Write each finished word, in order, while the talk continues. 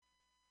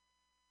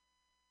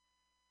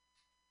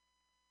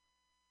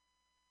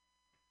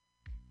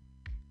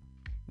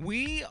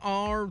We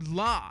are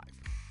live.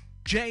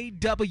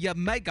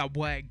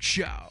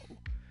 TheJWMegawegShow.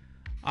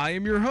 I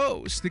am your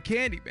host, the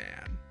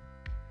Candyman.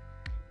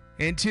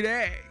 And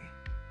today,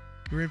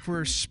 we're in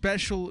for a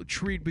special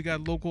treat. We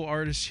got local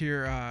artist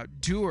here,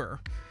 Doer,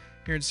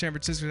 here in San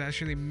Francisco,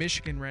 actually in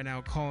Michigan right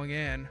now, calling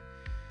in.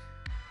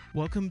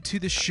 Welcome to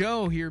the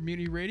show here at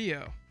Mutiny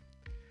Radio.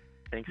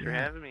 Thanks for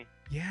having me.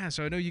 Yeah,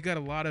 so I know you got a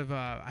lot of,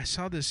 I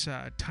saw this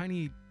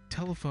tiny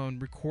telephone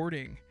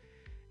recording,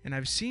 and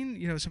I've seen,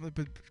 some of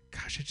the, but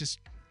gosh, it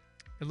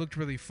looked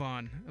really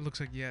fun. It looks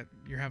like,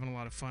 you're having a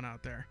lot of fun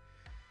out there.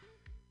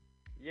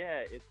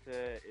 Yeah, it's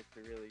a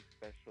really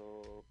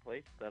special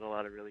place that a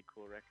lot of really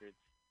cool records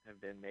have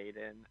been made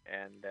in,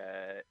 and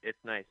it's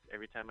nice.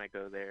 Every time I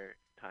go there,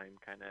 time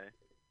kind of,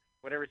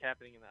 whatever's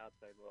happening in the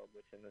outside world,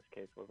 which in this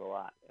case was a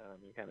lot,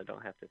 you kind of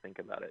don't have to think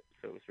about it.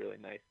 So it was really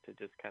nice to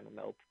just kind of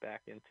melt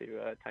back into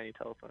a tiny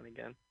telephone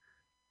again.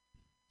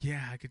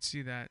 Yeah, I could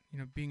see that.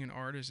 Being an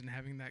artist and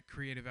having that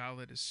creative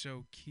outlet is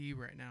so key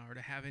right now, or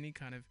to have any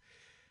kind of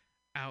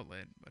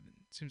outlet. But it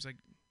seems like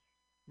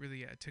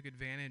really took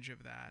advantage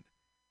of that.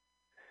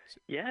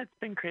 Yeah, it's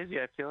been crazy.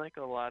 I feel like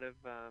a lot of,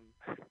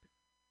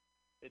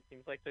 it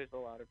seems like there's a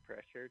lot of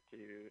pressure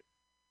to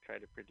try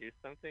to produce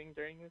something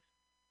during this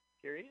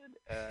period,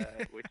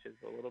 which is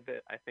a little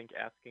bit, I think,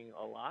 asking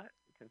a lot,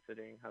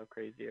 considering how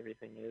crazy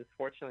everything is.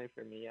 Fortunately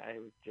for me, I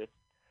was just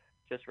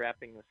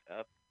wrapping this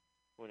up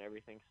when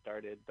everything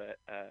started, but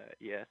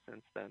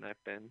since then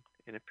I've been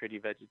in a pretty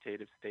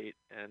vegetative state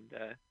and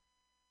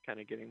kind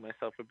of giving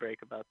myself a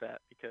break about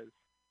that because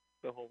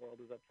the whole world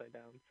is upside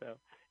down. So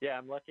yeah,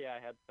 I'm lucky I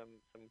had some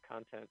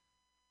content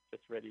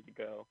just ready to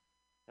go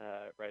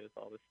right as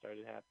all this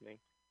started happening.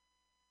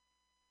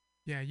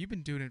 Yeah, you've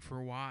been doing it for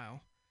a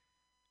while.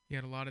 You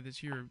had a lot of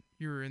this. You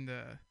were in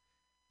the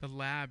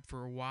lab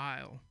for a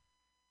while,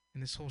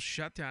 and this whole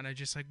shutdown. I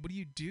just what do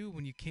you do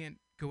when you can't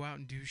go out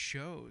and do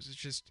shows? It's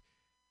just.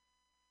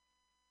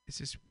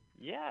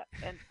 Yeah,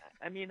 and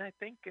I mean, I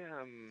think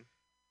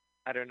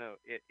I don't know.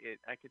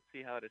 I could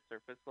see how at a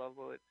surface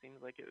level it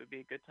seems like it would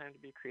be a good time to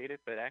be creative,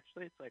 but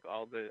actually it's like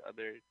all the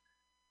other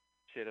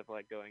shit of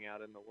going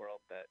out in the world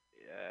that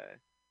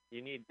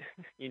you need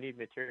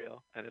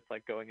material, and it's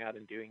like going out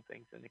and doing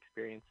things and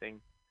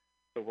experiencing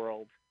the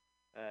world.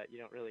 You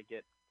don't really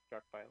get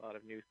struck by a lot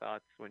of new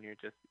thoughts when you're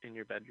just in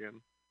your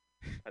bedroom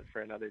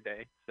for another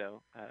day.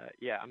 So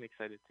I'm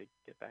excited to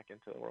get back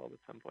into the world at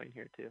some point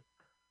here too.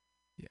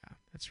 Yeah,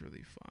 that's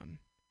really fun.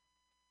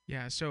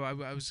 Yeah, so I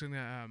was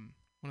gonna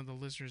one of the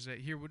listeners that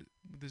here, what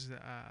this is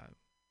a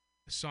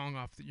song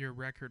off your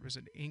record, was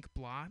it Ink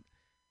Blot?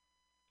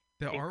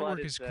 The artwork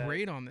is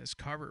great on this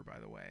cover, by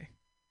the way.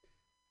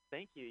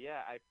 Thank you.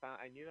 Yeah, I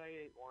knew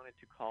I wanted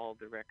to call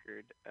the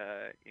record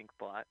Ink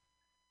Blot,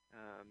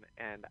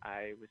 and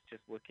I was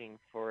just looking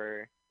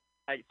for.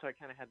 So I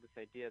kind of had this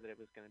idea that it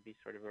was going to be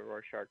sort of a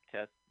Rorschach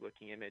test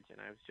looking image,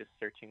 and I was just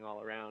searching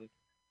all around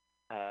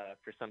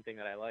for something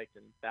that I liked,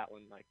 and that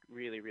one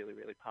really, really,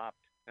 really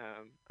popped.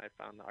 I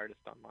found the artist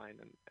online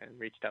and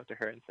reached out to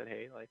her and said,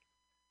 hey,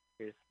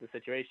 here's the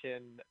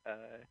situation.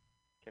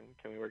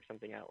 Can we work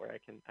something out where I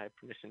have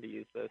permission to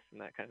use this and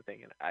that kind of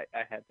thing? And I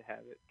had to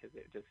have it because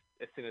it just,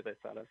 as soon as I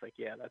saw it, I was like,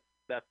 yeah,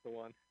 that's the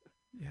one.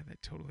 Yeah,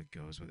 that totally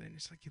goes with it. And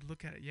it's you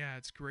look at it, yeah,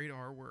 it's great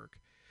artwork.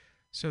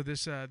 So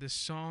this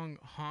song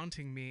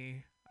Haunting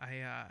Me,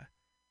 I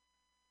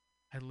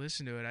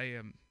listened to it.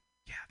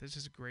 This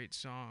is a great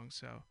song.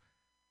 So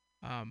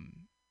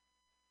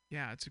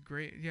it's a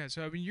great,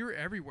 so I mean, you're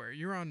everywhere.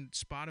 You're on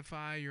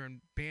Spotify, you're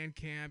on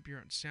Bandcamp, you're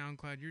on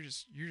SoundCloud, you're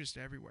just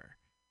everywhere.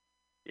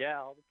 Yeah,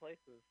 all the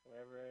places,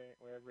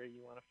 wherever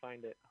you want to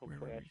find it.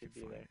 Hopefully I should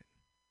be there.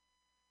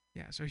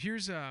 Yeah, so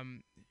here's a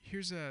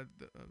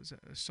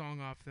song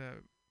off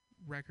the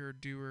record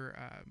Doer,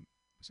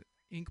 was it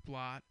Ink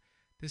Blot?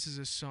 This is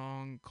a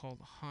song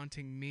called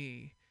Haunting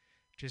Me.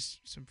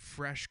 Just some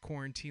fresh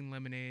quarantine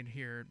lemonade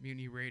here at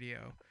Mutiny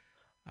Radio.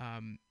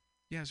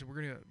 So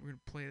we're gonna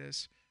play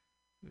this.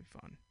 It'll be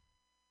fun.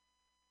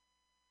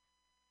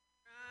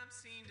 Crime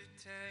scene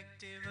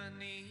detective, I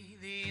need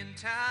the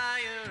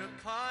entire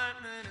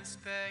apartment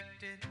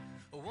inspected.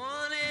 I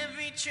want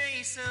every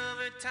trace of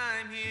her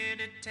time here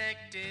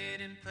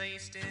detected and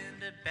placed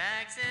into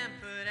bags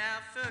and put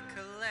out for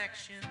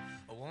collection.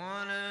 I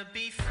wanna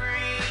be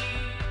free.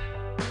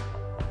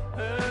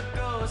 Her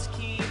ghost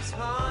keeps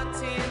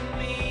haunting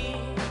me.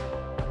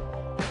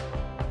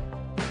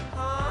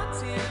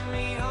 Haunting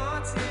me,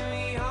 haunting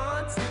me,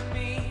 haunting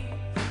me,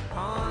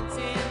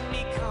 haunting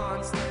me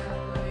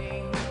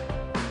constantly.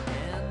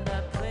 And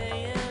I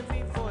play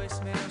every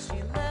voicemail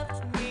she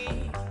left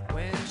me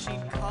when she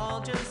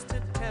called just to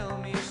tell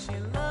me she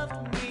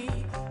loved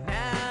me.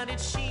 Now did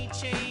she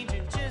change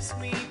or just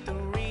meet the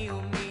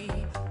real me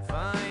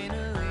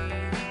finally?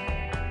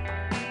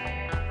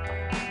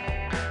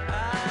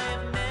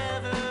 I've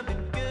never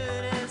been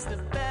good at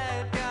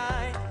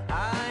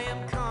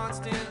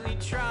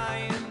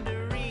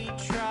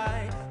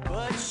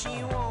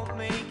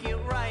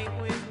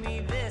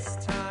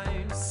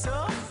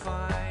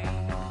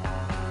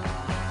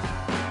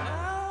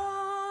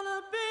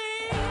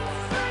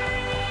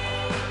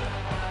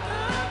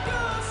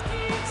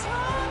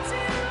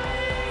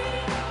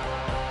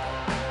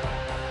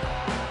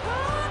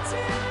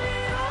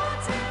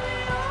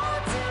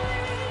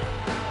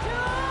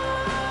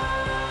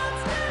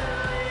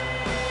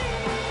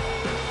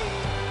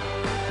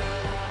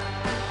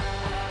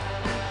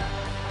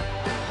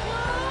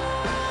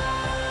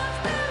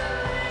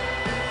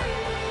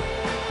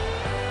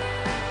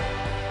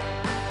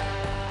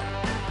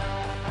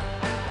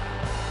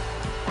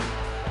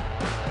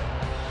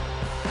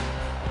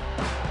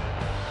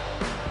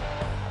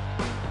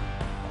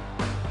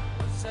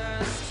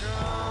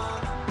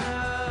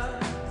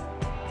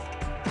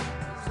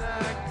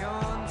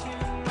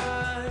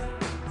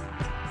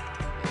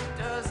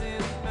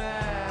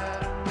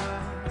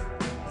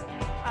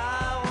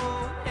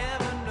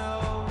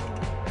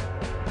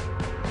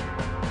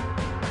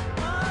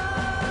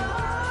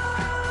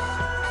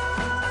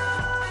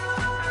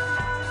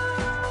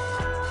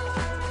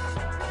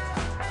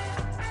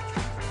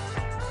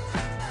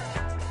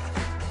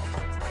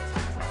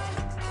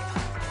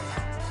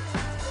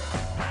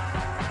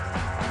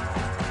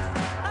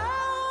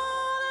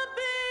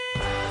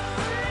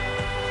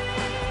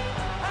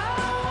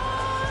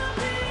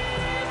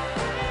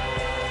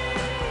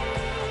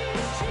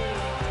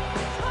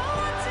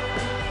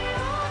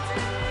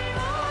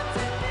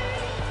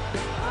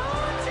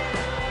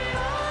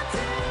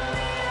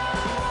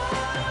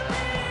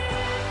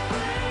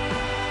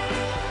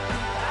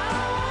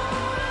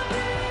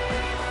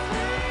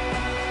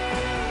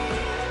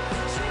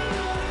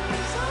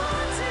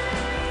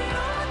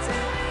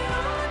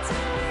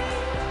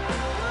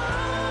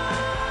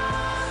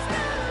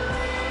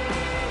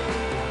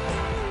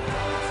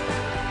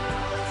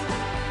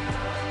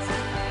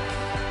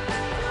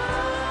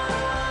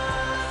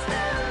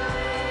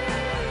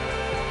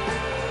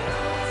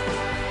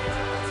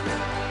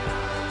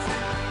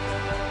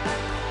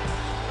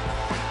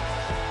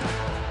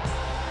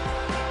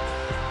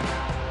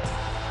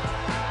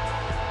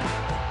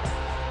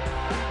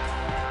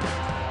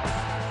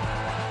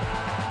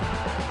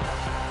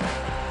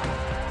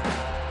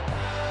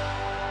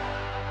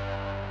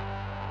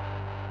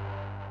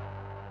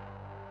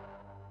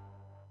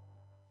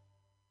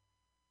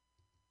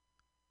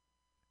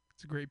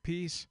It's a great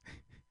piece.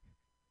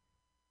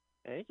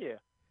 Thank you.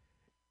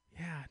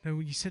 Yeah, no,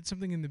 you said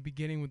something in the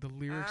beginning with the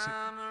lyrics.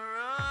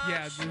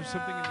 Yeah, there's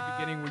something in the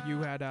beginning where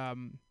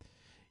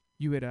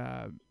you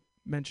had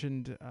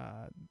mentioned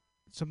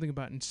something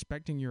about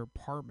inspecting your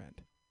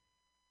apartment.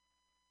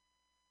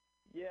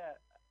 Yeah,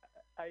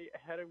 I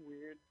had a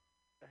weird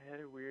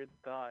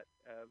thought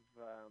of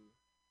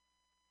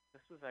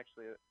this was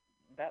actually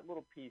that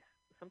little piece.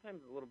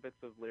 Sometimes little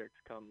bits of lyrics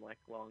come like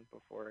long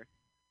before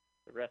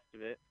the rest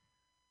of it.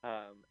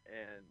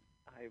 And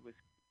I was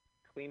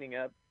cleaning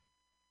up,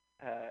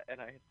 and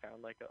I had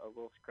found like a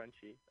little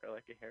scrunchie or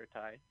like a hair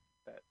tie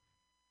that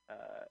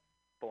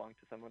belonged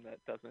to someone that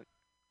doesn't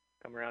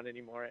come around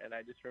anymore. And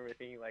I just remember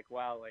thinking like,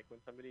 wow, like when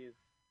somebody is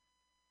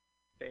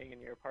staying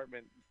in your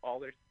apartment, all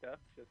their stuff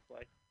just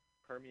like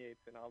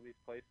permeates in all these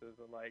places,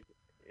 and like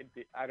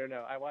I don't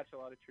know. I watch a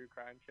lot of true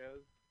crime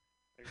shows.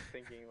 I'm just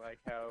thinking like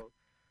how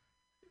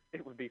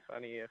it would be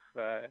funny if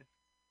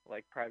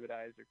like private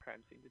eyes or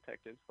crime scene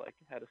detectives like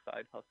had a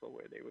side hustle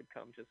where they would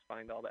come just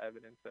find all the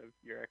evidence of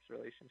your ex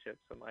relationships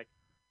and like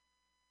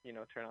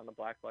turn on the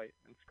black light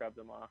and scrub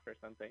them off or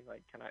something.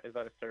 Like, is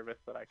that a service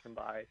that I can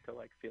buy to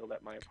like feel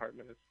that my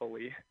apartment is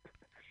fully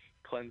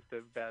cleansed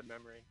of bad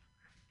memories?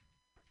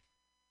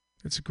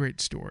 It's a great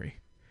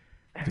story.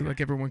 I feel like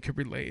everyone could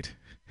relate.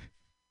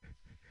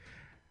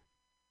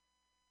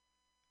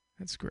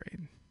 That's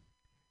great.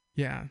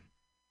 Yeah.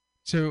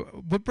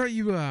 So, what brought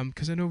you?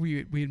 Because I know we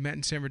had met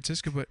in San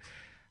Francisco, but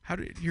how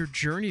did your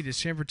journey to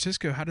San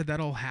Francisco? How did that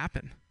all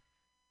happen?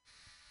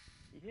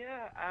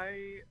 Yeah,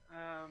 I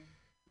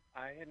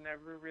had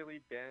never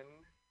really been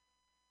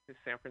to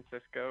San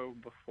Francisco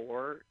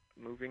before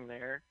moving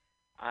there.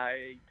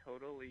 I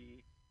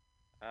totally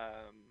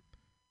was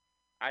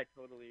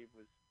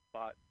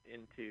bought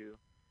into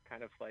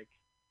kind of like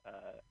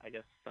I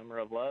guess summer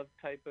of love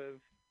type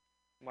of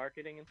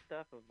marketing and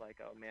stuff of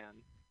like, oh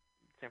man,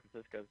 San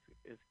Francisco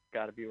is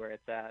got to be where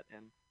it's at.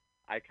 And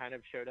I kind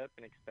of showed up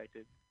and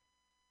expected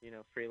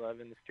free love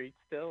in the streets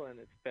still, and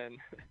it's been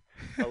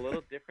a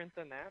little different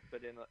than that,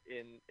 but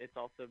in it's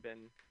also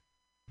been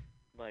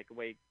like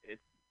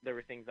there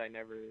were things I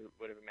never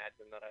would have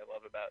imagined that I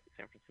love about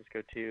San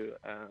Francisco too,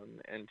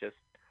 and just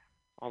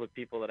all the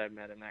people that I've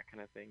met and that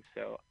kind of thing.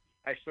 So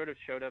I sort of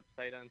showed up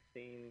sight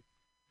unseen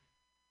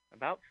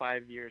about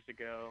 5 years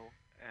ago.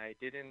 I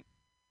didn't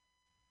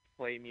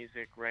play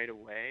music right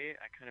away.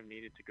 I kind of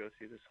needed to go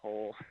through this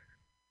whole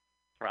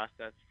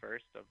process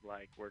first of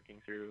like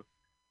working through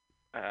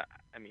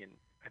I mean,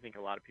 I think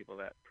a lot of people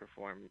that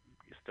perform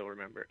still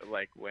remember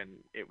like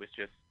when it was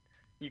just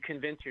you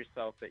convince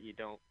yourself that you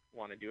don't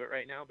want to do it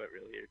right now, but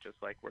really you're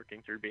just like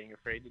working through being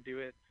afraid to do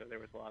it. So there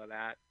was a lot of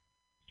that.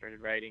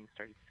 Started writing,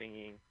 started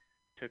singing.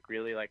 Took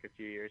really like a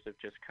few years of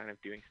just kind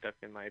of doing stuff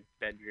in my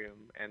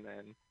bedroom, and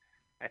then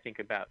I think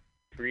about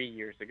 3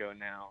 years ago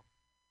now,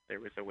 there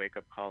was a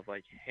wake-up call of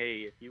like,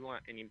 hey, if you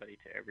want anybody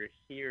to ever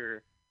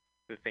hear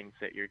the things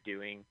that you're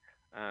doing,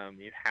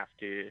 you have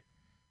to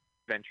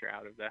venture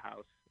out of the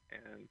house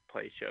and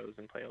play shows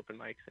and play open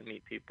mics and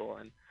meet people.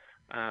 And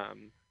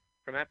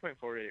from that point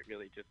forward, it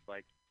really just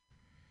like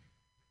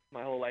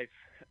my whole life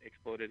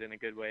exploded in a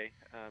good way,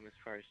 as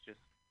far as just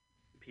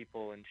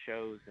people and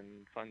shows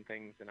and fun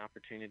things and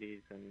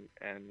opportunities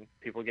and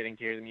people getting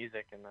to hear the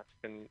music, and that's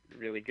been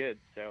really good.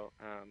 So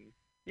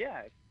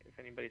yeah, if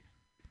anybody's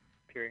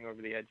peering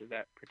over the edge of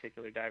that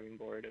particular diving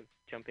board of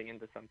jumping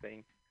into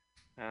something,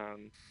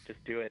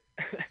 just do it.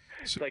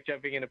 It's like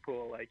jumping in a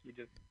pool. Like you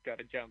just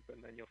gotta jump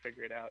and then you'll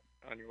figure it out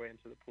on your way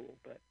into the pool.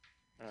 But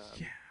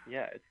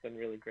yeah, it's been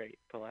really great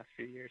the last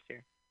few years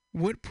here.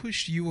 What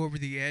pushed you over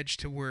the edge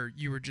to where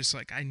you were just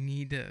like, I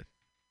need to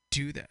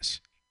do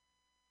this?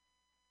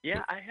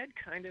 Yeah, I had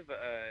kind of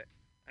a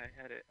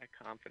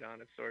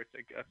confidant of sorts,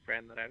 a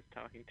friend that I was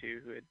talking to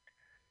who had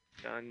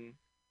done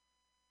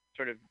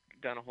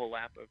a whole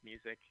lap of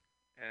music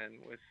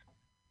and was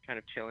kind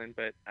of chilling,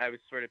 but I was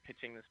sort of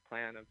pitching this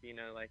plan of,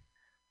 like,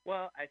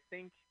 well, I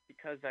think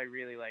because I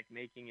really like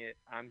making it,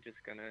 I'm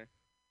just going to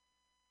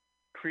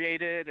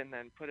create it and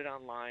then put it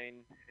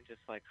online and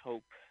just like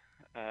hope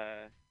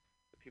that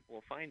people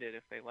will find it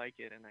if they like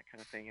it and that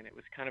kind of thing. And it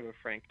was kind of a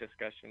frank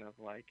discussion of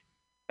like,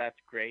 that's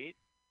great.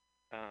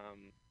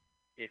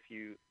 If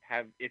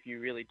you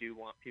really do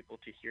want people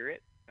to hear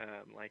it,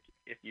 like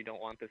if you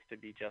don't want this to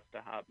be just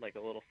like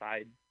a little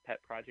side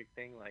pet project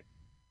thing, like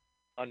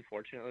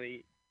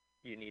unfortunately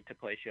you need to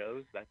play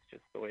shows. That's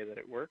just the way that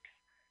it works.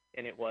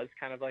 And it was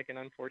kind of like an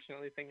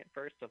unfortunately thing at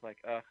first of like,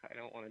 I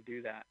don't want to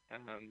do that.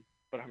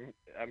 But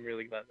I'm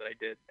really glad that I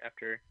did.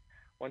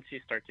 Once you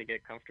start to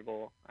get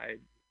comfortable, I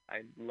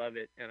love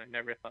it, and I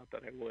never thought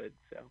that I would.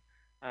 So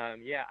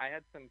yeah, I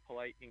had some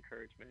polite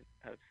encouragement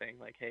of saying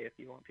like, hey, if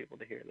you want people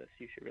to hear this,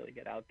 you should really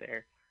get out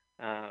there.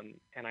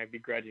 And I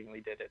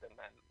begrudgingly did it. And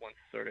then once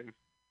sort of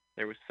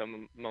there was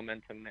some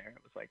momentum there,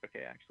 it was like,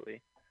 okay,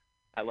 actually,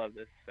 I love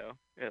this. So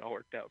it all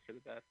worked out for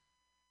the best.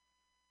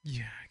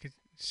 Yeah, I could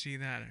see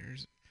that.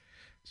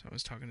 So I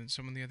was talking to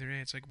someone the other day.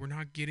 It's like, we're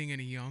not getting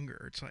any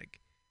younger. It's like,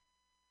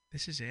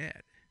 this is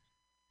it.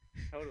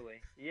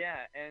 Totally.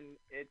 Yeah. And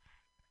it's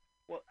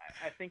Well,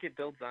 I think it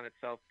builds on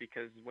itself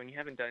because when you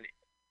haven't done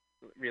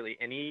really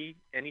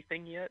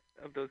anything yet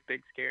of those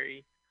big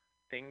scary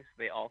things,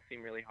 they all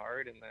seem really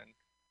hard. And then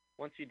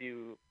once you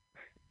do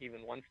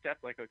even one step,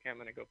 like, okay, I'm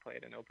gonna go play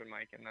at an open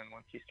mic, and then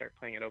once you start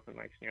playing at open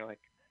mics, and you're like,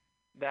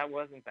 that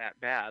wasn't that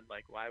bad.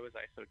 Like, why was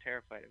I so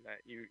terrified of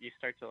that? You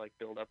start to like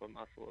build up a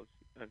muscle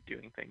of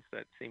doing things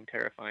that seem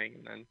terrifying,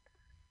 and then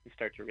you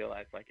start to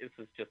realize like this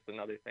is just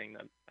another thing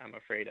that I'm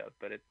afraid of,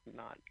 but it's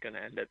not gonna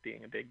end up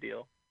being a big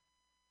deal.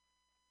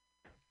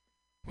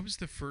 What was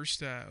the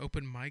first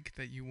open mic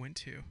that you went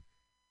to?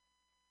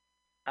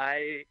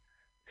 I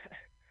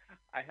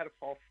I had a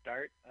false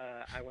start.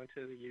 I went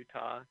to the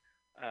Utah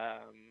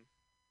um,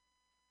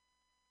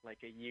 like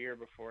a year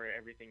before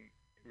everything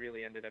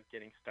really ended up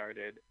getting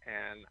started,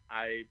 and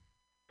I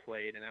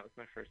played, and that was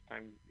my first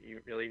time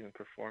really even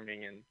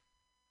performing. And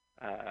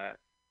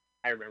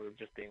I remember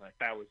just being like,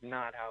 that was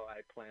not how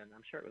I planned.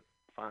 I'm sure it was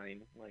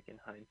fine, like in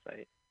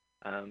hindsight,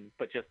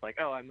 but just like,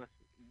 oh, I must.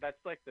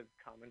 That's like the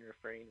common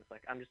refrain is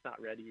like, I'm just not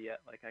ready yet.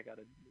 Like I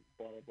gotta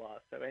blah blah blah.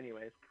 So,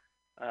 anyways,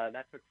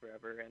 that took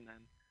forever, and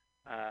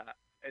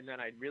then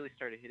I really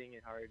started hitting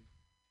it hard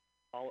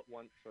all at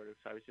once, sort of.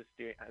 So I was just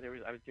doing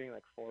I was doing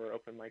like 4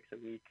 open mics a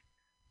week.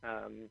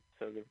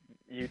 So the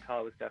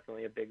Utah was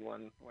definitely a big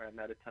one where I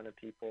met a ton of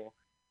people.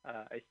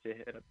 I used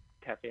to hit up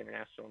Cafe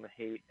International in the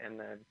Haight, and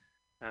then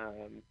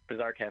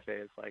Bazaar Cafe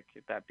is like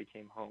that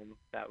became home.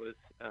 That was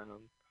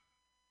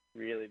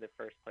really the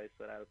first place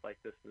that I was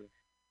like, this is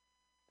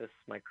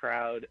my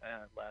crowd.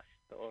 Left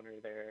the owner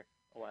there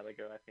a while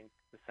ago. I think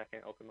the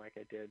second open mic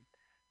I did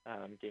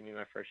gave me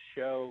my first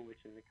show, which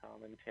is a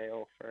common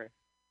tale for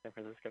San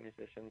Francisco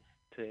musicians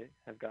to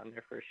have gotten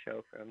their first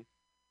show from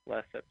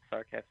Les at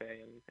Bazaar Cafe,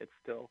 and it's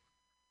still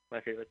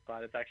my favorite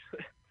spot. It's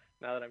actually,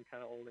 now that I'm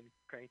kind of old and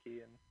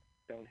cranky and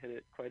don't hit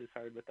it quite as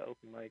hard with the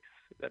open mics,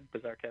 that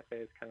Bazaar Cafe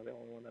is kind of the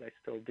only one that I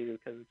still do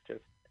because it's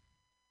just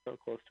so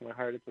close to my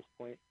heart at this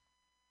point.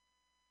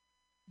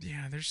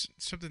 Yeah, there's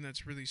something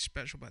that's really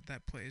special about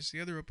that place.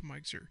 The other open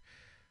mics are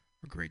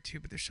great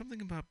too, but there's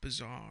something about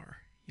Bazaar,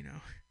 you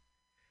know.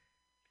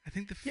 I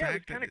think the Yeah, it was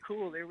fact that kind of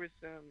cool. There was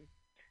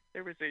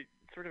a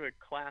sort of a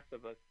class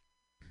of us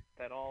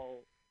that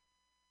all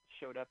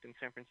showed up in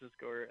San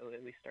Francisco, or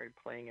at least started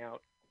playing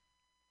out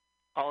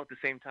all at the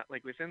same time,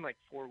 like within like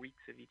 4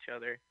 weeks of each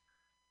other.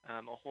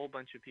 A whole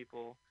bunch of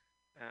people,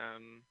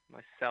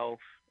 myself,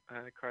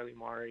 Carly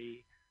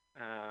Mari,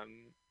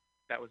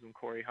 that was when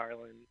Corey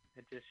Harlan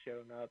had just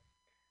shown up,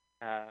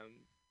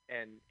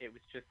 and it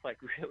was just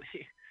like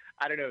really,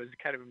 I don't know, it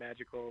was kind of a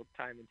magical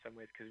time in some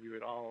ways because we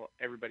were all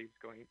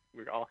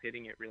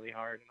hitting it really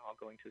hard and all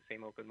going to the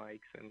same open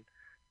mics and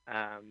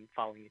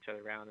following each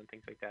other around and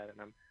things like that.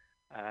 And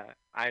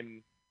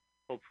I'm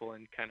hopeful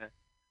and kind of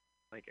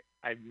like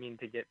I mean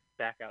to get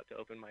back out to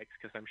open mics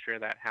because I'm sure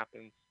that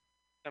happens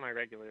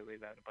semi-regularly,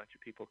 that a bunch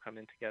of people come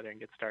in together and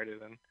get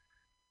started, and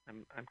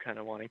I'm kind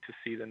of wanting to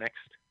see the next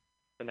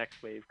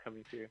wave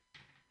coming through.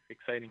 It's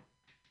exciting.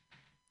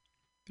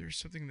 there's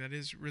something that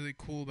is really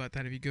cool about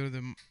that. If you go to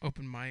the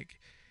open mic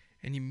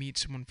and you meet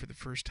someone for the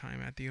first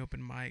time at the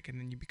open mic, and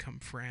then you become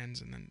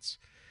friends, and then it's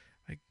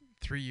like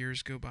 3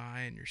 years go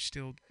by and you're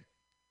still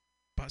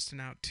busting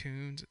out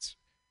tunes. It's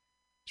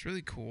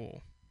really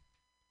cool.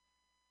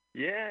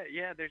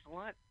 Yeah, there's a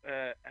lot.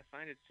 I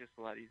find it's just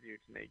a lot easier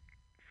to make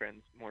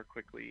friends more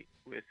quickly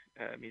with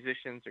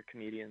musicians or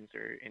comedians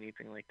or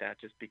anything like that,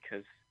 just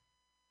because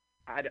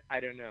I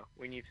don't know.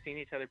 When you've seen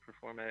each other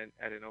perform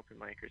at an open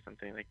mic or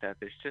something like that,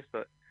 there's just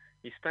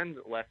you spend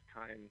less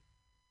time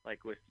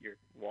like with your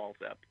walls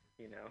up,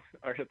 you know,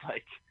 or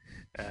like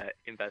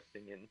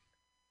investing in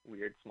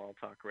weird small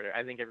talk or whatever.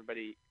 I think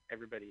everybody,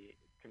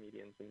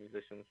 comedians and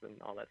musicians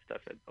and all that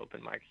stuff at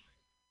open mics,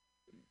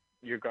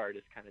 your guard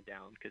is kind of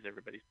down because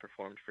everybody's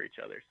performed for each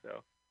other.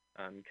 So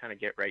you kind of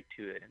get right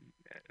to it,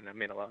 and I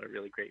made a lot of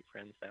really great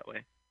friends that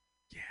way.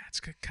 Yeah, it's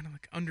kind of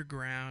like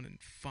underground and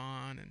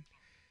fun and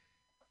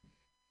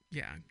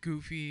yeah,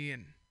 goofy,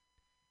 and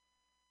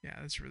yeah,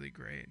 that's really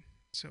great.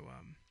 So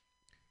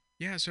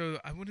yeah, so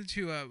I wanted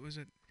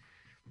to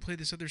play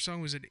this other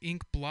song. Was it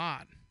Ink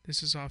Blot?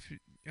 This is off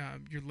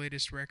your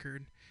latest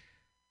record.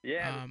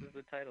 Yeah, this is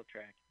the title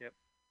track. Yep.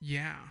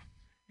 Yeah,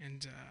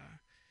 and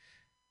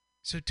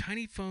so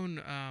Tiny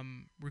Phone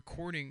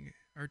recording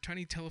or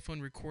Tiny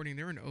Telephone recording.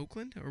 They're in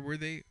Oakland, or were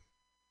they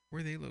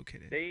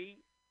located? They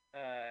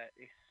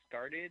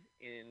started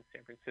in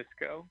San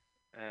Francisco,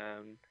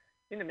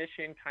 in the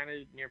Mission, kind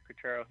of near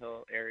Potrero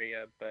Hill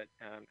area, but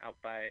out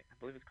by, I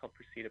believe it's called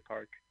Presida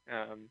Park.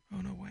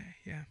 Oh no way!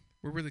 Yeah,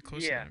 we're really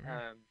close yeah, to that.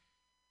 Right?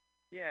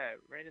 Yeah,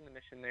 right in the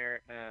Mission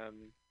there.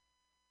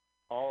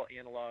 All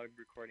analog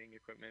recording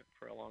equipment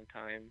for a long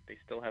time. They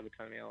still have a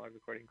ton of analog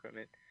recording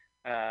equipment.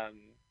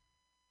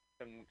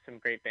 Some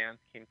great bands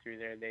came through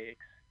there. They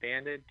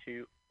expanded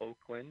to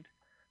Oakland,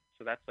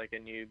 so that's like a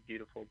new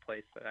beautiful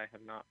place that I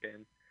have not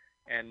been.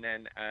 And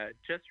then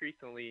just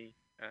recently,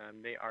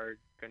 they are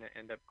going to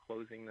end up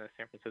closing the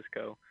San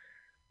Francisco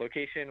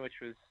location,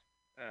 which was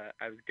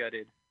I was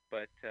gutted,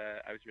 but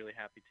I was really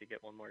happy to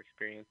get one more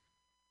experience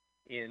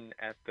in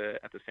at the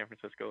San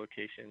Francisco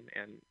location,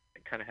 and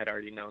kind of had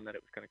already known that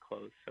it was going to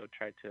close, so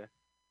tried to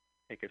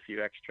take a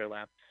few extra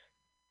laps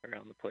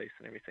around the place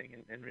and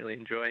everything, and really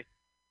enjoy.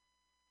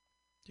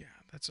 Yeah,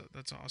 that's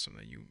awesome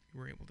that you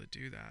were able to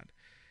do that.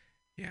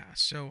 Yeah,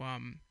 so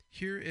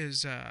here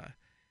is the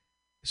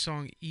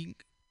song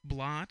Ink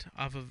Blot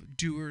off of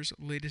Doer's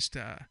latest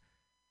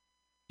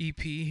EP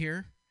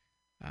here.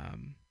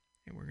 And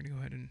we're going to go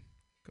ahead and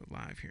go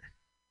live here.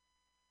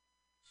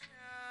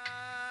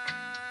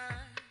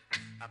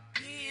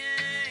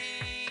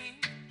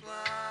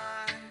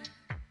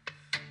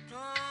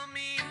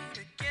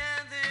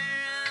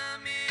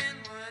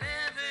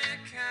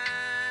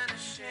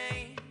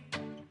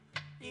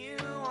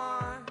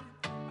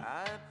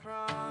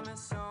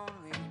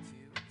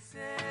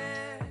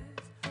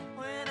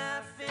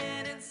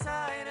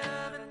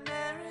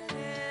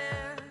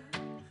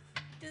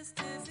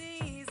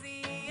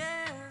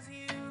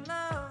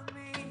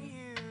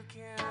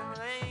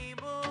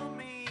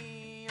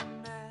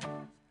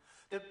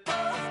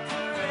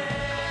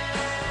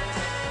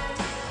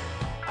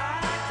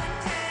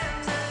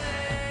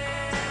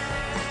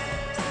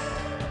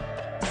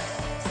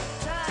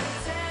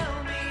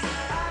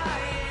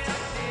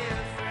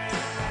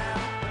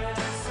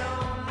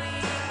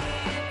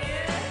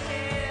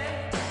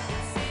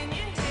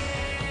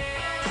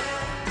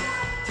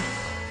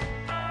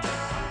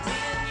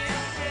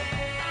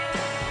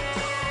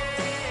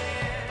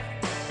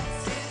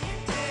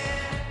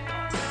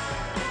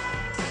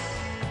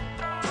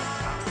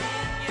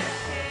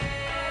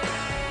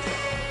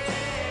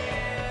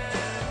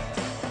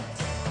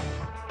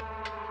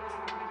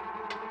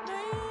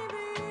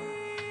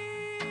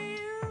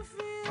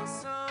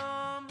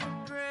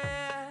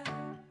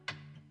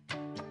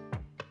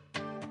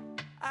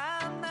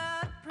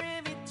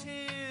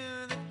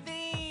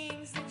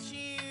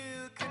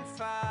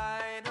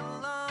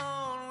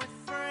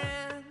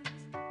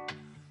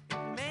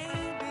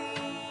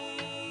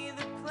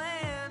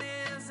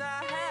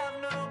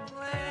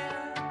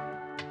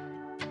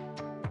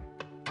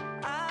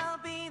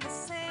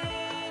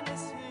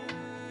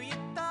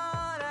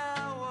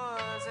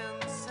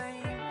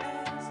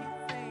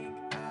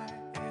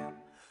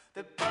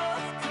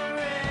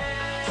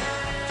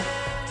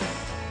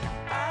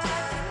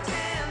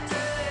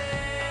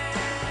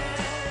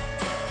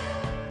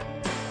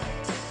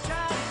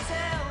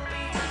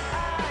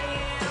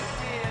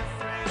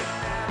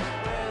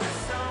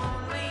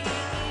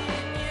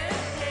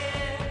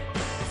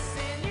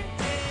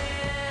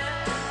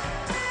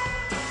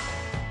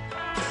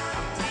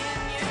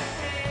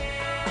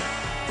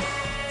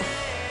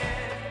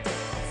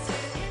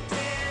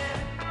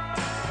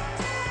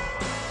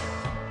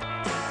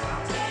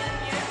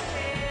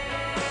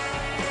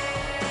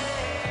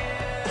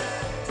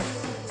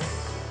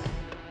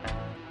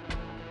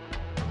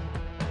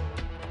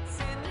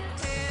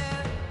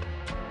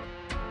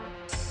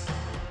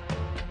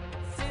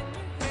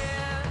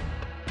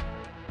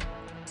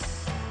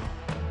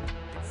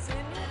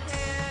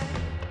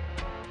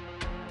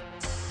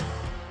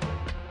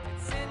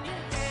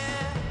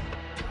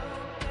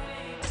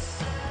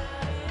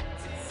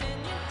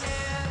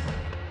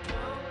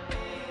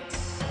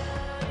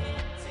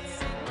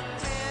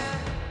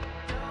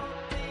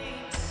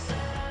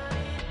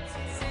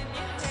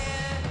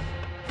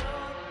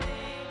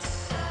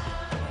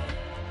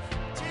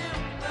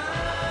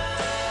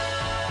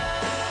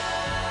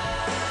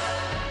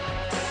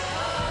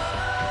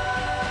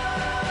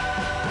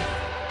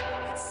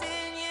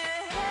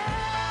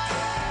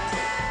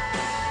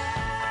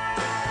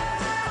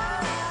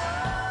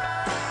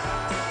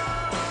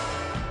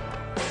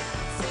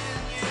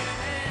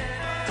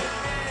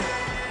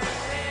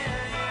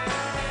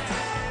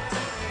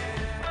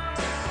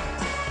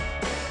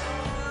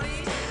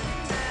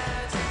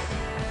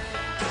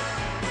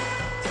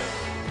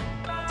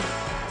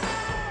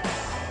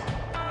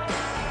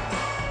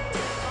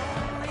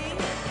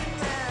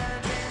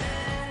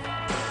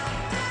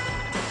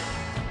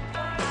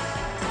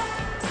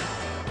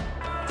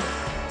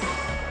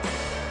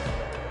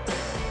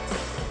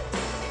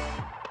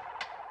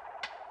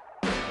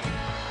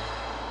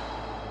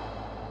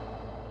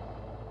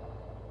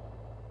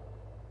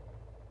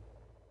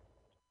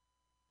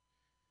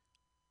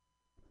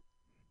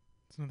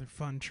 It's another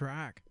fun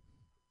track.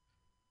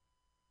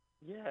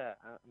 Yeah,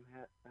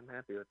 I'm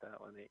happy with that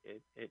one.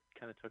 It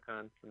kind of took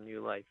on some new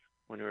life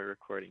when we were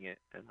recording it,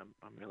 and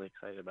I'm really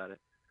excited about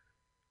it.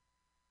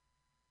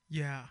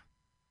 Yeah.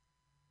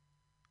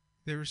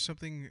 There was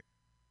something,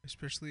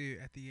 especially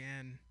at the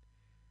end,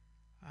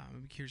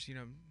 I'm curious,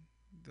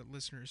 the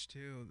listeners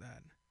too,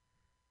 that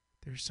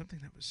there was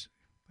something that was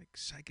like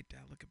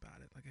psychedelic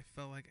about it. Like I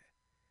felt like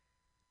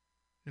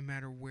no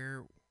matter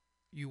where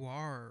you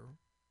are,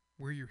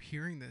 where you're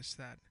hearing this,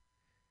 that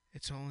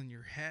it's all in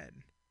your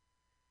head.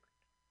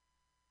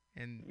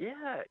 And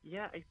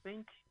yeah, I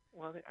think.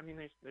 Well, I mean,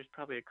 there's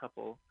probably a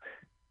couple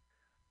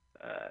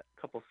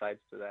sides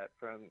to that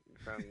from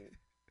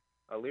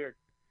a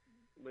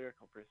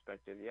lyrical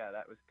perspective. Yeah,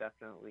 that was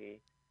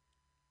definitely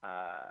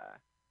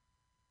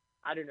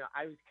I don't know.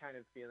 I was kind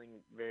of feeling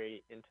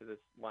very into this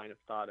line of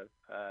thought of,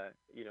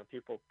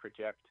 people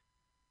project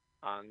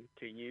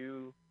onto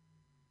you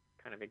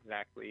kind of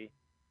exactly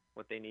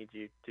what they need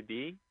you to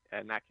be,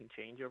 and that can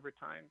change over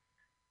time.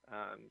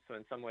 So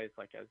in some ways,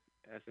 like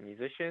as a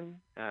musician,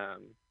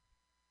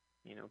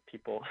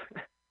 people,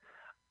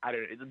 I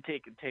don't know, it'll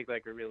take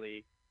like a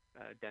really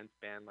dense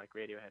band like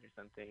Radiohead or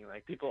something.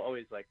 Like people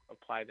always like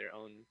apply their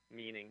own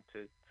meaning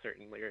to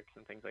certain lyrics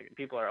and things like that.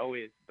 People are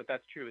always, but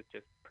that's true with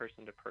just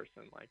person to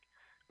person. Like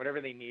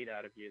whatever they need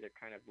out of you, they're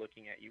kind of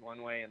looking at you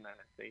one way, and then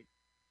as they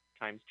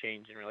times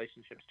change and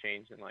relationships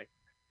change, and like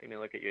they may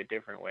look at you a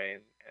different way.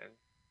 And I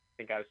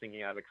think I was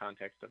thinking out of the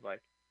context of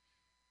like,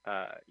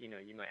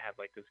 you might have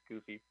like this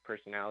goofy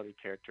personality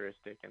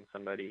characteristic, and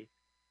somebody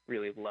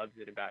really loves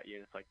it about you,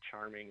 and it's like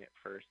charming at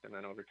first, and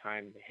then over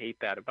time they hate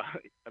that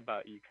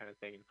about you, kind of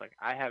thing. It's like,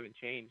 I haven't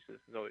changed.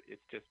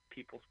 It's just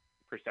people's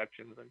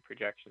perceptions and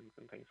projections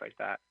and things like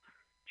that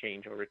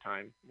change over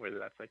time, whether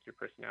that's like your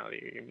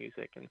personality or your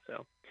music. And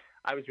so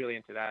I was really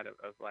into that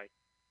of like,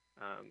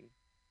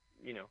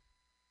 you know,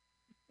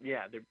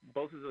 yeah,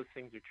 both of those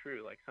things are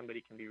true. Like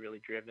somebody can be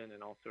really driven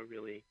and also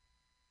really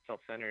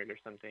self-centered or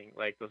something.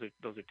 Like those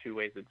are two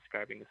ways of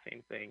describing the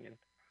same thing. And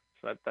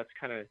so that's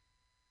kind of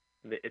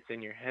the it's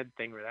in your head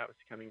thing where that was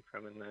coming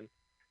from. And then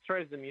as far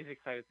as the music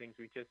side of things,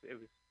 it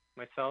was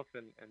myself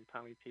and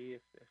Tommy P.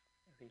 If I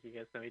think you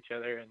guys know each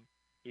other, and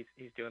he's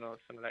doing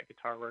some of that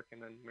guitar work,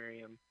 and then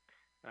Miriam,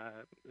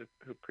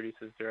 who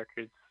produces the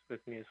records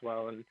with me as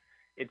well. And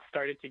it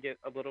started to get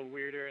a little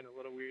weirder and a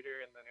little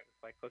weirder, and then it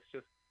was like, let's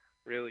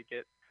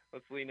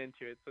lean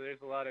into it. So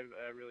there's a lot of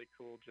really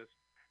cool, just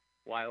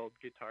wild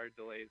guitar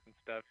delays and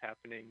stuff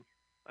happening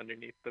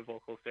underneath the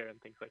vocals there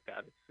and things like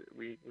that.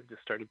 We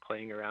just started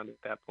playing around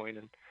at that point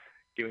and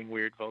doing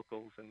weird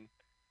vocals and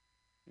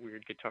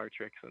weird guitar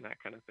tricks and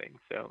that kind of thing.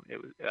 So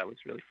that was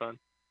really fun.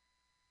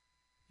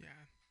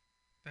 Yeah,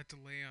 that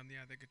delay on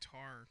the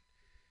guitar,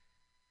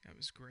 that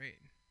was great.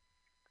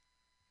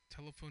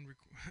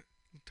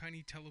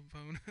 Tiny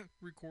telephone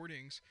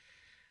recordings.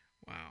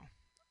 Wow,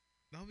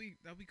 that'll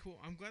be cool.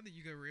 I'm glad that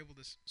you guys were able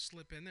to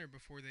slip in there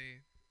before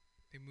they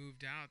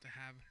moved out to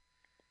have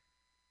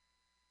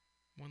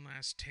one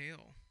last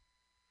tale.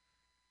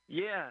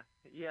 Yeah,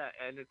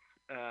 and it's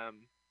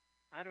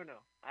I don't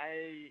know.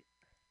 I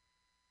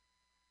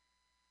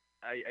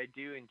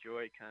do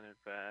enjoy kind of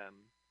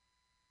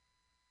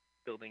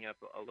building up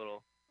a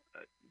little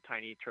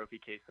tiny trophy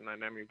case in my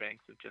memory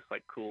banks of just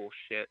like cool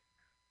shit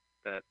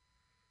that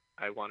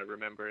I want to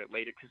remember it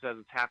later, because as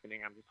it's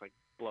happening, I'm just like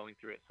blowing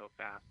through it so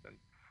fast.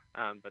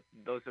 And but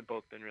those have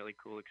both been really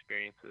cool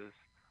experiences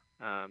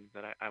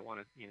that I want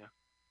to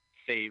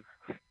save.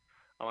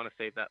 I want to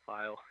save that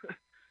file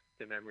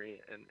to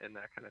memory and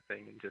that kind of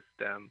thing. And just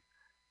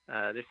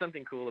there's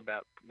something cool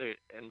about there.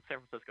 And San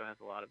Francisco has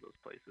a lot of those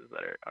places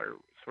that are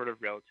sort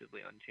of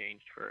relatively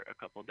unchanged for a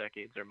couple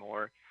decades or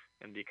more.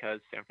 And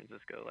because San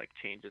Francisco like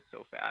changes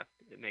so fast,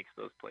 it makes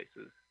those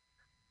places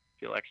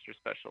feel extra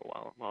special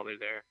while they're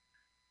there.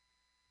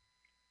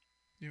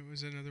 It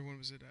was another one.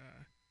 Was it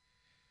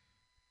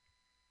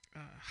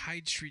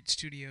Hyde Street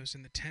Studios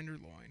in the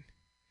Tenderloin?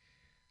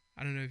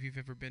 I don't know if you've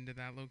ever been to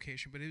that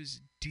location, but it was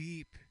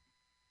deep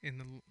in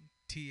the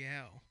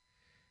TL.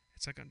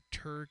 It's like on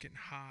Turk and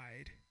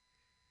Hyde.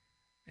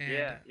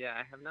 And, yeah,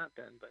 I have not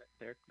been, but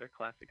they're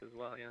classic as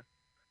well. Yeah.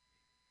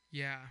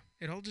 Yeah,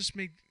 it all just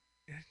made.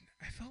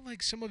 I felt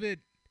like some of it.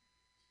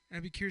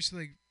 I'd be curious to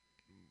like,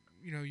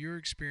 your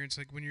experience,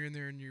 like when you're in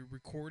there and you're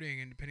recording,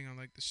 and depending on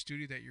like the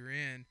studio that you're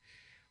in.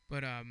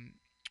 But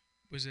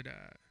was it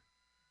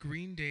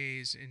Green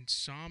Day's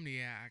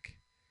Insomniac?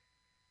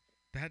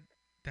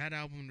 That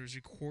album was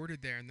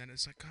recorded there, and then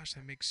it's like, gosh,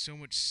 that makes so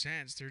much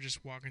sense. They're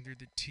just walking through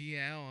the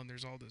TL, and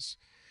there's all these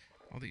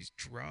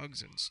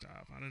drugs and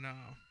stuff. I don't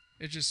know.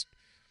 It just,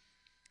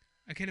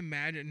 I can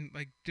imagine,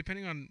 like,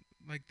 depending on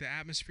like the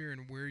atmosphere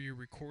and where you're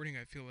recording,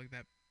 I feel like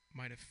that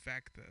might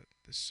affect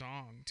the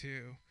song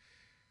too.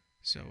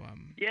 So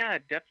Yeah,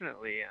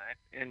 definitely.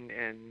 And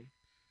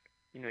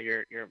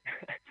you're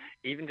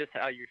even just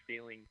how you're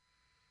feeling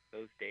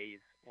those days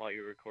while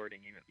you're recording.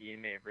 You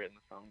may have written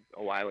the song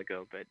a while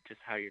ago, but just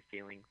how you're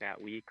feeling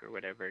that week or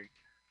whatever,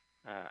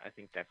 I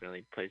think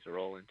definitely plays a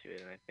role into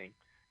it. And I think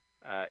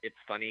it's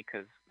funny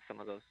because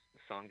some of those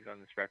songs on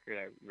this record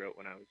I wrote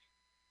when I was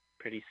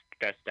pretty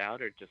stressed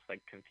out or just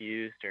like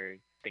confused or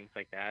things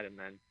like that. And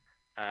then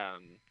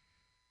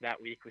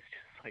that week was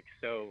just like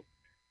so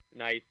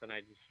nice, and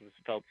I just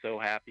felt so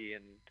happy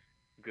and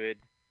good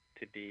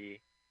to be,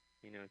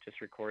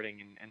 just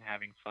recording and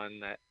having fun.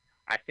 That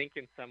I think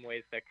in some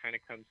ways that kind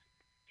of comes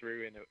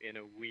through in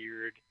a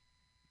weird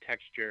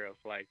texture of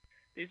like,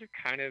 these are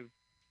kind of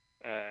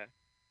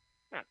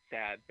not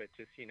sad, but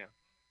just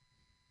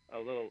a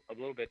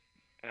little bit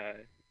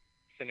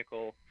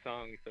cynical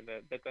songs,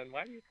 but then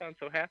why do you sound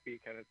so happy,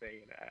 kind of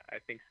thing. And I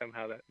think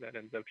somehow that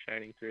ends up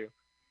shining through.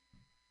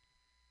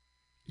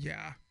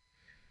 yeah,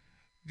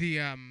 the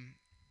I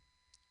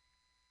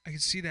can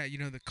see that,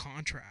 the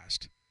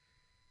contrast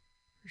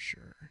for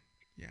sure.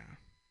 Yeah,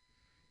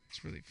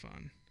 it's really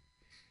fun.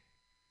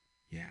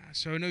 Yeah.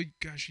 So no,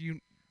 gosh, you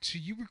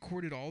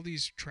recorded all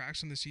these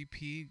tracks on this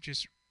EP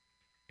just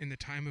in the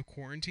time of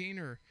quarantine,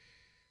 or?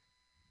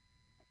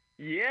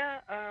 Yeah,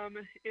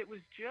 it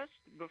was just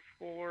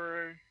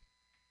before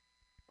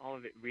all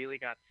of it really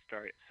got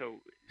started. So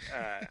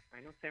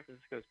I know San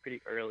Francisco is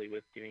pretty early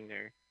with doing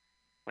their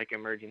like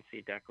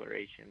emergency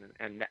declaration,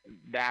 and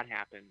that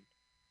happened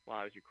while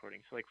I was recording.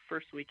 So like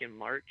first week in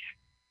March,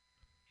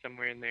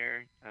 somewhere in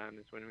there,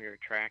 is when we were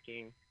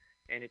tracking,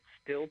 and it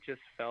still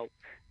just felt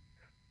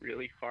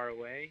really far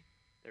away.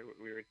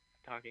 We were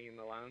talking in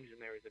the lounge,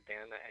 and there was a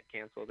band that had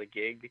canceled a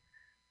gig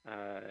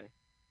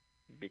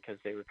because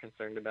they were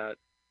concerned about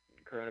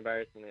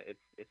coronavirus, and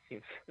it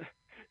seems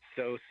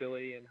so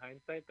silly in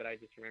hindsight, but I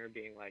just remember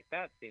being like,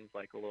 that seems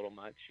like a little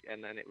much.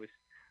 And then it was,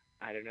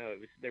 I don't know,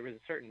 there was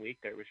a certain week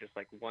that it was just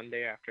like one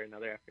day after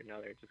another,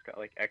 it just got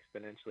like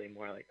exponentially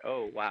more like,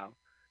 oh wow,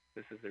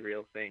 this is the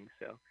real thing.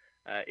 So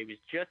it was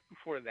just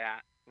before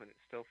that when it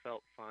still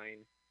felt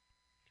fine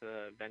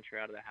to venture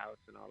out of the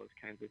house and all those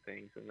kinds of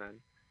things. And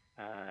then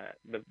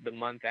the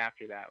month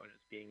after that, when it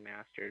was being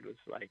mastered, was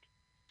like,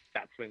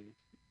 that's when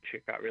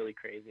shit got really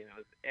crazy.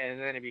 And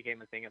then it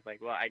became a thing of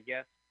like, well, I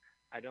guess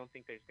I don't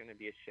think there's going to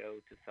be a show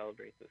to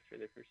celebrate this for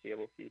the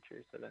foreseeable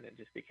future. So then it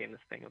just became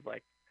this thing of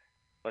like,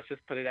 let's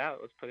just put it out,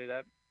 let's put it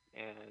up,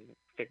 and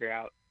figure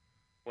out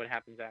what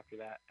happens after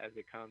that as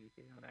it comes,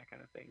 that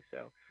kind of thing.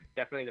 So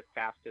definitely the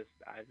fastest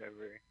I've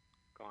ever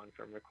gone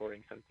from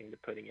recording something to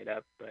putting it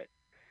up. But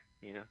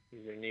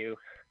these are new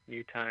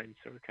times,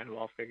 so we're kind of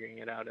all figuring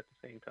it out at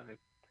the same time.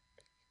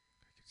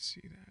 I could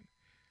see that.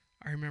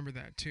 I remember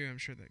that too. I'm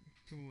sure that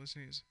people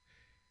listening is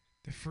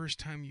the first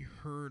time you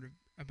heard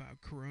about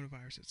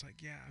coronavirus. It's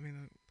like, yeah, I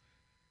mean,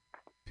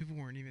 people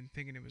weren't even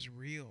thinking it was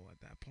real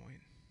at that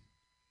point.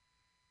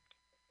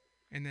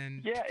 And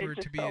then yeah, for it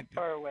just to be felt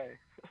far away.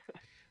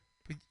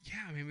 But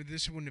yeah, I mean,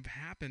 this wouldn't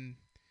have happened.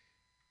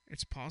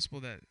 It's possible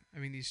that, I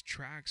mean, these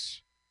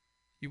tracks,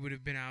 you would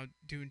have been out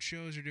doing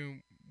shows or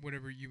doing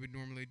whatever you would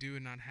normally do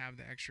and not have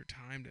the extra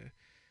time to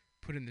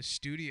put in the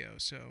studio.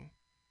 So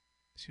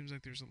it seems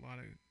like there's a lot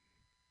of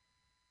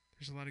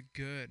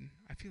good.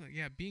 I feel like,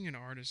 yeah, being an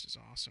artist is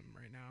awesome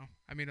right now.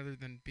 I mean, other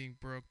than being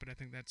broke, but I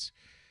think that's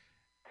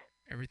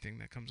everything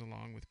that comes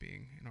along with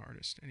being an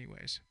artist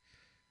anyways.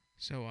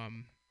 So,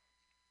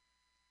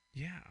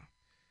 yeah.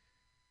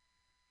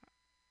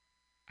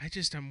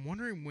 I'm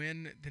wondering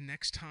when the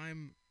next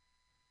time,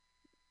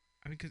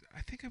 I mean, because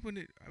I think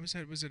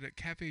was it at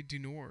Cafe du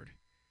Nord?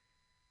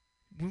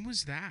 When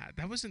was that?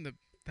 That was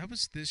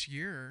this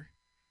year,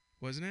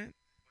 wasn't it?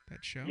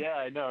 That show? Yeah,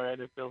 I know, right?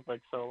 It feels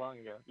like so long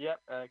ago. Yep,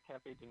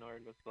 Cafe du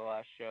Nord was the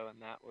last show,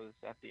 and that was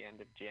at the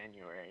end of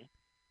January.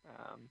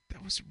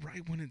 That was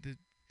right when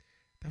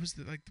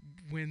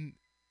when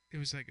it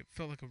was like, it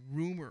felt like a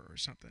rumor or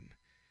something.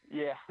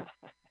 Yeah.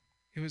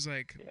 It was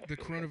like Yeah, the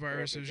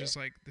coronavirus. It was just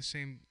ago. like the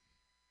same.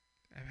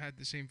 I've had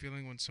the same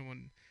feeling when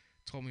someone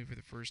told me for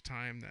the first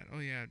time that, oh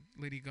yeah,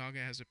 Lady Gaga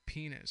has a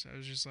penis. I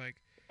was just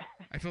like,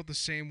 I felt the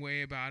same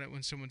way about it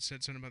when someone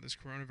said something about this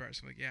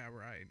coronavirus. I'm like, yeah,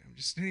 right. I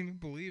just didn't even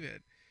believe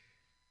it.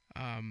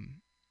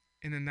 And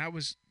then that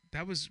was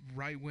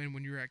right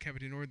when you were at Cafe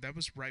du Nord. That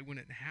was right when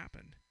it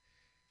happened,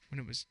 when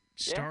it was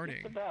starting.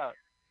 Yeah, just about.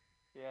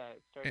 Yeah,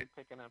 it started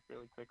picking up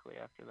really quickly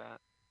after that.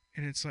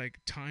 And it's like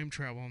time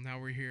travel. Now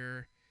we're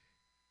here,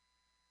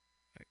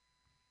 like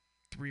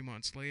 3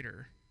 months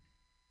later,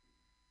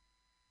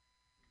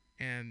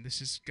 and this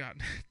has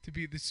gotten to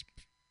be this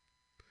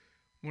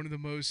one of the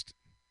most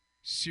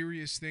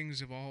serious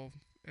things of all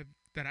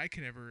that I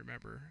can ever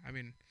remember. I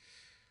mean,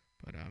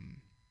 but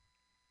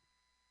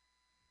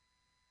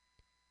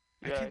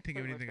I can't think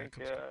of anything that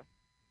comes to.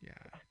 Yeah.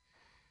 I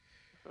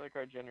feel like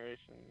our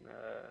generation,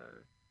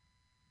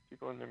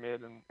 people in their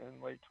mid and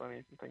late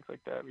 20s and things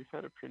like that, we've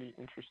had a pretty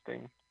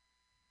interesting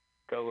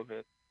go of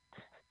it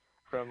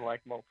from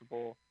like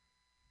multiple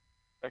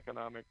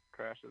economic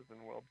crashes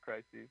and world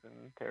crises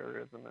and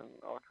terrorism and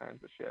all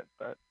kinds of shit.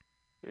 But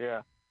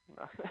yeah,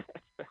 I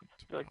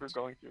feel like we're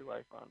going through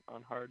life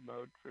on hard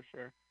mode for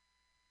sure.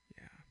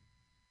 Yeah.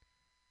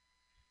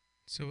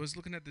 So I was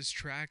looking at this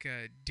track,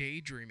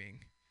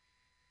 Daydreaming.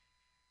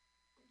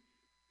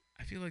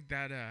 I feel like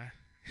that,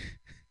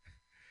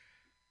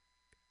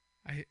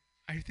 I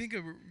think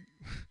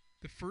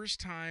the first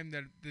time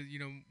that,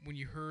 when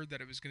you heard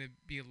that it was going to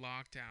be a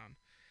lockdown,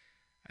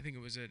 I think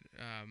it was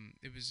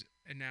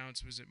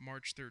announced, was it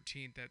March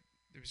 13th, that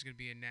there was going to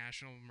be a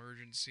national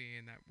emergency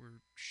and that we're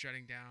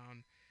shutting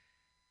down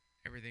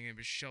everything. It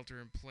was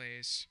shelter in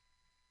place.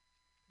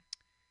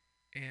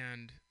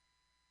 And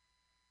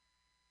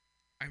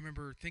I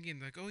remember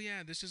thinking like, oh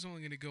yeah, this is only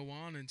going to go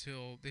on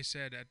until, they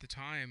said at the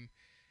time,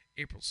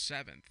 April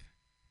 7th.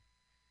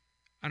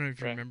 I don't know if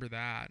you remember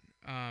that.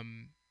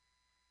 And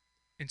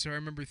so I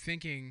remember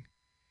thinking,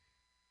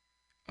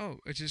 oh,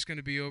 it's just going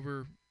to be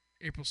over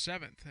April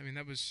 7th. I mean,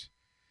 that was,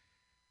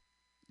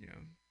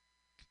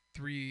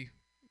 3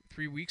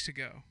 weeks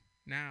ago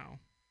now,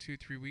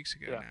 2-3 weeks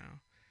ago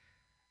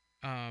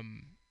now.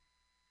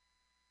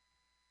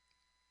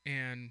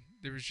 And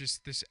there was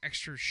just this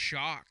extra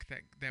shock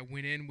that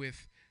went in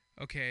with,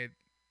 okay,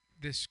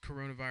 this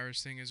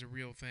coronavirus thing is a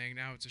real thing.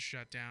 Now it's a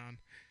shutdown.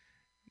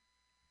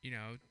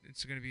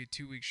 It's going to be a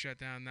 2-week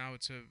shutdown. Now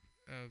it's a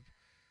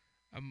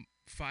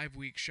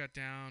 5-week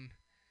shutdown,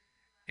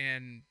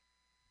 and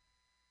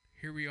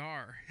here we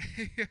are.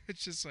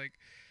 It's just like,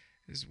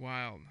 it's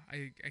wild.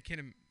 I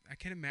can't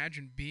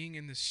imagine being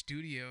in the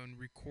studio and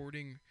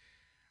recording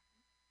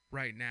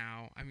right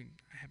now. I mean,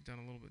 I have done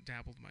a little bit,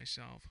 dabbled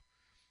myself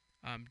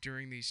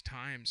during these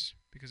times,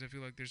 because I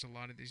feel like there's a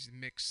lot of these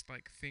mixed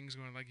like things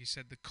going, like you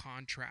said, the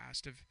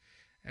contrast of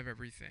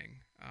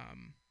everything.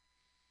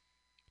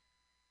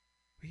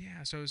 But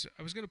yeah, so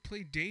I was gonna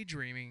play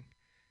Daydreaming.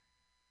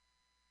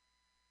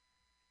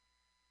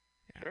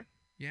 Yeah. Sure.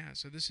 Yeah,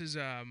 so this is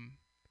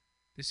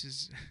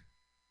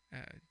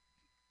a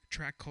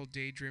track called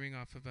Daydreaming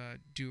off of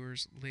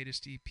Doer's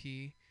latest EP.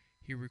 He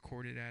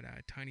recorded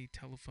at Tiny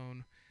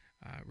Telephone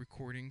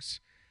Recordings.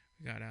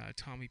 We got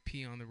Tommy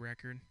P on the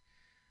record.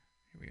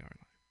 Here we are.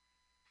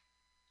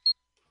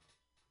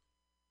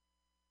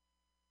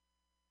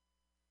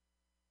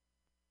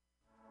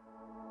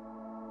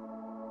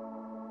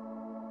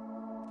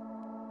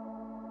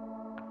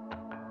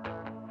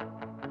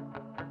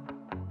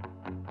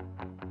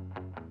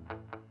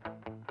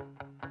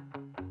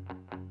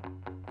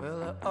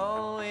 Well, I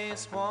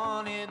always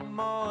wanted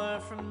more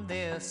from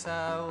this.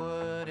 I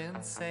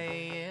wouldn't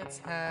say it's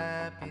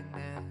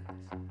happiness.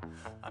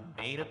 I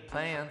made a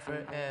plan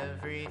for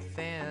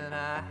everything.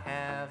 I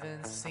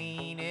haven't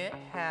seen it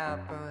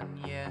happen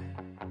yet.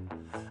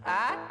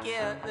 I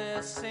get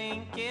this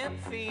sinking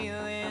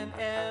feeling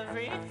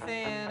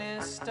everything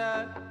is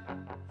stuck.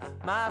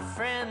 My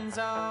friends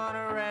aren't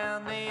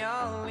around, they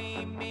all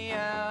leave me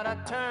out. I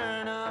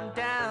turn them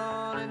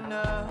down and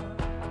up.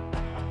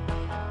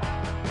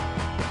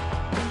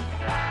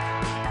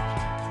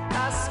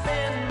 I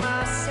spend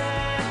my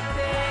sad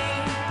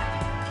days,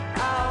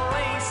 I'll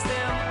waste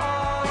them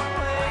all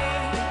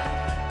away.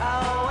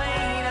 I'll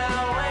wait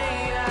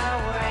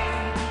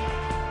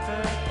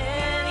for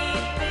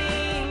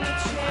anything to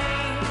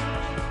change.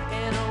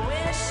 And I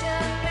wish I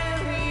knew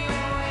you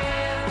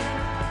when.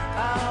 I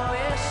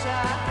wish I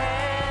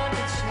had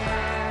the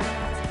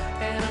chance.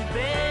 And I'm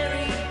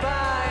buried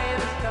by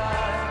the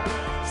thought.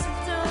 So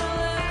don't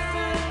look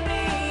for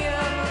me,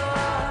 I'm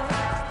lost.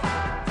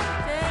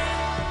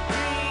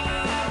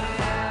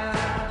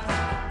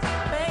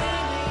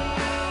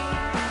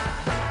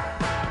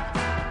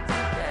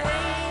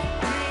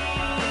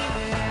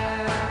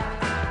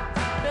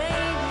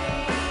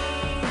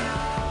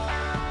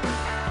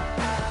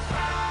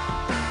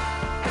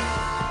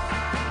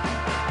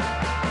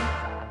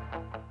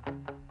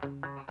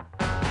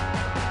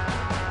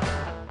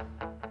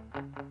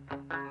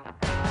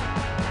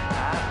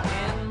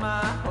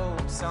 My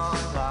hopes on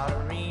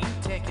lottery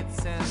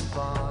tickets and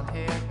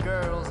blonde-haired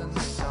girls and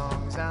the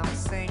songs I'm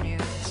singing.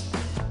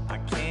 I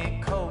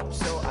can't cope,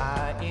 so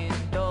I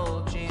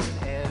indulge in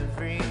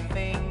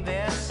everything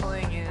they're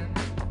slinging.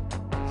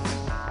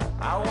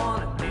 I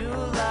want a new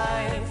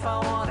life, I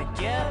want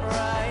to get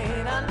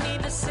right, I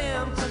need to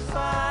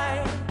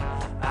simplify.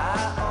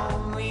 I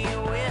only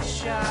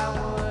wish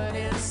I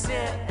wouldn't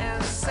sit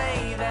and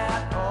say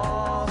that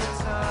all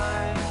the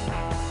time.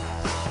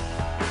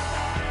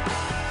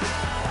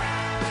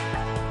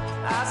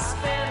 I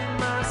spend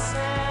my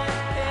sad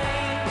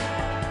days,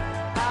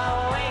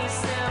 I'll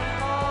waste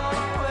them all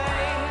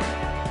away.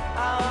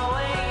 I'll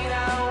wait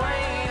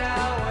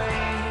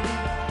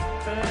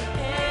for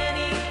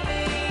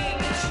anything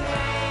to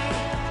change.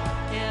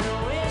 And I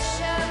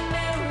wish I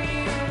knew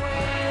you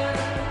when.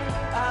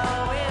 I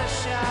wish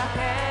I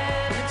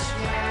had a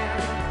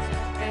chance.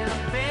 And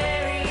I'm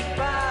buried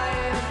by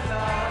the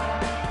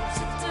thought.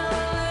 So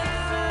don't look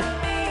for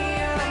me,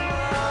 I'm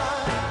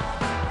lost.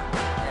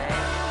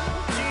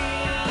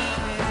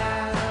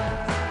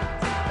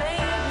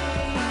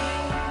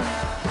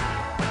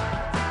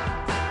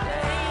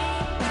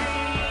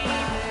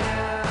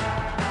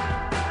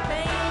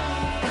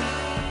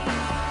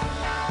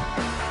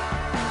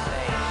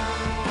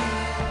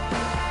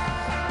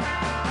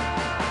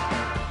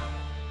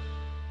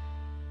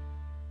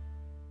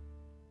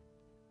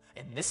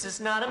 And this is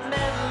not a medley,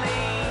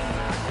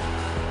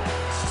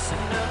 it's just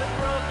another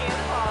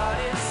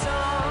broken-hearted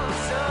song,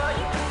 so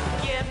you can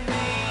forgive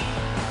me.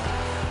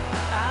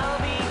 I'll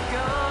be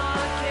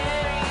gone,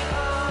 carry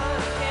on,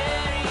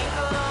 daydream,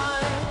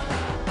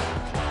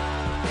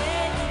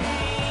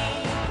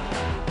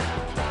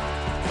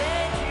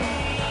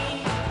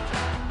 daydream,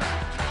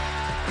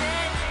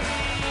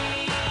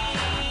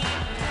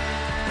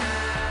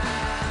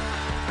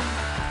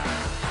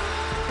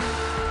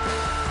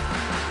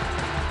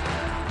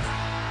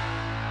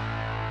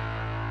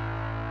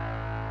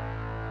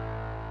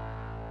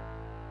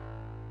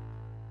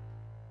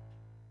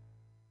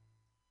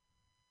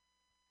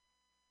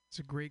 It's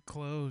a great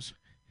close.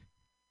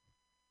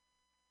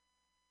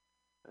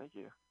 Thank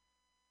you.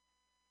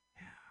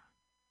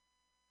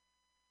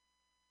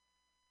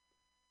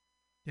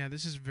 Yeah,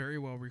 this is very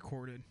well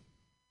recorded.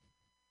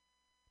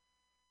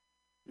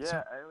 Yeah,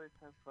 So- I always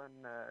have fun.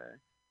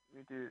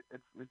 We do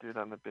it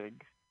on the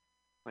big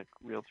like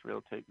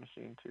reel-to-reel tape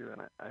machine too,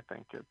 and I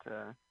think it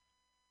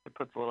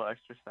puts a little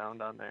extra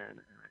sound on there, and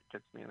it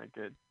gets me in a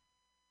good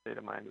state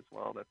of mind as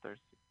well. That there's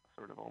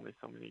sort of only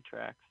so many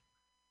tracks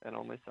and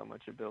only so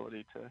much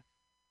ability to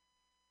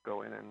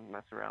go in and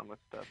mess around with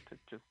stuff to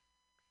just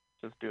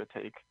do a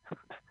take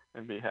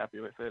and be happy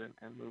with it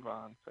and move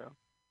on. So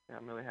yeah,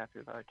 I'm really happy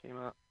with how it came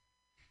out.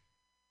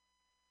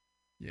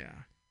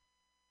 Yeah.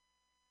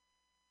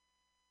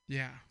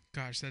 Yeah.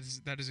 Gosh,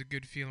 that is a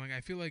good feeling.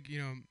 I feel like,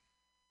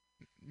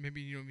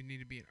 maybe you don't even need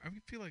to be. I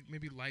feel like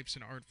maybe life's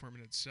an art form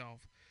in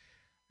itself,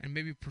 and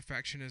maybe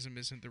perfectionism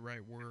isn't the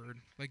right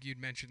word. Like you'd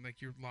mentioned, like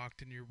you're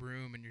locked in your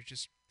room and you're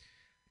just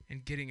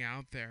and getting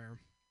out there,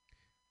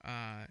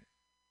 uh,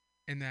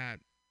 and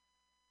that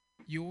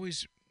you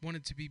always want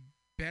it to be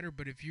better.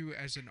 But if you,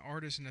 as an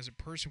artist and as a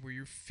person, where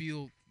you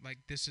feel like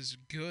this is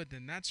good,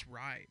 then that's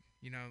right.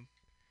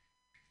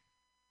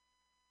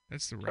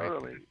 That's the right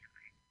Totally. thing.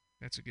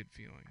 That's a good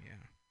feeling.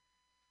 Yeah.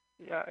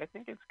 Yeah, I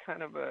think it's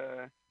kind of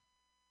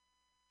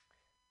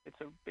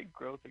it's a big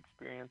growth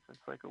experience.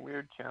 It's like a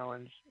weird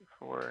challenge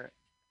for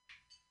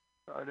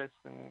artists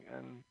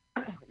and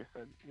like I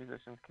said,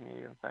 musicians,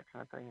 comedians, that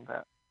kind of thing,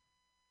 that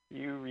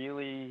you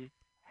really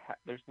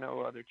there's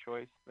no other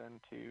choice than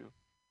to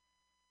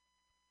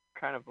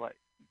kind of like,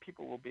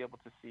 people will be able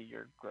to see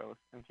your growth,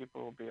 and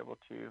people will be able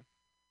to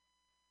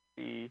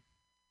see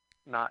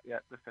not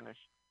yet the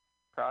finished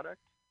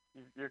product.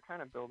 You're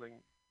kind of building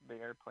the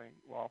airplane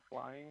while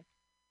flying,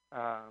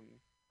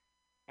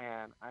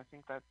 and I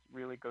think that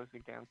really goes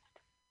against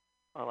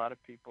a lot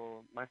of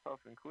people, myself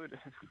included,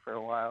 for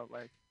a while.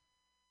 Like,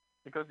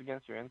 it goes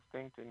against your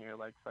instinct and your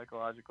like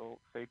psychological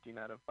safety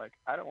net of like,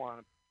 I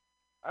want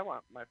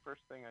my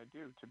first thing I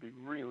do to be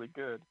really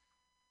good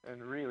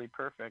and really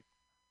perfect.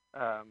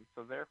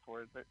 So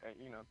therefore,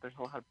 there's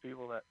a lot of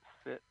people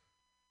that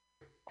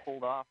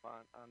hold off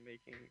on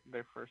making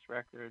their first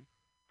record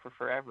for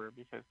forever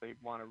because they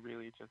want to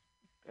really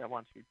I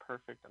want it to be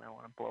perfect, and I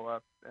want to blow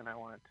up, and I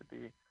want it to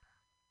be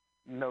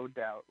no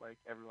doubt, like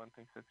everyone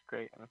thinks it's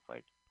great. And it's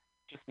like,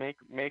 just make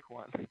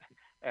one,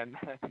 and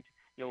then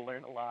you'll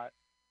learn a lot,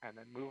 and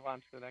then move on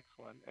to the next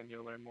one, and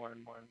you'll learn more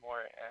and more and more,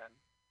 and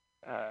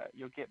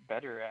you'll get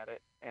better at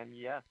it. And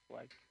yes,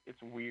 like,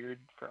 it's weird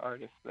for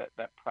artists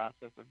that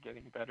process of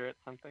getting better at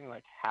something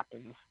like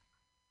happens,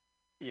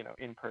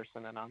 in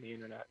person and on the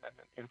internet and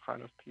in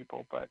front of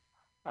people. But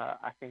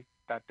I think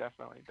that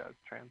definitely does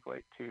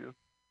translate to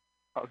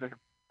other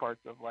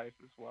parts of life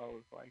as well,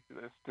 as like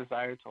this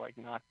desire to like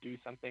not do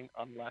something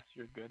unless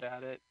you're good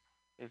at it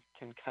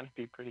can kind of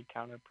be pretty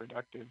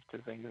counterproductive to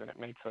things, and it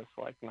makes us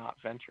like not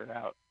venture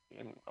out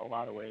in a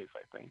lot of ways,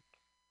 I think.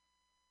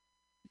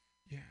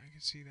 Yeah, I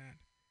can see that.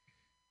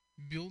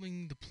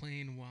 Building the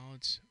plane while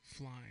it's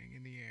flying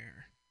in the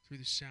air through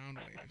the sound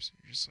waves.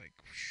 You're just like,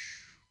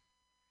 whoosh.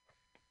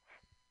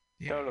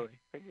 Yeah. Totally.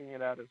 Figuring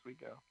it out as we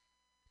go.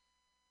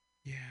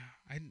 Yeah,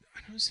 I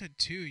noticed that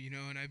too,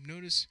 and I've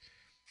noticed,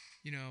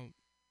 you know,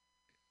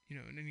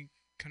 in any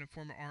kind of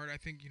form of art, I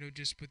think,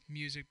 just with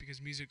music,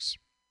 because music's,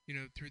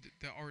 through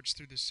the arts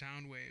through the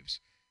sound waves.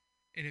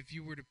 And if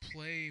you were to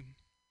play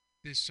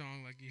this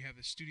song, like you have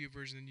the studio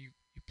version, then you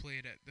play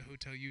it at the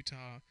Hotel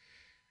Utah,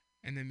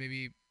 and then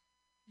maybe,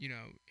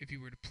 if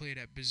you were to play it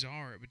at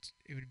Bazaar, it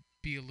would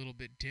be a little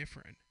bit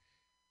different.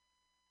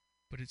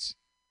 But it's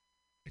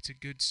a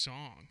good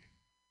song.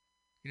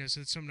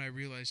 So it's something I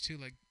realized too,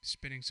 like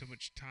spending so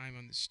much time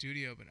on the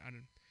studio, but I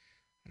don't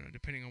know,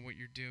 depending on what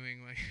you're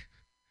doing, like,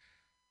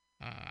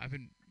 I've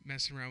been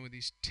messing around with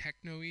these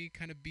techno-y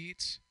kind of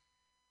beats,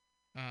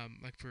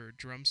 like for a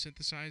drum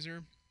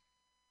synthesizer.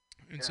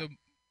 And so,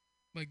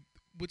 like,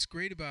 what's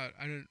great about,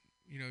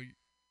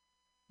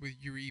 with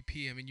your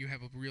EP, I mean, you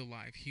have a real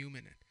live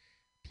human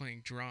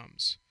playing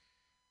drums.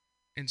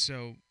 And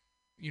so,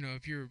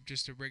 if you're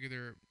just a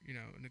regular,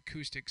 an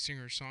acoustic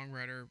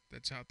singer-songwriter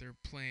that's out there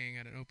playing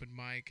at an open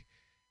mic,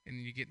 and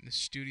then you get in the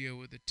studio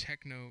with a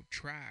techno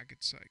track,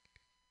 it's like,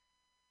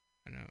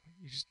 I don't know,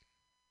 you just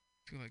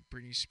feel like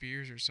Britney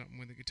Spears or something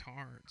with a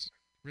guitar. It's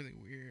really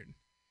weird.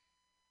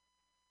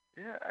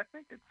 Yeah, I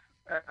think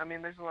I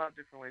mean, there's a lot of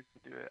different ways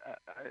to do it.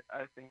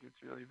 I think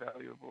it's really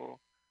valuable,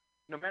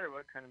 no matter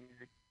what kind of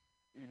music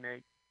you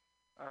make,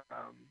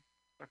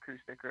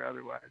 acoustic or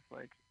otherwise.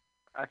 Like,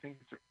 I think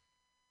it's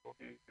cool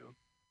to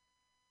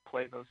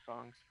play those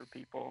songs for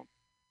people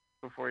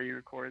before you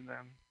record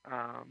them.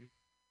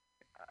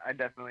 I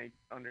definitely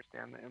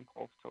understand the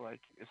impulse to,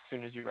 like, as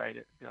soon as you write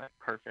it, be like,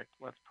 perfect,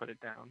 let's put it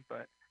down.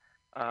 But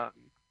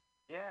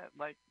yeah,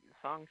 like,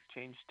 songs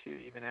change too,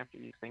 even after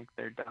you think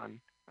they're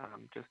done,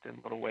 just in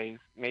little ways.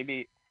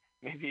 Maybe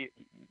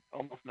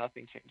almost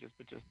nothing changes,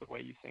 but just the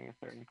way you sing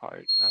a certain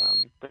part.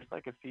 There's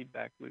like a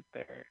feedback loop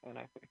there, and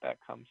I think that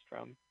comes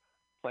from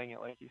playing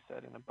it, like you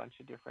said, in a bunch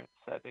of different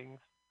settings,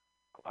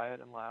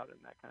 quiet and loud and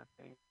that kind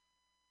of thing.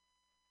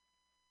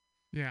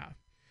 Yeah.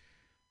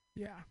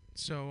 Yeah.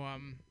 So,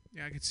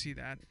 yeah, I could see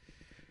that.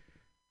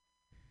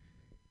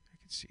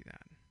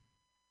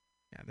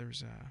 Yeah, there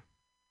was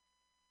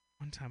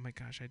one time, my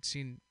gosh, I'd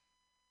seen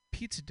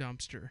Pizza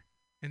Dumpster,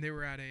 and they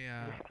were at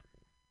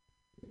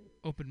a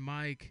open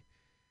mic,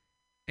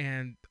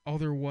 and all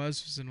there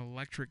was an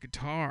electric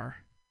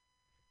guitar.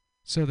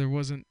 So there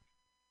wasn't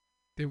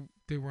they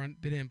they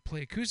didn't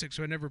play acoustic,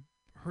 so I never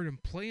heard him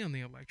play on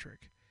the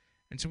electric.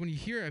 And so when you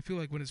hear it, I feel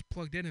like when it's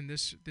plugged in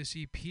this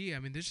EP, I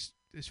mean this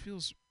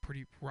feels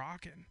pretty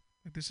rockin'.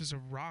 Like this is a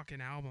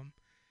rockin' album.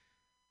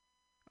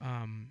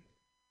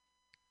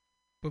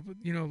 But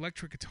you know,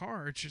 electric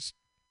guitar, it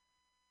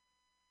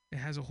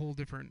has a whole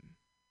different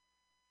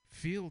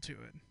feel to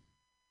it.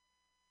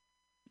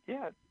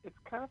 Yeah, it's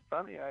kind of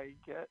funny. I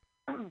get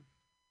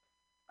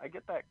I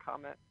get that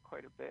comment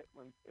quite a bit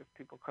if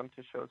people come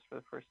to shows for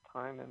the first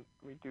time, and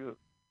we do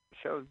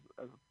shows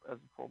as a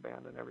full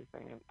band and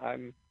everything. And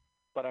I'm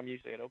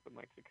usually at open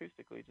mics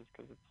acoustically just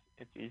because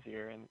it's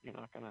easier, and you're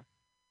not gonna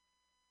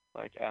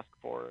like ask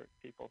for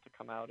people to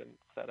come out and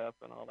set up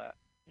and all that,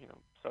 you know.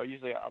 So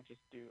usually I'll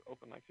just do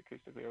open mics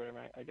acoustically or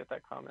whatever. I get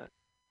that comment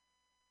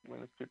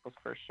when it's people's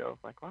first show,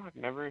 like, wow, I've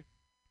never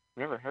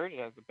heard it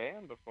as a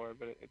band before,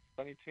 but it's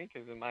funny to me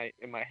because in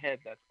my head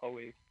that's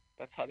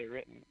how they're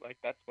written. Like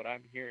that's what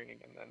I'm hearing,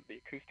 and then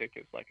the acoustic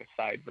is like a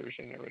side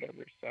version or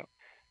whatever. So,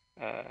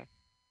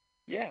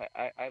 yeah,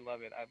 I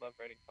love it. I love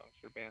writing songs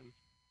for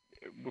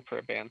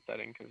a band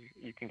setting because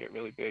you can get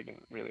really big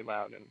and really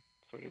loud and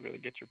sort of really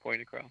get your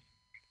point across.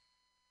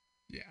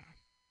 Yeah,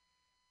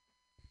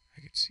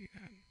 I could see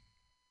that.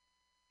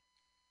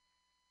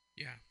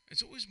 Yeah,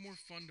 it's always more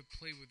fun to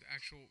play with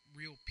actual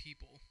real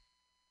people.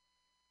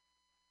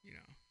 You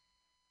know,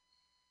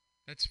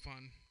 that's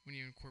fun when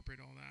you incorporate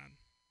all that.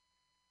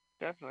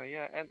 Definitely,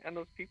 yeah, and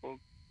those people,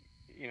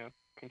 you know,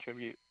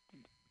 contribute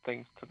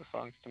things to the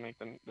songs to make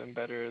them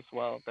better as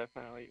well.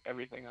 Definitely,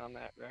 everything on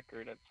that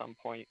record at some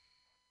point,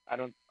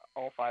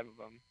 all 5 of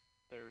them.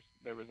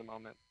 There was a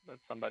moment that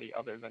somebody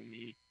other than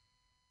me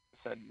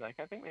said, like,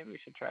 I think maybe we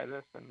should try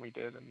this, and we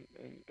did, and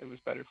it was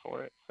better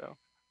for it. So,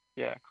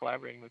 yeah,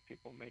 collaborating with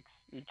people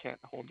you can't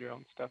hold your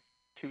own stuff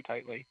too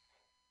tightly.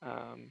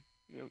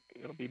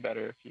 It'll be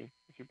better if you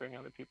bring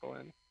other people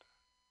in.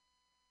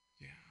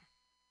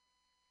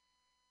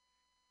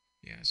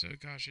 Yeah. So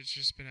gosh,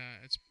 it's been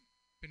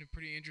a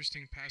pretty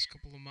interesting past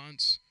couple of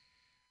months.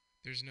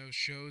 There's no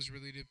shows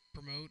really to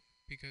promote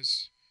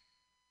because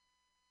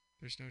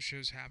there's no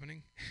shows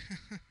happening.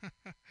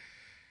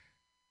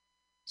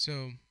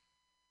 So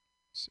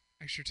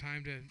extra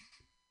time to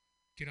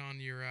get on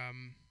your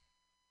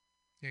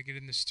get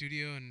in the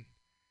studio, and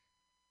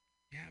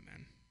yeah,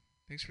 man.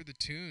 Thanks for the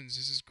tunes.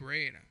 This is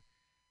great.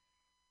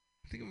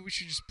 I think we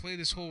should just play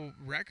this whole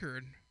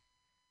record.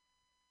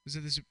 Is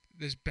it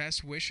this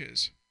Best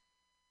Wishes?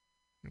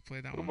 I'm gonna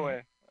play that one. Oh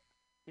boy,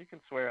 you can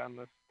swear on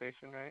this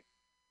station, right?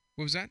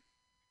 What was that?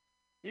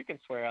 You can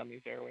swear on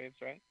these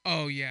airwaves, right?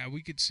 Oh yeah,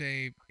 we could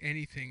say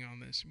anything on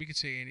this. We could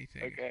say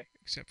anything. Okay.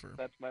 Except for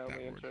that's my only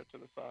word. intro to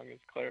the song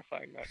is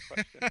clarifying that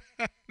question.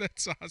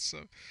 That's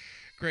awesome.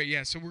 Great.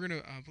 Yeah. So we're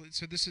gonna.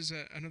 So this is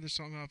another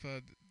song off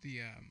of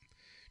the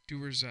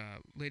Doer's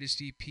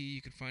latest EP.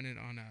 You can find it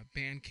on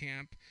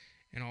Bandcamp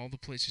and all the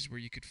places where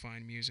you could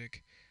find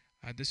music.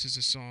 This is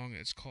a song.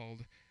 It's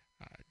called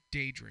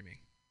Daydreaming.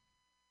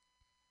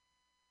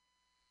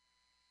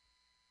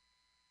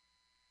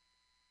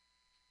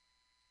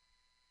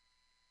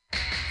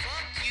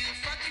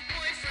 Fuck your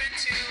boyfriend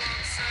too,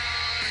 I'm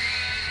sorry.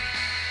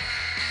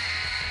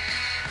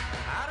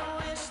 I don't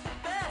wish the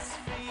best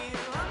for you,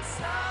 I'm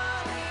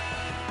sorry.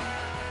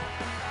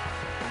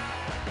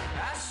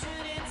 I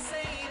shouldn't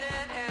say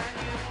that at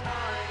your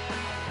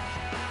party.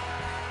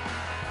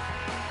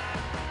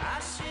 I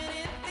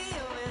shouldn't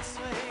feel this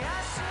way, I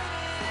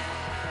shouldn't,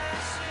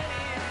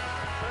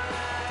 but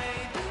I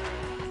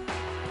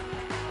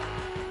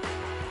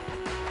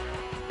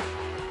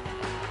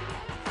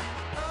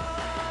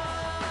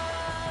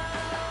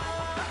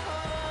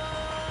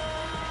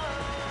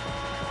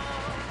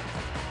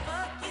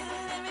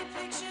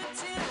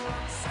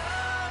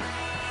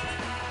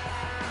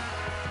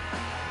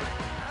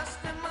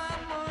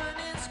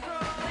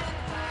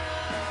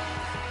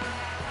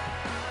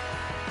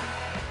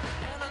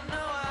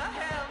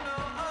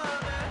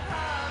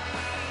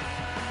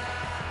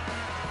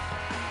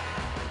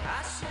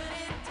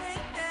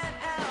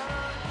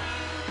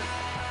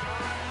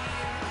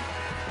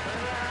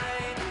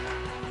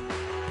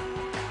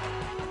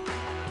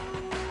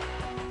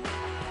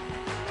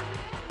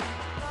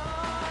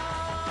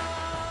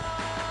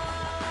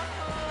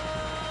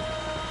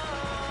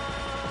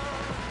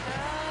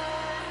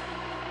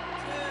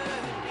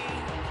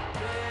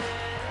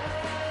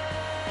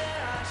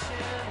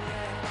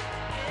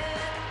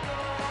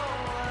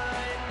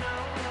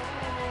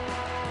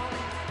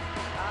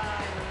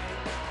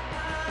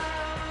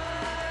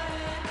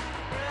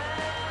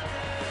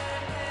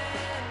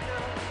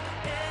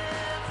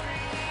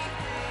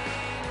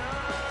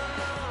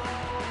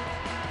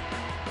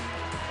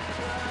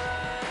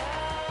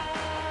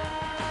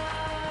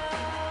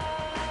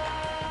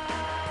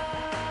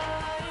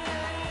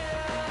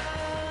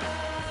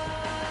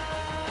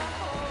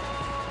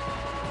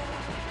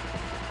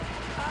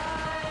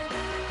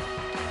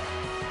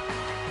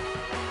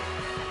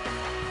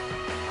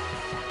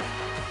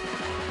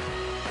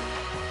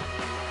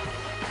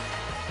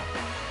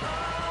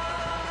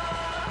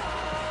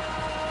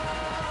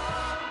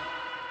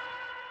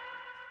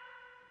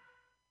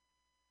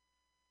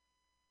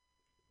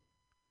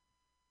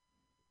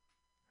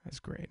That's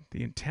great.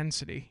 The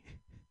intensity.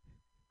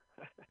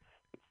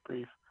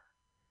 It's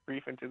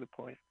brief and to the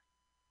point.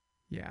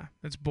 Yeah,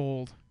 that's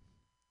bold.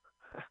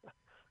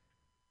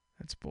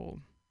 That's bold.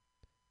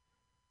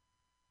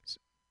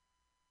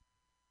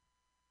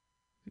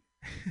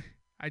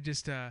 I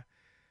just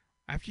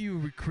after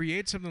you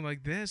create something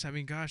like this, I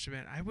mean, gosh,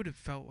 man, I would have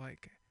felt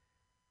like,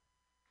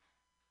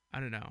 I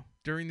don't know,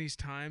 during these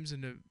times,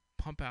 and to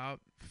pump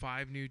out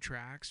 5 new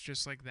tracks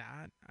just like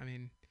that. I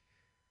mean,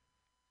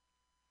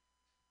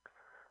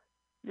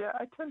 Yeah,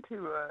 I tend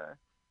to.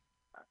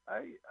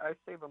 I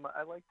save them.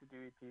 I like to do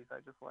EPs. I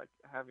just like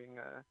having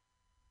a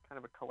kind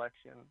of a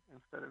collection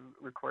instead of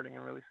recording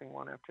and releasing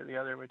one after the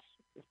other, which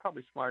is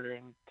probably smarter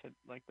into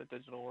like the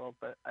digital world.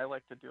 But I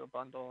like to do a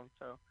bundle, and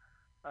so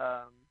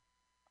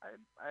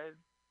I've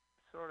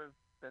sort of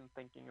been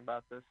thinking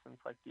about this since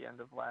like the end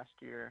of last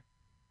year.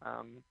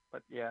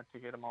 But yeah, to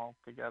get them all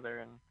together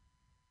and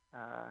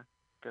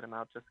get them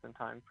out just in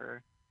time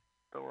for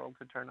the world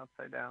to turn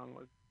upside down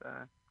was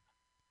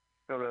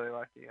feel really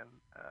lucky, and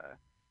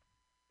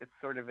it's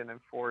sort of an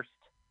enforced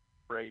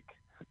break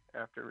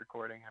after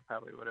recording. I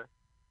probably would have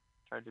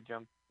tried to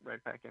jump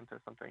right back into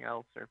something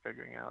else or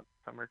figuring out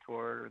summer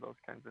tour or those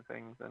kinds of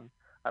things, and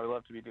I would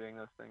love to be doing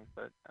those things,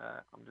 but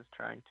I'm just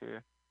trying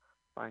to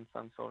find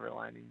some silver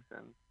linings,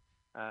 and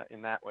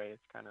in that way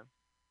it's kind of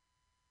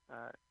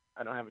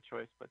I don't have a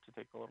choice but to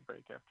take a little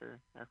break after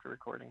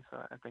recording, so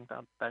I think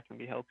that can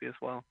be healthy as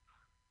well.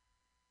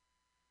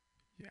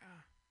 yeah.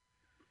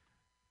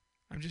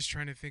 I'm just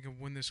trying to think of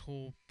when this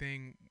whole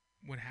thing,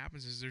 what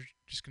happens is there's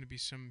just going to be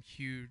some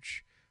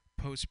huge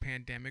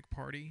post-pandemic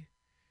party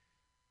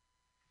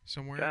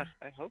somewhere. Gosh,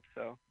 I hope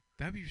so.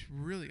 That'd be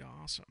really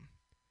awesome.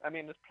 I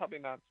mean, it's probably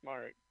not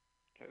smart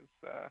because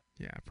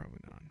Yeah, probably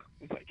not.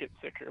 I might get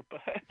sicker,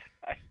 but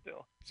I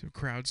still. So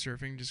crowd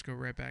surfing, just go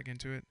right back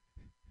into it.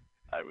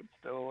 I would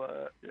still,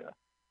 yeah.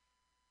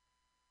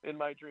 In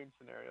my dream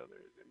scenario,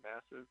 there's a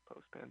massive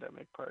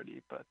post-pandemic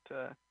party, but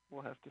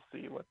we'll have to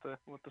see what the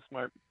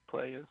smart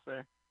play is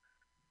there.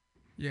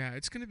 Yeah,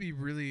 it's going to be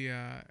really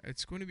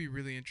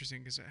interesting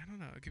because I don't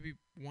know, it could be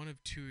one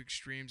of two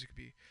extremes. It could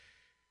be,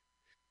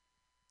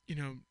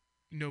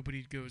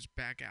 nobody goes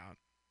back out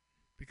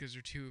because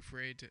they're too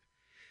afraid to,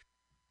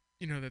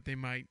 that they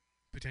might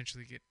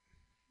potentially get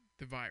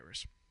the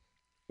virus.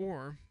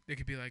 Or they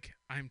could be like,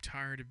 I'm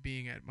tired of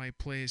being at my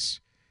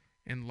place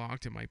and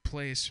locked in my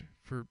place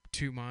for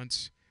 2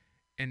 months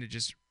and to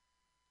just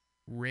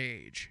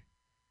rage.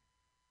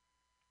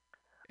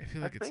 I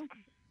feel like I think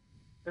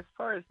as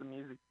far as the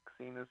music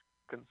scene is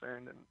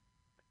concerned, and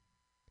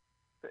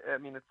I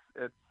mean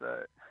it's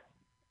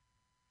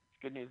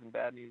good news and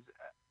bad news.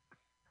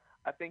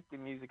 I think the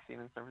music scene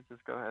in San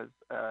Francisco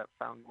has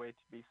found a way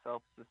to be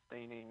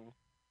self-sustaining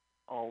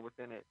all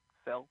within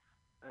itself.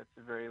 It's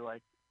a very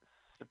like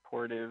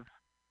supportive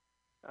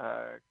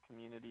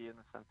community in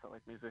the sense that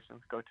like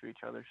musicians go to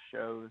each other's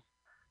shows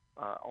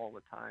all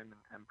the time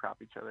and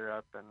prop each other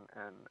up,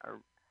 and are,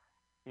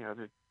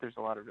 there's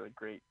a lot of really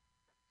great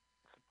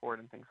support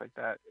and things like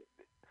that.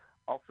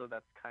 Also,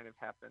 that's kind of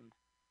happened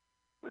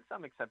with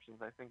some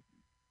exceptions. I think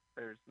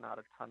there's not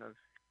a ton of,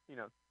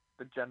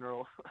 the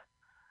general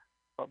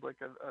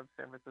public of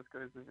San Francisco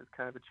is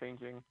kind of a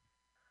changing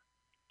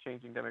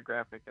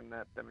demographic, and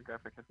that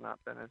demographic has not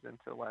been as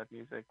into live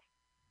music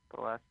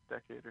the last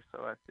decade or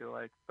so, I feel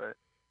like. But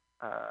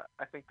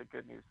I think the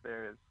good news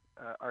there is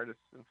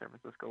artists in San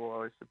Francisco will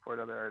always support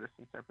other artists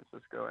in San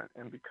Francisco,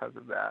 and because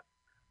of that,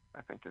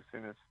 I think as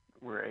soon as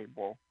we're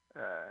able,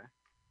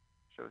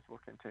 shows will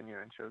continue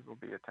and shows will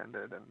be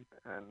attended,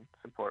 and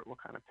support will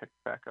kind of pick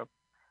back up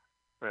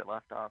where it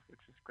left off,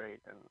 which is great.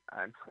 And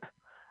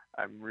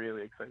I'm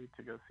really excited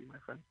to go see my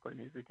friends play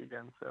music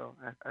again, so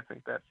I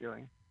think that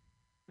feeling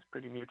is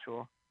pretty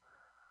mutual.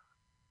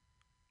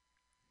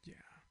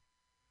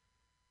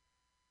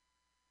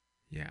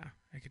 Yeah,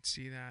 I could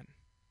see that.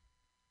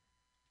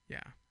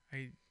 Yeah,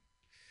 I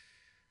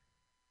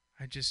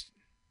just,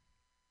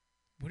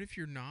 what if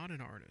you're not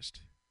an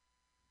artist?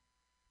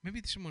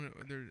 Maybe someone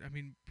there. I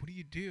mean, what do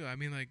you do? I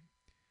mean, like,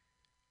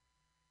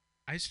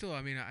 I felt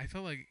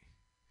like,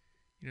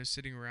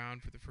 sitting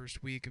around for the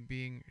first week and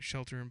being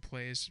shelter in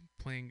place,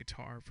 playing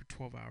guitar for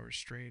 12 hours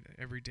straight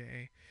every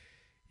day.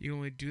 You can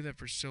only do that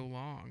for so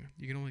long.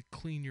 You can only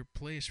clean your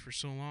place for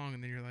so long,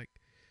 and then you're like,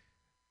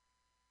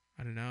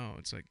 I don't know.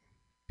 It's like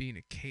being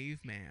a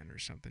caveman or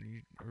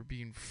something, or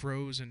being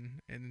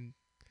frozen, and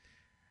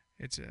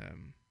it's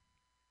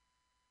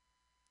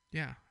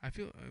yeah. I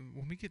feel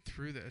when we get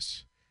through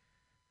this,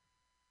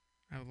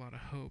 I have a lot of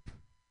hope.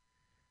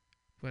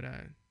 But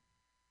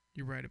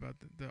you're right about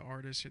the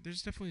artists.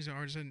 There's definitely some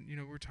artists, and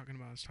I was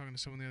talking to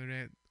someone the other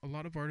day. A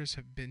lot of artists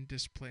have been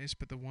displaced,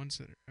 but the ones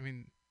that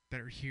that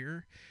are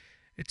here,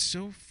 it's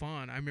so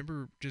fun. I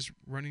remember just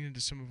running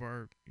into some of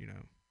our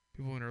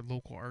people in our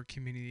local art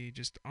community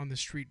just on the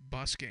street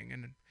busking,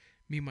 and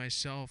me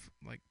myself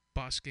like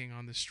busking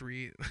on the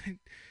street.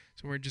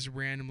 So we're just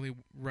randomly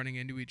running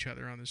into each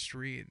other on the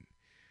street.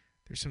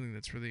 There's something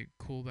that's really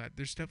cool that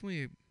there's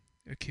definitely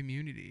a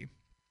community.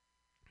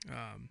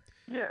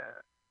 Yeah,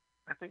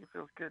 I think it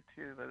feels good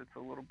too that it's a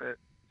little bit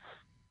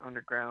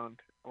underground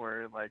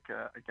or like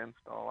against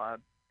all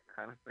odds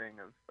kind of thing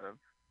of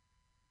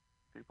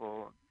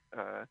people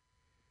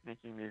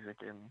making music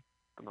in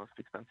the most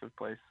expensive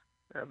place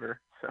ever.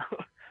 So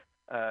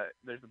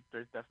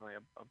there's definitely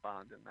a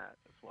bond in that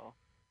as well.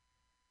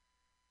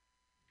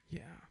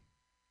 Yeah.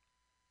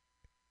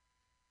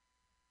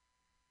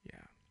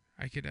 Yeah.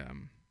 I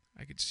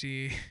could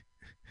see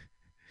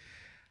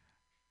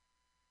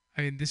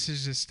I mean this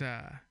is just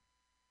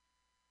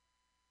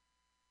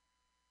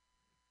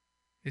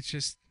it's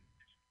just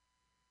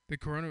the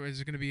corona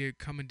is going to be a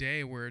coming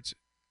day where it's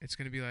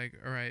going to be like,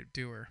 all right,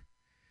 doer,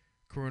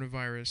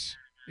 coronavirus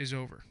is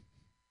over.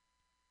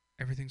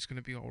 Everything's going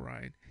to be all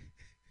right.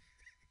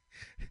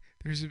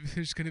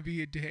 There's going to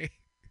be a day,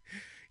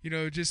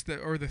 just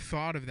the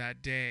thought of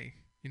that day,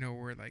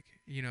 where like,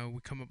 we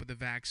come up with a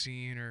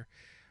vaccine or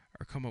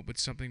come up with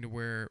something to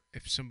where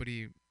if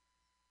somebody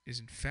is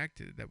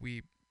infected that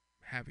we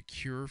have a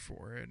cure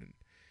for it. And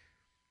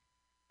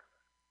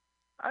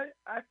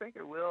I think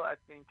it will. I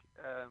think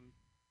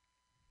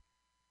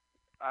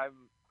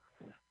I'm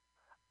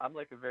I'm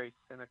like a very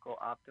cynical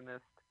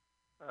optimist.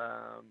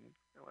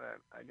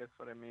 I guess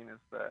what I mean is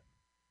that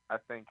I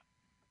think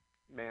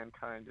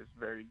mankind is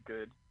very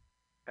good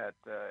at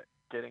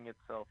getting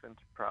itself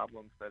into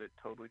problems that it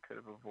totally could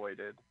have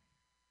avoided,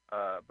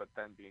 but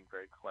then being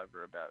very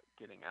clever about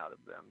getting out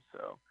of them.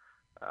 So,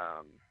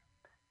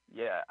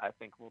 yeah, I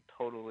think we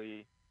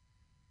probably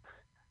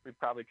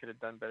could have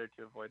done better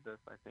to avoid this.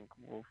 I think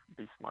we'll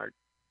be smart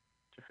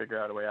to figure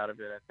out a way out of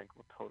it. I think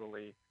we'll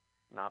totally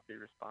not be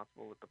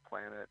responsible with the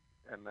planet.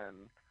 And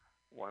then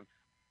once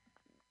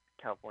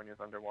California's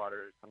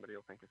underwater, somebody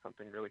will think of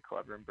something really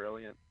clever and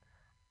brilliant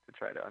to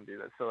try to undo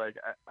that. So, like,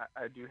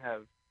 I do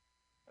have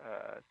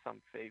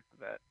some faith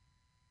that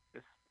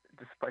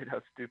despite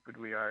how stupid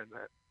we are,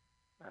 that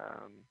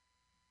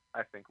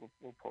I think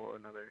we'll pull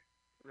another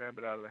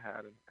rabbit out of the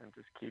hat and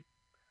just keep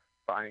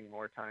buying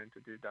more time to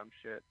do dumb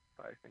shit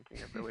by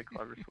thinking of really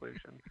clever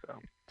solutions. So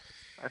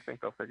I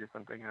think they'll figure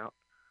something out.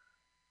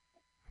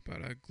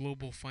 about a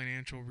global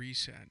financial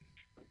reset.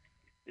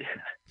 Yeah.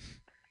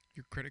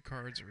 Your credit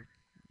cards are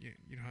you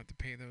don't have to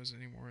pay those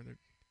anymore.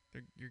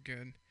 You're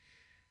good.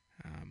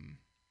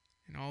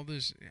 And all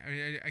this,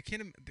 I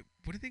can't.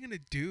 What are they gonna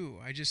do?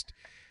 I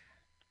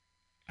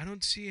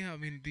don't see how. I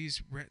mean,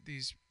 these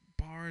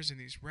bars and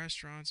these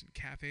restaurants and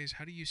cafes.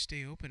 How do you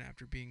stay open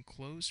after being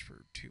closed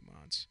for 2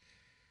 months?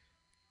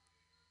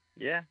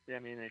 Yeah. I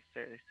mean,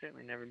 there's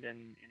certainly never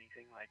been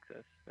anything like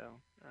this.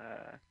 So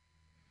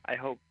I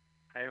hope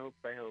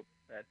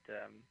that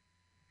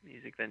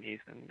music venues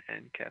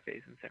and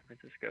cafes in San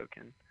Francisco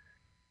can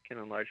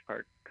in large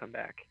part come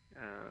back.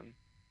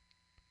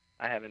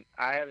 I haven't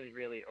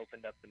really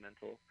opened up the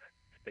mental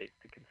space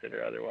to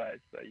consider otherwise.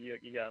 So you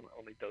gotta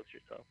only dose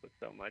yourself with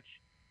so much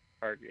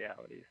hard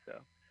reality.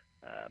 So,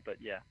 but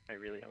yeah, I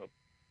really hope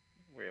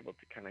we're able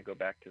to kind of go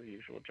back to the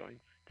usual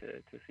joints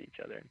to see each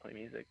other and play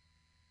music.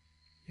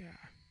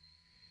 Yeah,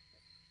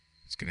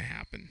 it's gonna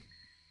happen.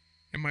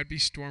 It might be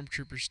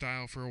Stormtrooper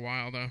style for a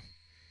while though.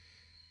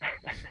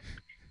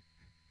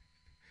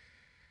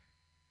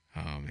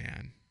 Oh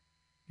man,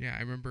 yeah,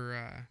 I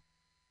remember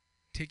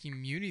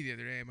taking Muni the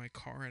other day. My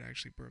car had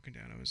actually broken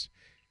down. I was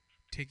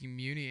taking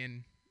Muni,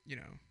 and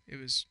it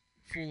was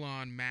full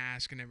on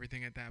mask and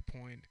everything at that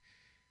point.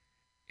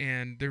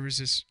 And there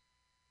was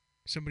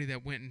somebody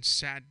that went and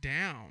sat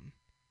down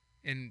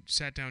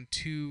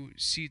 2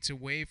 seats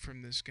away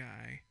from this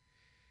guy,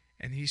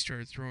 and he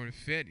started throwing a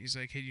fit. He's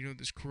like, "Hey,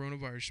 this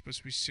coronavirus is supposed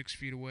to be 6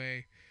 feet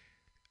away,"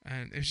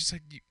 and it's just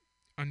like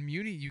on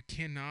Muni, you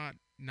cannot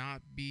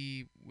not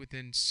be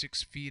within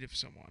 6 feet of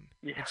someone.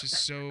 Yeah. It's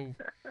just so.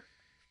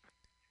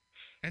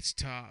 That's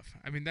tough.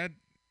 I mean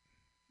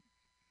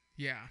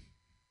yeah,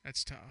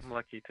 that's tough. I'm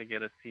lucky to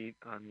get a seat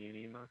on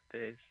Muni most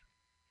days,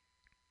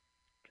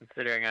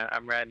 considering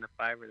I'm riding the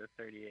 5 or the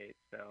 38.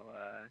 So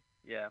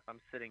yeah, if I'm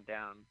sitting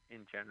down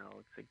in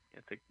general,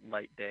 it's a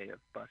light day of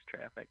bus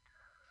traffic.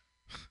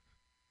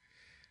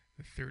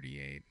 The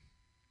 38.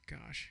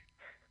 Gosh,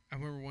 I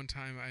remember one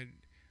time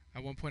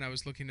at one point I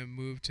was looking to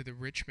move to the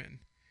Richmond,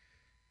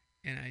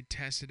 and I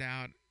tested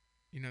out,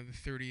 the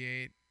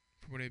 38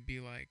 for what it'd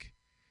be like.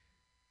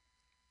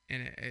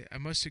 And I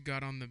must have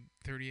got on the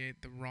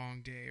 38 the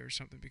wrong day or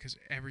something because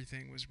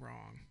everything was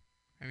wrong.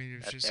 I mean,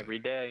 it was just every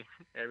day,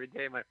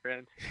 my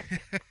friend.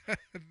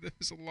 It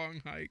was a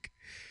long hike.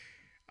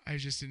 I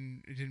just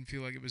didn't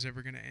feel like it was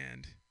ever gonna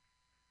end.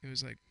 It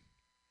was like,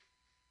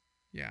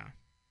 yeah,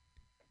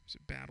 it was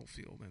a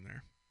battlefield in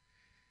there.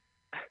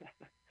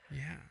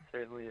 Yeah.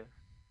 Certainly is.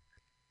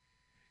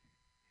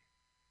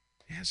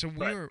 Yeah, so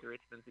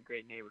Richmond's a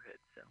great neighborhood,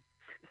 so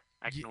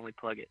I can only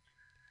plug it.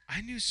 I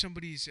knew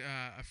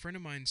a friend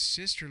of mine's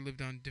sister lived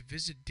on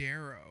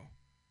Divisadero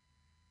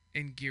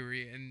in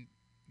Geary, and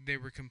they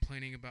were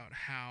complaining about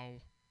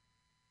how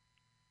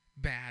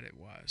bad it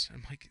was.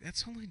 I'm like,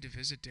 that's only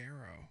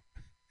Divisadero.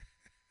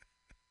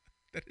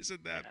 That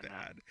isn't that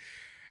bad.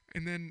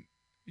 And then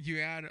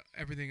you add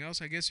everything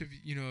else. I guess if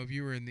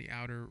you were in the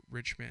outer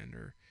Richmond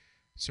or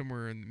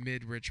somewhere in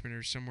mid Richmond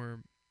or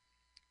somewhere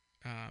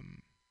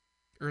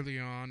early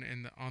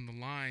on on the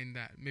line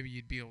that maybe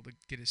you'd be able to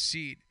get a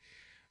seat.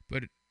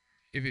 But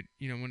if it,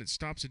 when it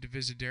stops at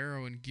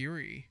Divisadero and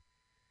Geary,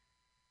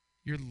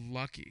 you're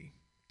lucky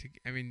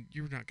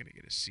you're not going to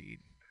get a seat.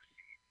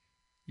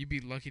 You'd be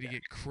lucky to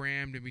get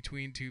crammed in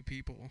between two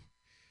people.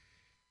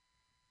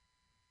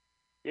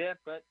 Yeah,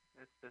 but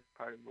it's just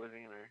part of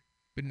living in our.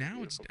 But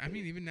now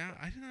even now,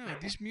 I don't know.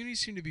 These munis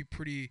seem to be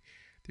pretty.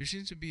 There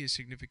seems to be a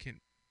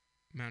significant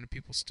amount of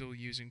people still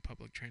using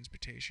public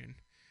transportation.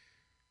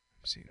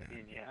 I've seen that. I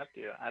mean, you have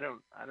to. I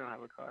don't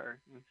have a car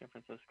in San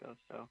Francisco,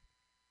 so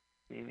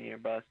muni or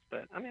bus.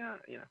 But I mean,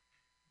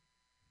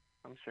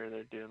 I'm sure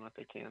they're doing what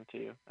they can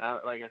too.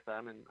 Like I said,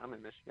 I'm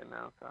in Michigan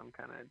now, so I'm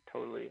kind of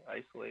totally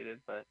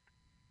isolated. But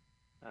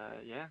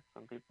yeah,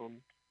 some people,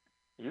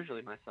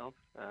 usually myself,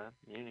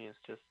 muni is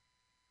just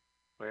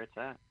where it's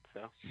at.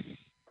 So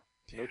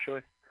no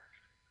choice.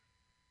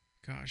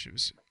 Gosh, it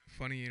was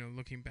funny,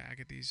 looking back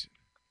at these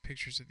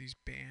pictures of these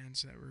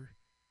bands that were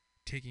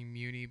taking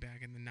muni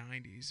back in the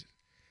 90s.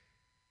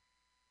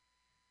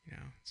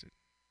 It's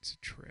a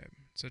trip,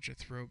 such a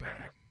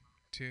throwback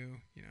too.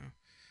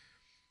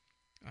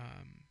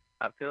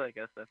 I feel like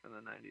SF in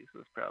the 90s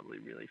was probably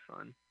really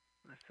fun.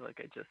 I feel like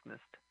I just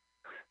missed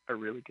a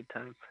really good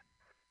time.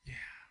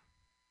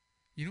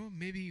 Yeah.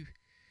 Maybe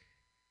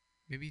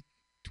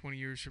 20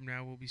 years from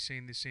now we'll be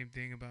saying the same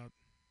thing about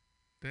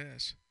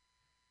this.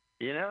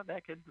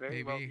 That could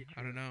very well be true.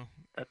 I don't know.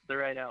 That's the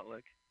right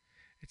outlook.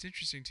 It's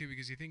interesting too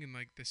because you think in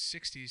like the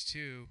 60s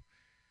too,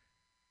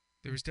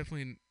 there was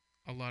definitely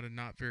a lot of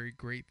not very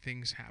great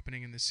things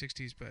happening in the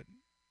 60s, but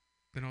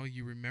then all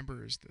you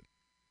remember is the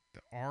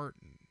art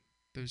and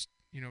those,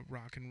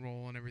 rock and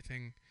roll and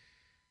everything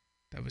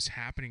that was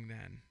happening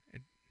then. I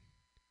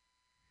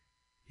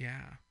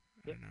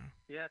don't know.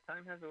 Yeah,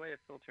 time has a way of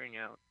filtering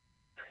out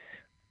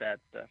bad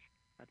stuff.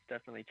 That's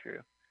definitely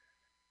true.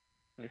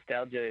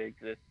 Nostalgia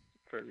exists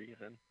for a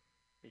reason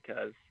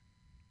because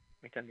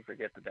we tend to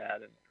forget the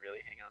bad and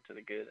really hang on to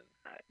the good, and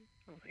I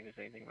don't think there's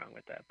anything wrong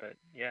with that. But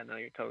yeah, no,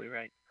 you're totally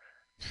right.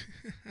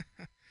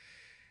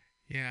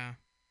 Yeah.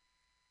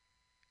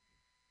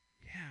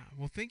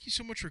 Well, thank you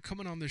so much for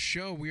coming on the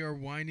show. We are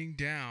winding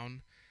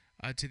down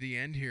to the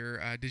end here.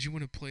 Did you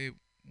want to play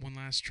one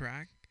last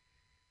track?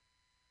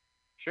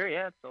 Sure,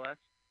 yeah. It's the last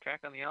track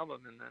on the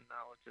album, and then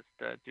I'll just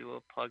do a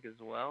little plug as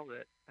well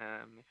that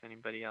if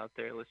anybody out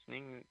there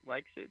listening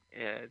likes it,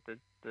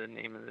 the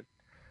name of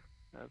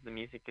the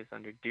music is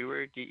under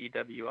Dewar,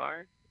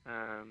 DEWR,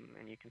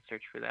 and you can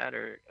search for that,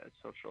 or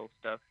social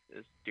stuff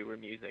is Dewar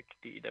Music,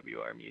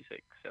 DEWR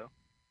Music. So,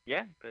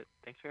 yeah, but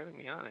thanks for having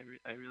me on.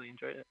 I really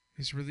enjoyed it.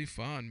 It's really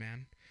fun,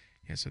 man.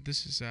 Yeah, so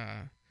this is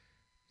a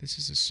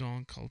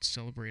song called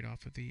Celebrate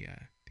off of the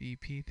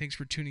EP. Thanks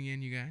for tuning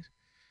in, you guys.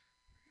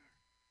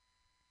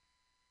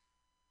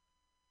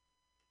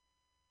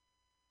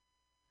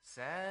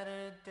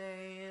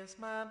 Saturday is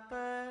my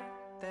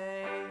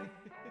birthday.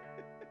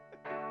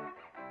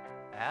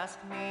 Ask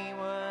me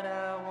what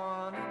I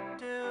wanna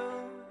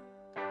do.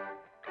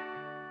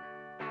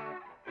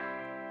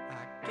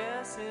 I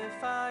guess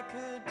if I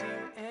could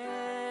do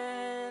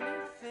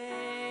anything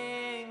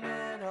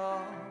at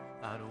all,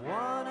 I'd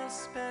wanna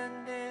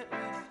spend it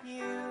with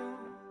you.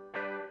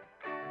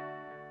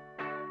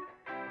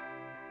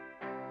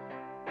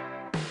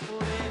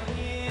 With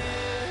you.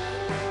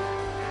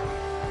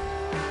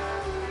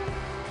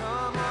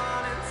 Come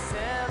on and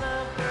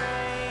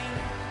celebrate.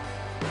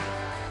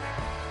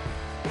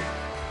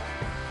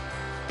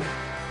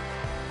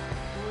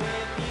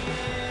 With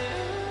you.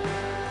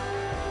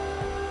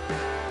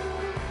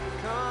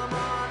 Come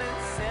on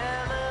and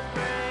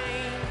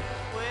celebrate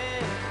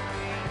with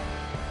me.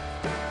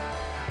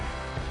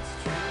 It's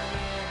true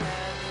you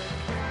had to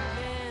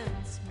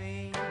convince me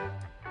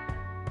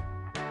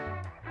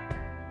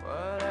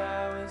what I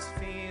was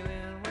feeling.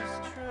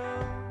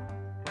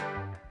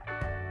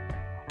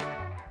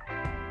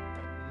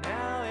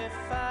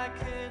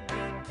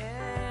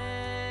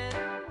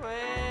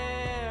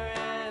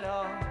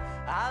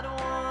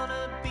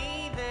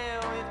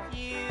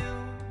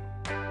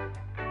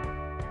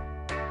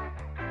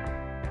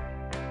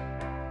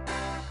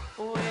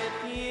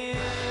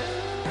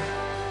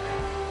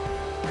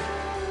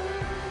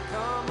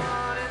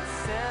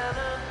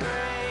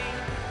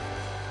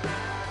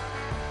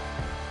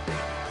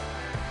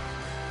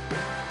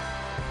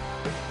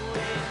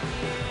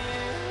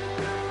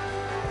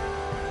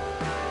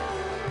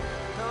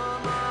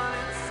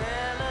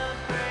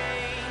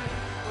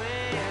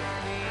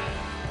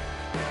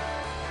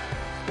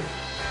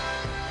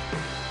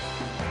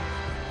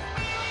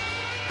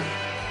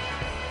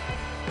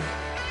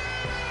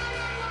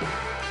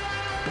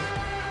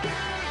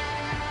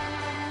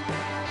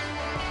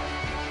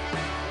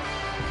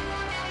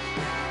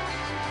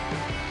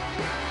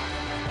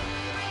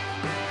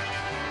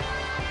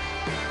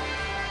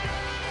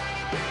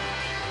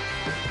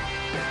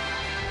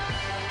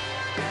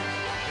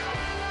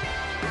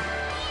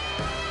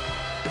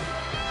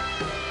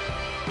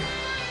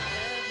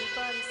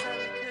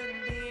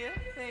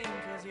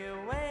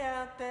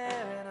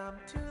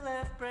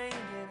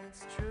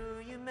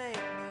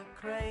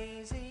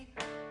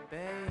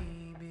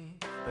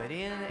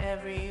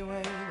 every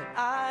way that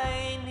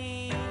I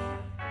need,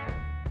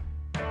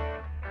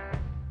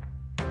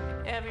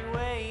 in every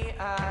way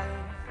I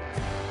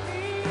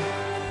need.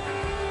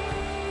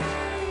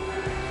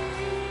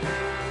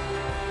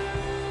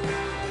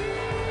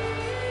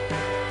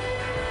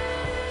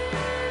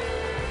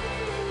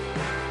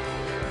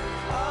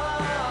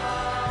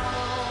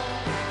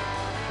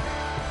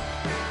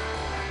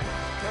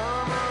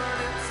 Come on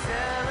and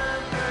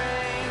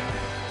celebrate.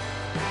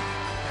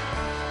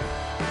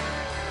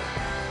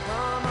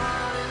 Come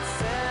on and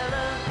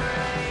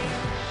celebrate.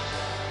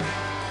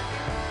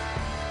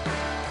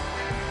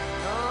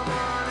 Come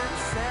on and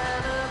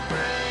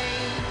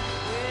celebrate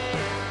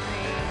with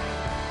me.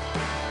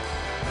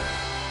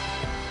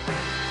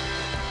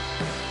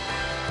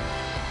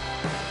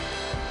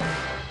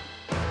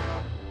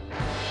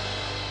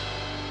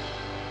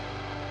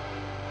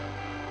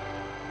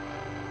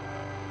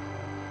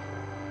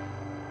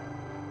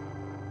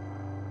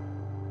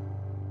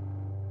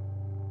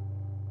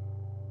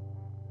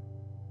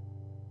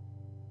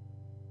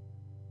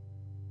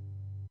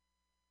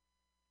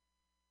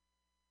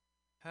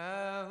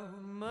 How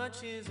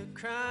much is a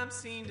crime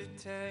scene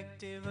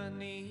detective? I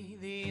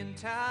need the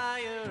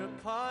entire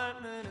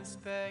apartment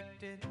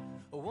inspected.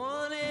 I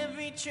want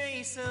every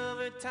trace of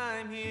her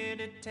time here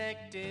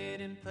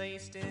detected and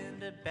placed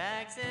into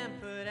bags and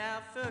put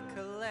out for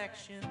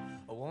collection.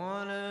 I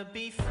wanna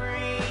be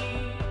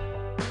free.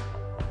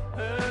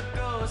 Her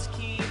ghost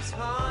keeps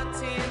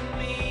haunting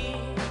me.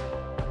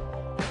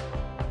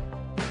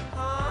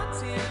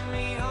 Haunting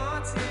me,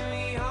 haunting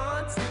me,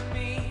 haunting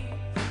me,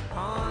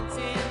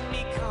 haunting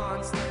me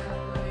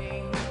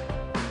constantly.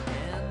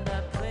 And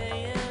I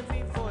play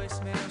every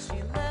voicemail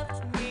she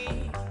left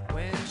me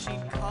when she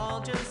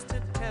called just to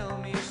tell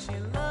me she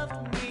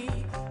loved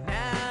me.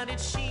 Now did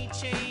she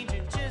change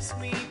or just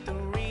meet the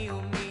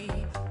real me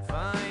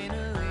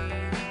finally?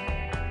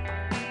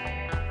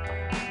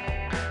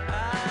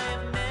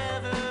 I've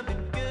never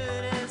been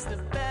good as the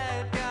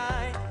bad guy.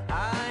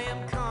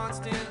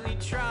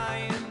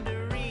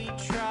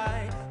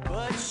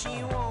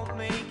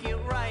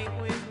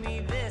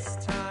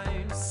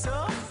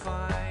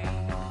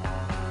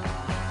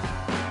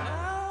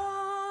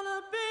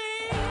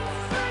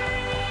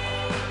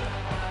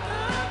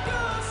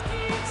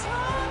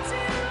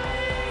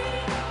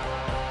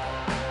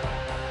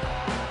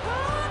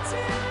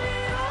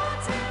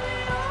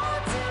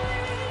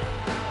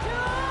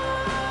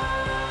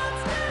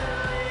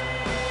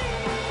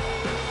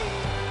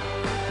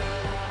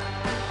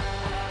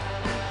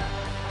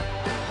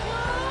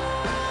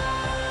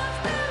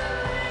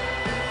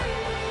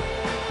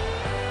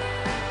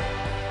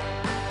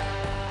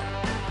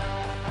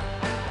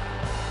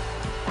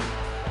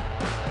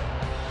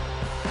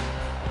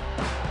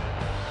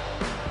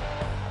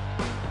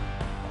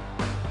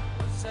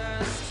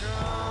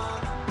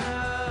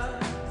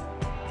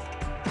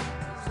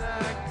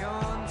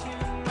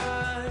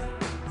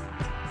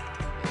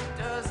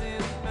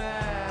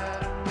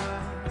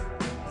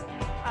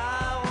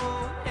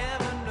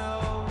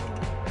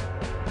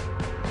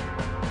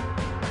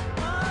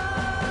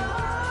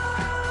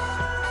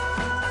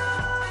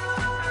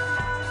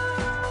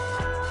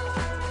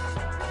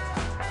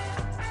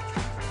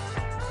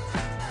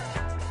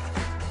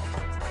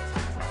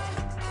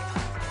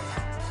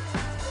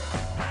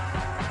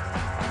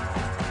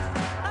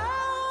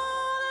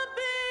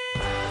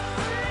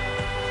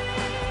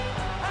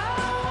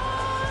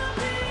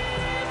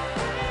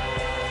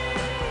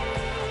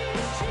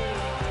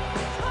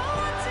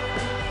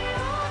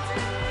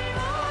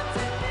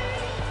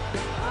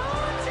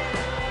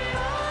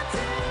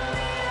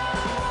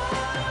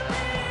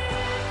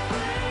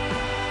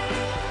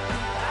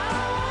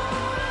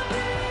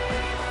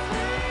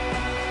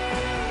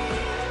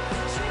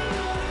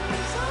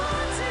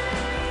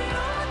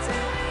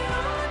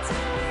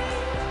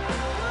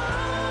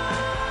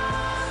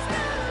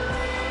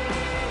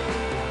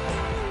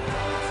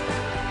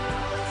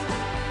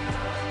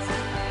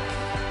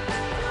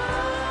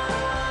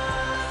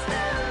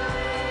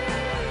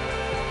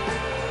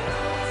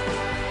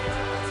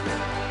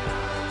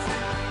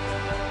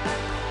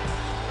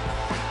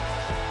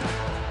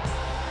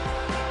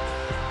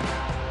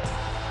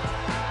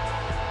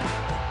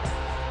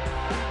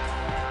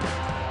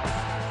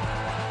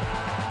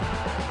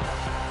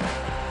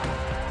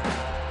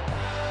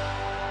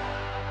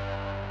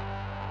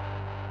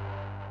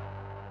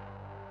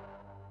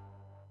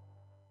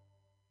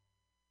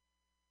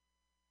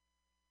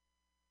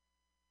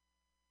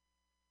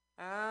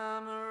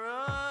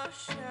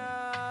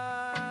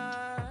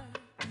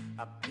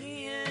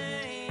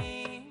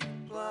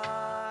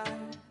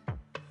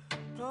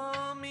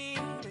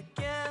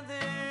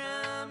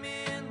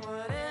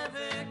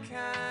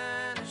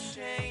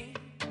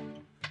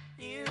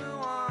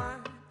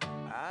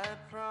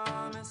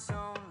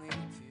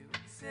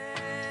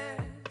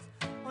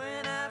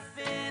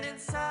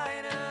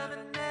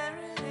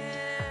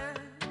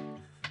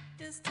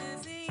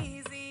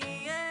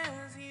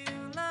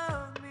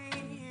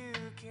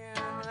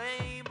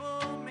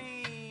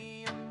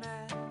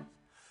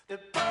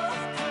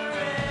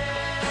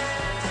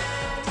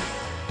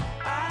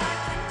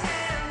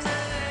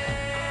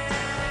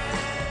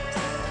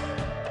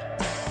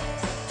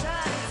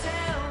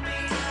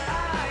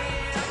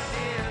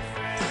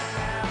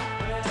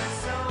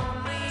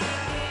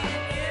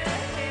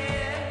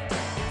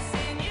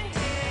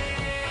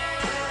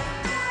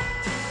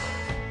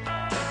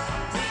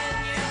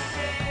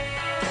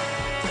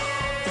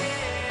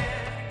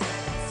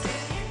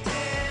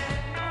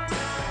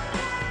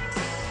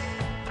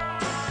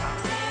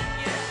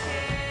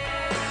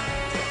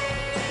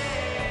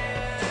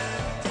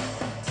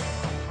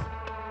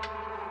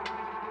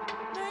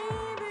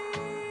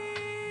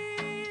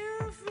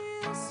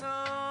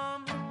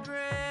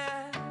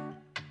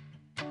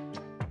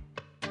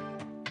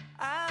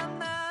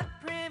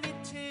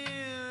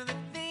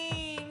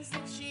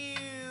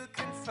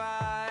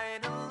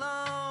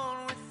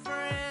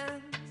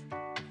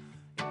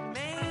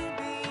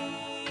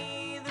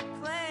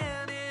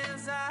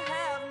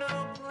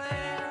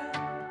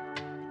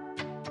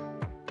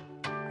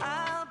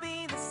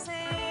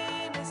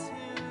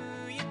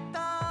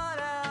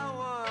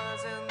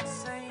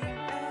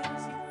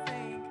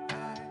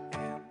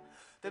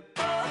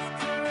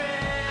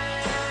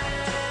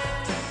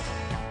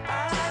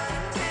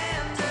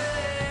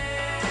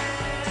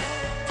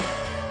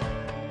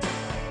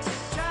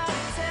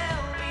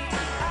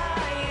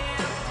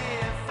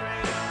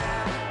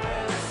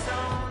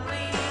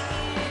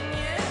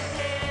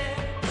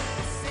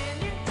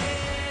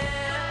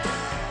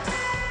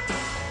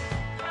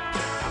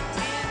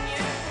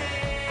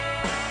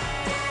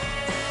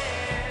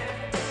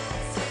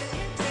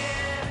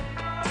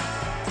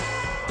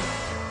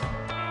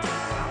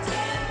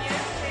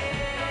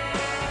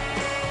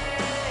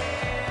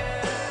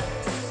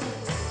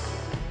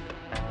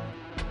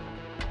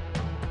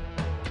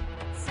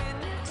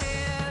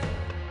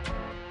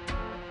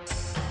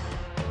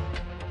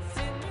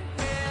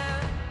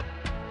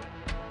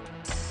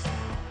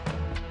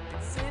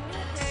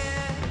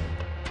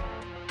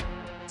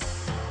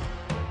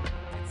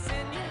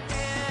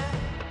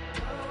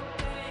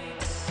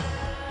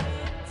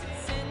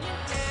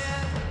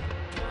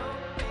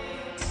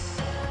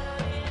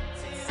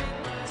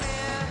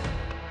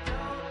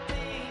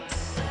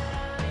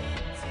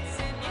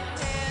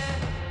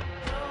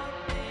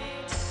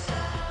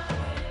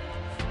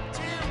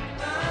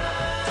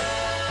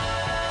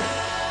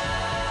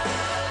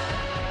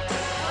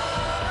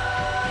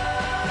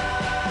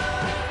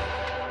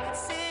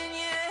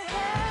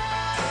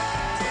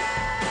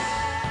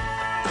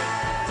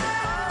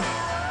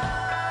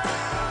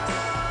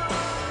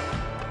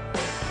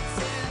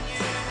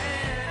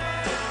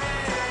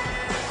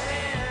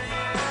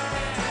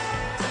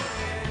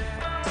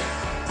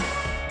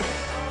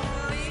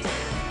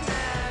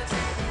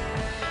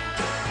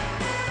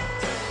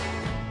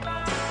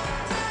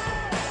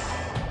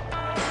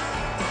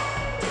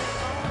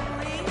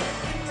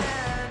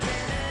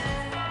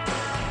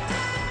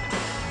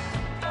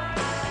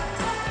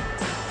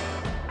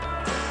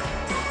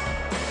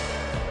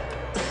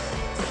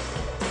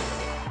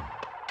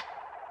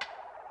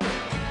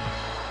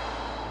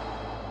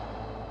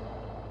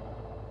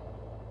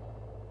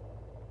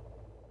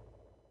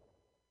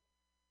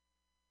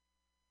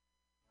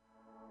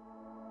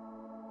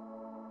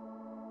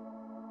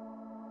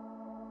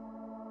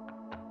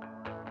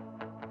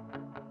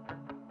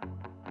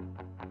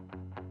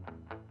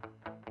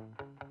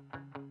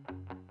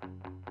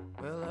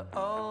 Well, I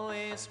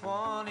always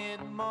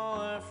wanted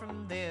more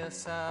from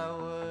this. I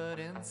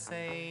wouldn't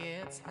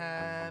say it's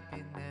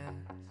happiness.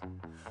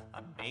 I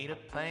made a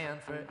plan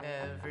for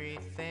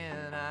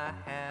everything. I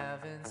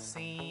haven't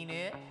seen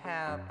it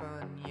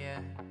happen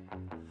yet.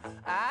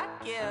 I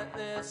get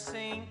this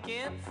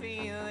sinking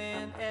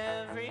feeling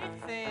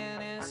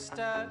everything is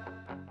stuck.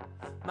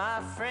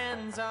 My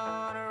friends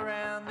aren't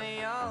around,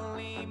 they all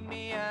leave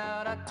me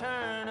out. I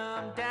turn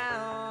them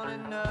down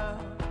and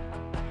up.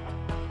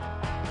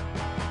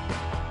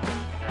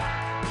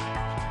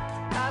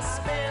 I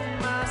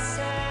spend my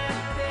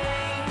sad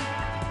days,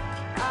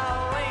 I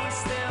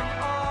waste them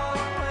all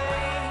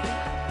away.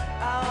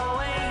 I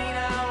wait,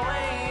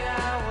 I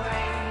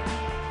wait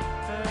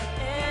for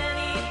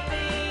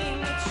anything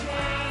to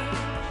change.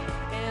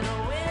 And I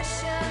wish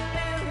I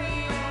knew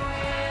you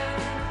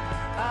would.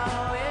 I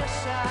wish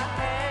I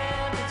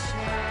had the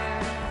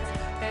chance.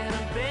 And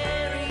I'm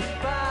buried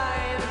by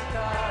the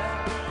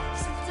thought.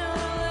 So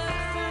don't look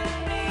for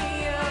me,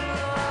 I'm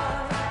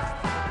lost.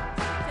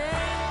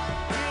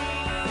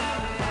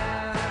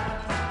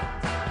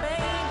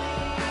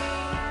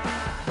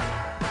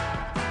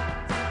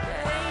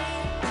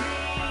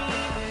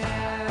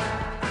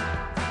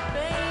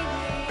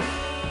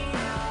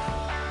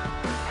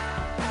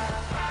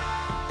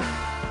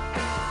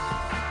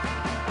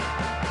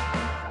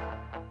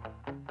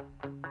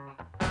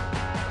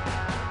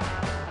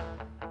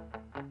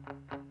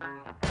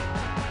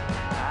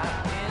 I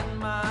pin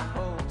my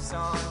hopes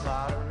on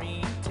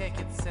lottery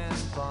tickets and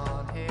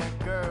blonde-haired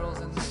girls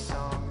and the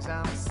songs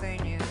I'm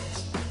singing.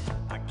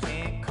 I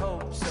can't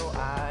cope, so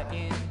I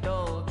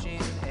indulge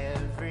in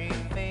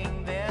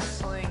everything they're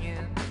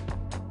slinging.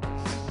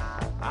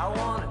 I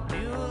want a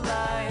new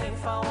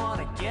life, I want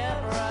to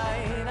get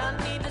right, I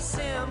need to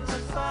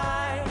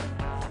simplify.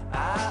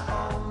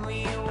 I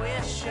only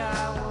wish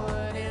I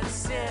wouldn't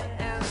sit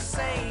and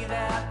say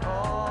that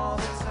all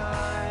the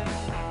time.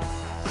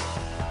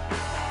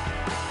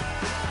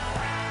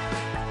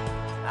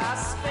 I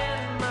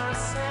spend my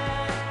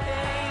sad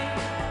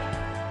days,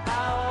 I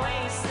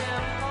waste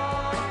them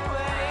all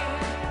away.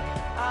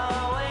 I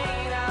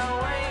wait,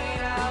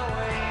 I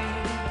wait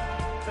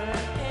for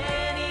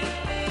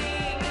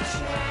anything to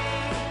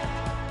change.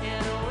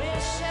 And I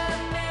wish I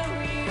knew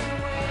you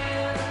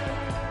would.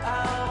 I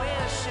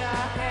wish I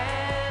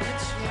had the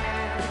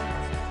chance.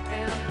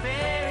 And I'm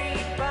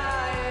buried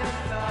by the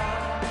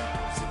thought.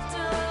 So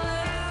don't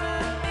look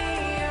for me,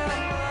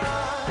 I'm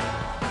lost.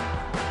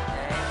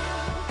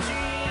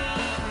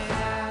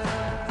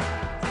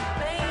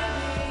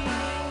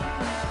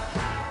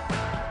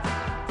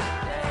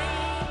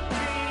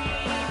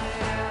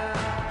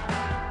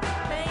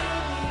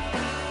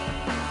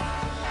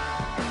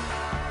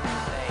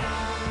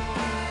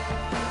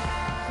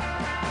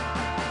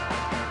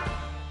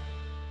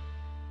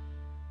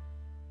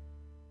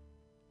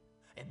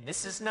 And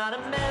this is not a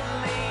medley,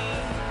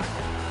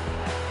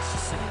 it's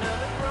just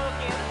another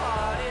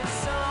broken-hearted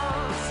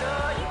song, so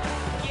you can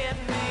forget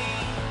me.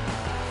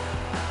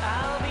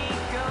 I'll be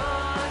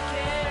gone,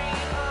 carry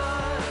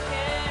on,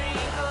 carry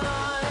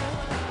on.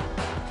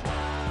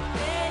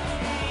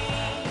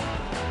 Daydream,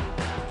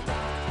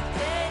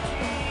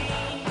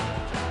 daydream,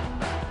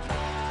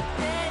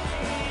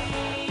 daydream.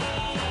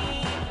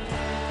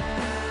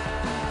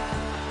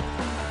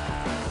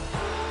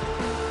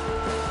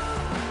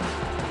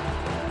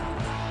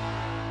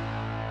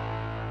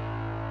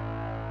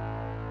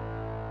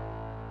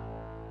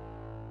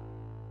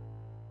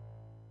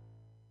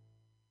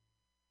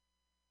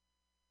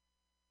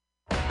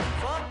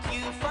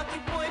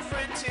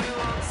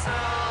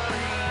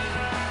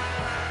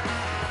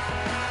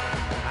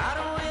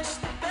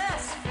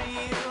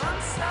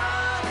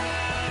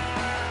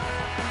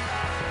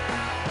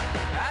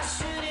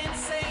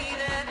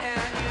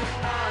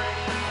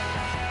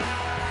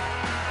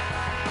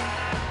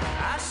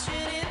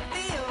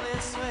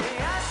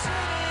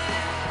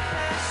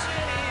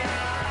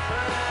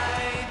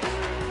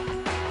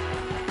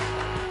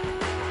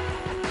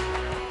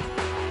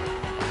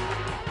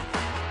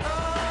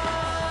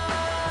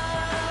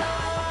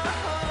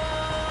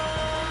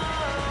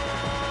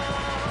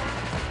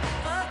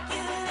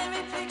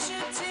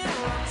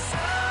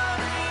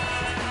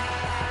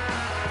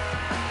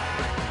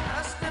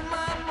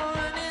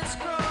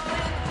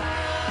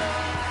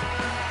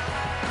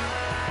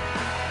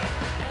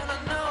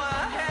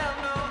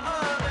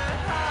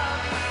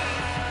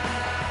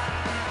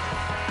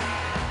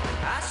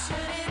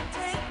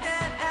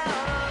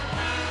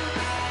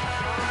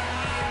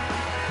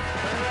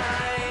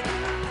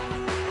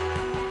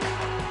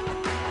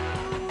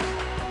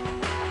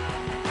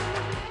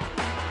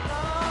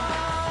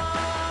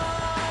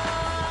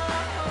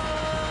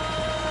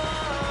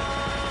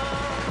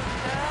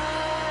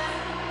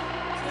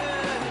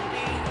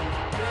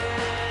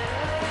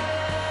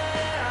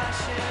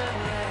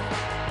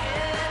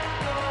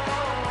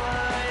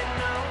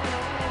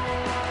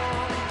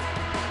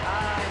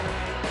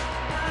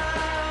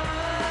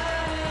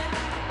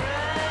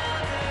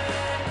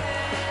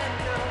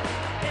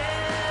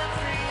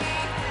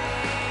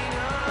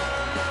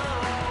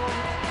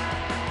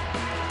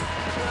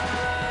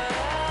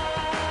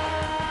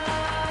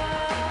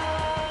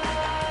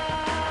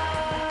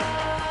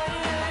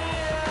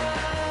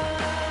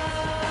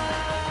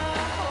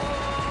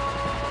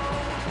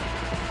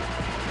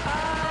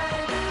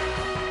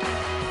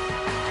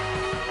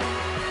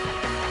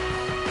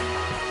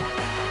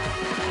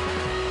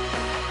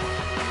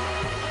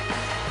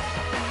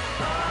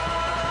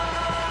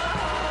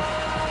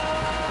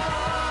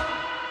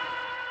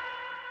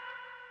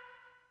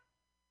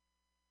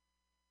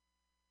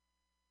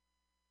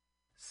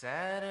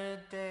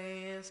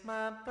 Saturday is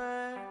my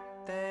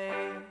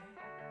birthday.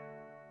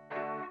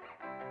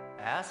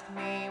 Ask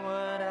me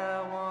what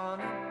I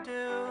wanna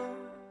do.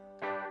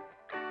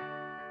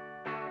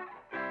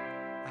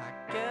 I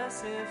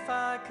guess if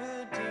I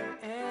could do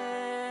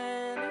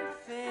anything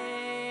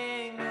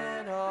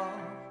at all,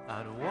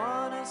 I'd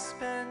wanna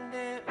spend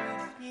it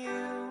with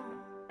you.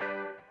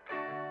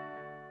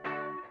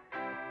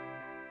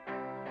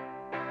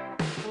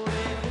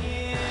 With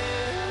you.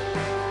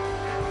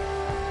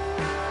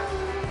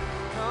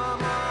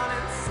 Come on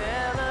and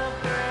celebrate.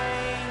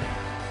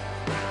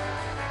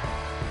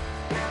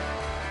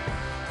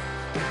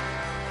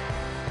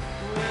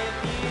 With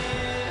you.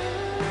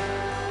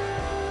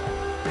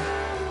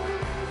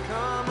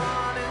 Come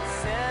on and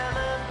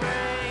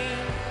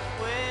celebrate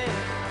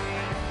with me.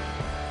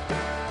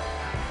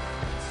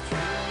 It's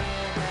true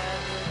you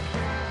haven't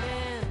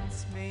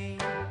convinced me.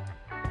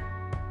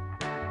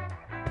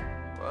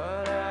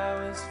 What I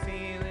was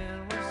feeling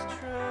was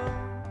true.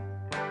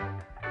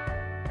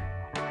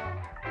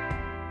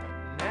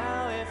 Now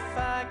if I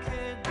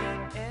could be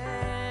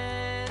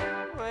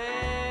anywhere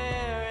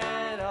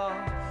at all,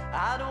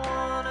 I'd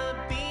wanna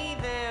be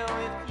there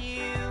with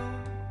you.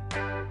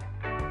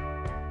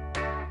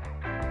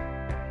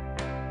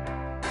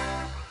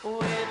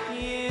 With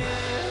you.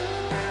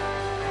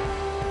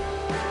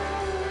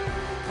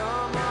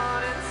 Come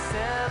on and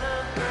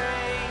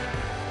celebrate.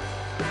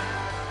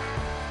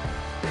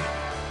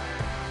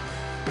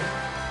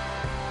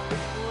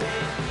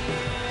 With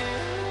you.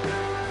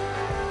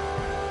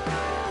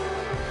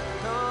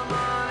 Come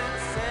on and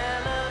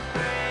celebrate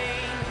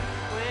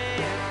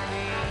with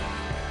me.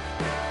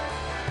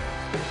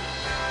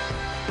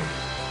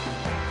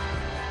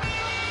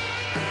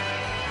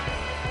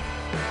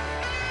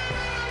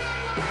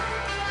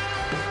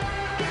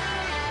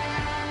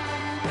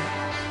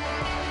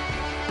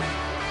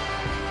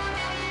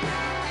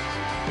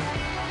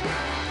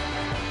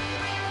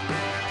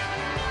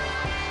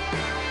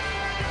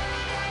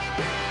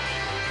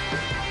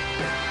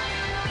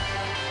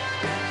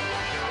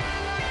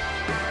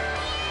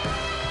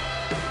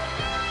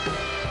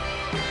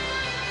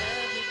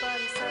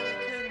 Everybody said it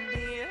couldn't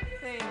be a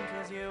thing,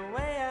 'cause you're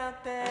way out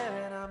there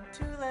and I'm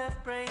too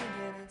left-brained,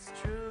 and it's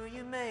true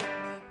you make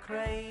me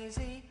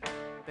crazy,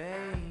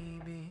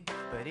 baby,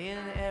 but in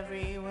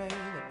every way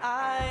that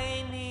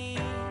I need,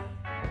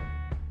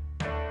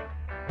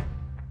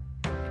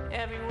 in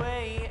every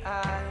way I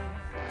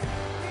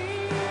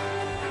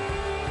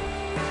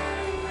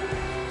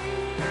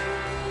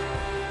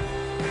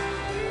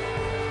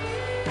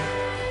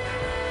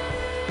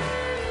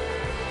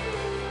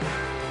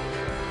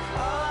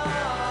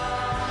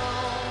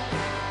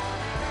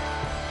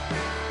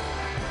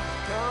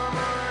Come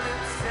on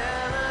and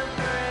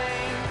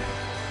celebrate.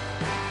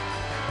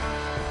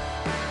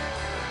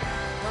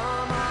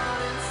 Come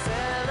on and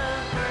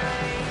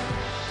celebrate.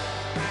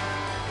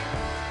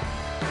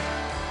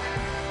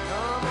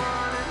 Come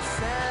on and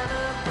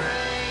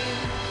celebrate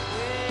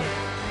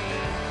with me.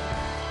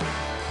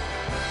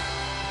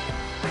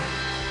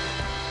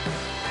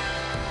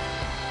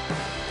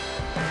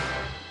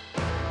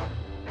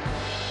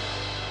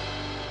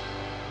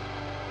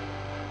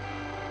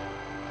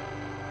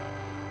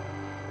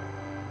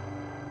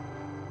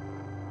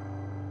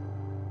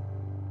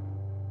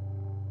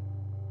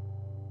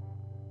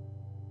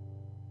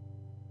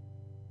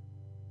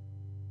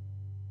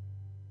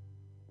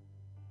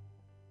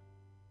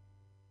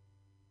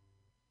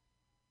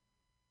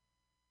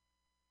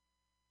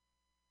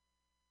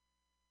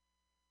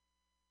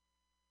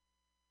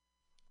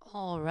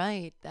 All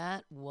right,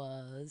 that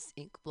was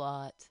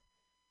Inkblot.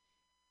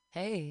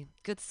 Hey,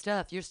 good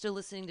stuff. You're still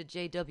listening to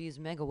JW's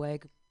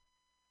Megaweg.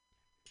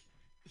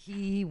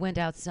 He went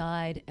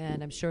outside,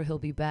 and I'm sure he'll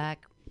be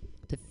back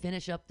to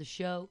finish up the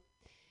show.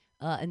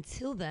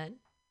 Until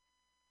then,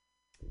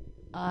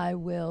 I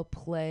will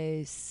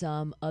play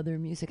some other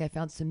music. I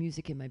found some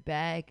music in my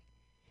bag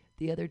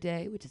the other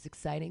day, which is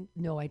exciting.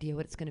 No idea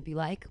what it's going to be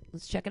like.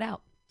 Let's check it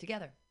out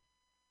together.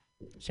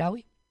 Shall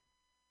we?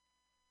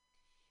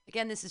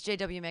 Again, this is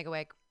JW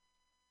Megaweg.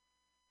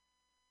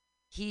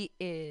 He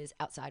is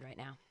outside right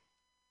now.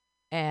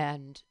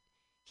 And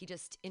he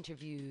just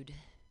interviewed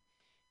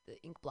the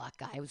Inkblot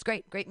guy. It was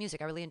great. Great music.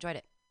 I really enjoyed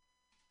it.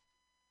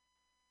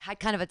 Had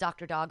kind of a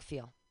Dr. Dog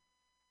feel.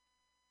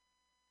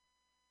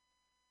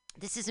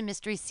 This is a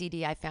mystery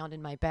CD I found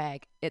in my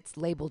bag. It's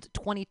labeled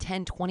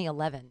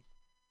 2010-2011.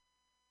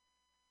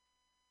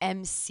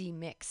 MC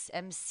Mix.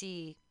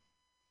 MC...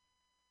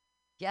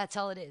 Yeah, that's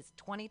all it is.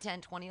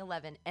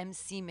 2010-2011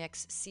 MC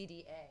Mix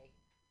CDA.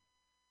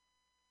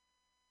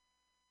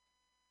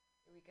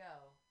 Here we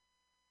go.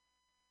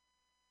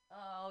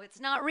 Oh, it's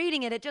not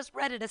reading it. It just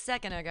read it a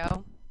second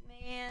ago.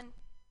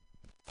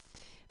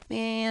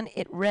 Man,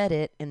 it read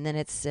it, and then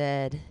it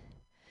said,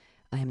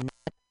 I am not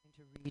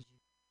going to read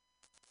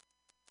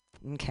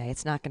you. Okay,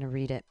 it's not going to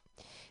read it.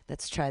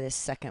 Let's try this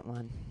second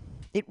one.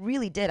 It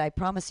really did. I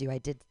promise you, I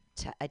did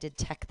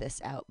tech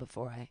this out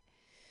before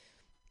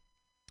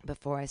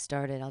I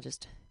started. I'll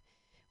just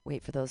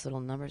wait for those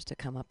little numbers to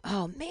come up.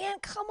 Oh, man,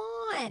 come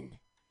on.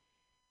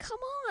 Come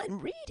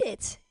on, read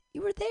it.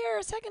 You were there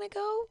a second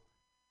ago.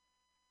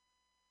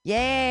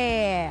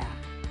 Yeah.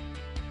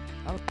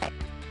 Okay.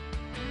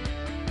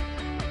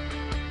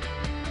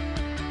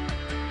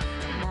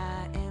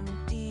 My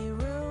empty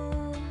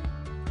room,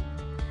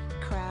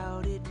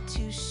 crowded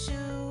too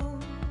soon.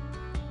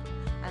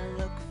 I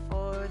look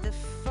for the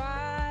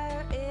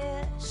fire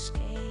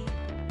escape.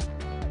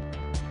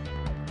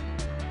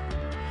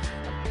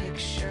 I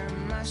picture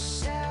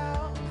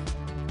myself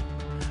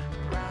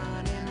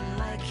running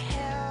like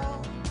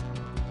hell,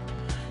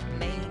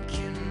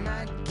 making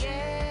my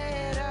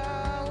getaway.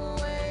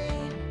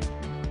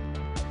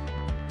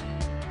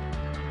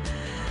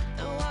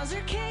 The walls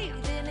are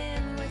caving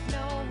in with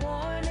no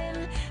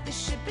warning. The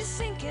ship is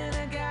sinking,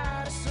 I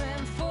gotta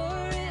swim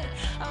for it.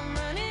 I'm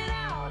running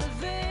out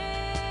of air.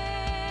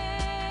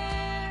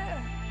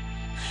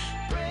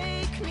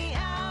 Break me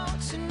out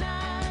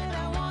tonight.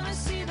 I wanna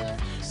see the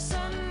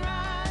sun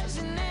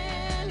rising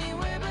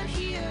anywhere but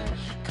here.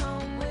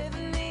 Come with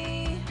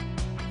me.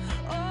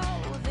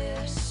 Oh,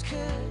 this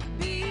could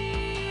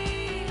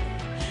be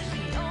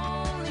the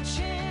only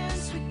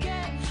chance we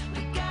get.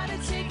 We gotta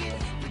take it.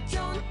 We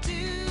don't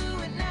do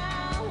it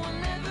now, we'll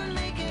never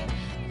make it.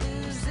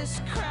 Lose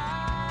this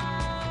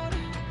crowd.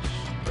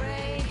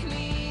 Break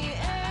me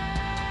out.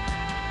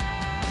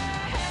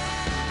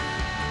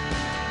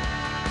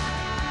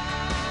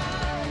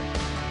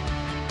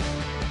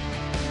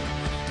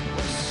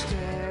 We'll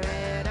stare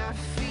at our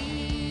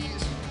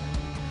feet,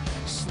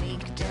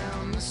 sneak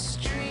down the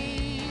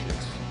street.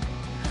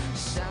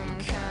 Some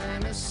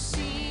kind of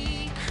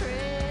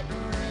secret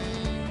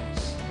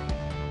race.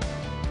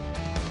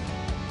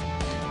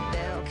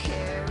 They'll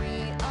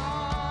carry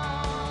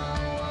on,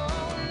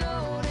 won't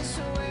notice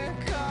we're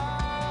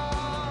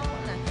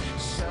gone,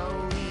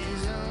 so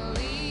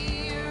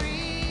easily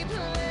replaced.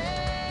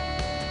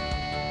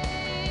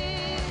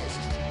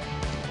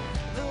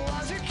 The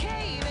walls are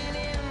caving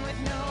in with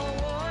no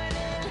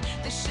warning.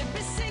 The ship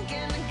is sinking,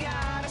 I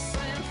gotta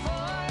swim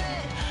for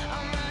it.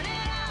 I'm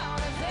running out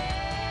of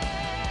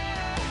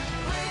air.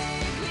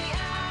 Break me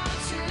out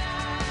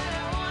tonight.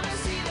 I wanna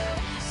see the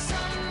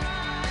sun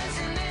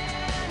rising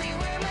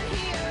anywhere but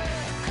here.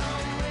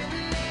 Come with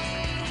me.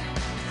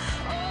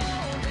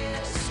 Oh,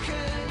 this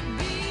could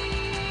be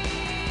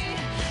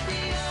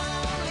the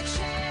only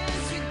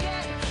chance we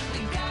get. We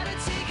gotta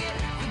take it.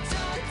 We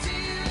don't do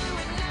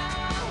it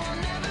now, we'll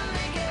never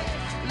make it.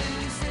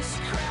 Lose this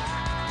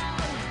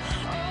crowd.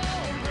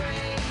 Oh,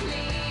 break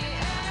me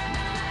out.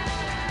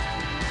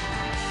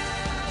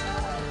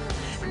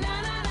 Na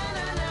na na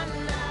na na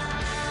na.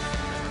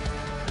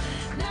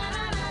 Na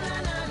na na na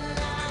na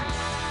na.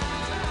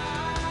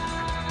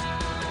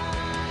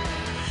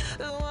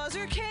 The walls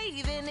are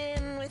caving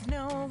in with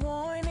no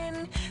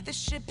warning. The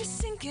ship is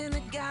sinking, I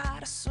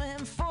gotta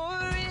swim for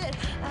it.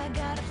 I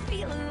got a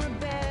feeling we're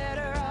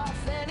better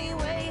off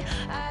anyway.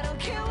 I don't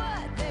care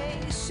what they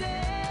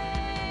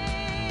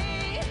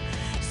say.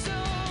 So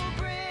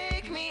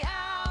break me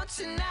out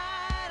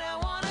tonight. I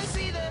wanna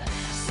see the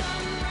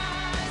sun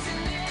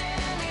rising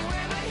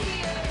anywhere but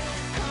here.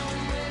 Come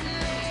with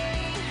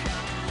me.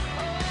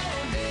 Oh,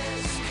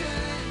 this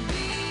could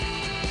be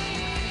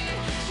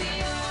the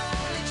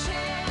only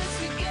chance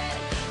we get.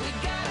 We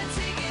gotta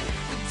take it.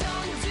 We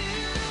don't do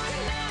it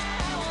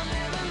now, we'll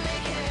never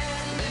make it.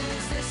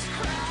 Lose this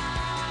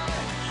crowd.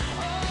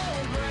 Oh,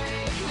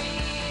 break me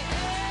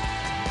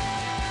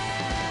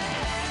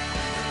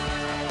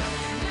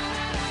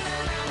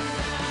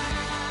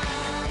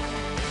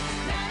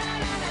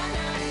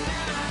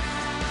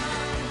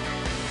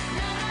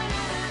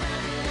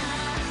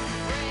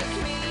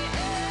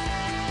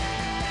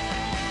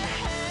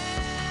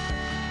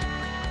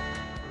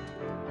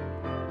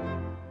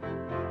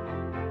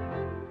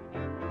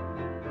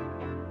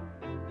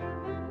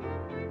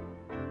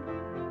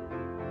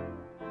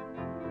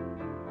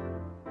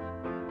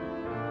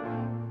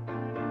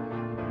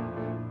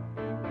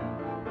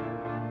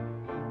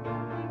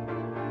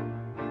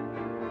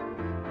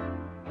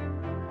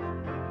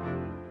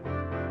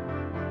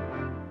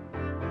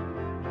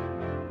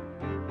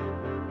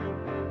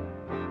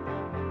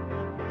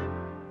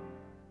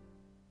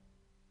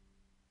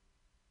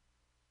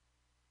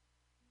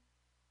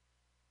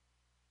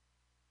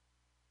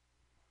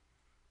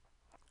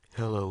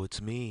Hello,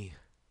 it's me.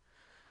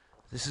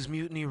 This is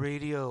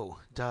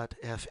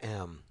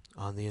MutinyRadio.fm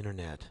on the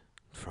internet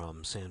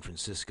from San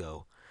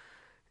Francisco,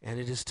 and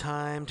it is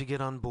time to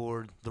get on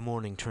board the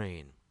morning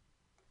train.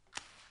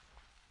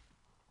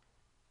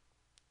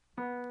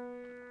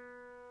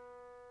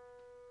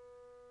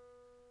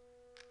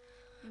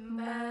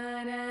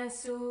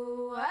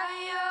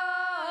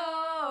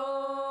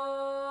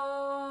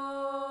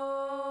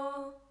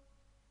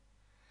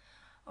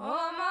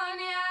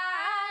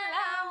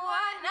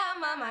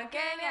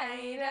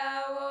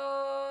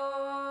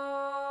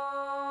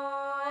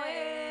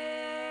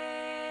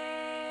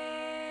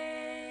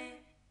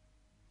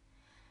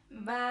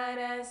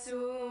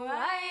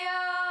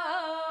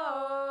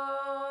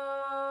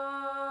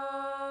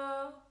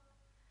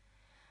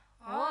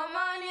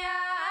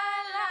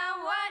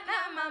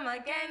 mama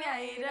Kenya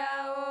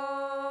irao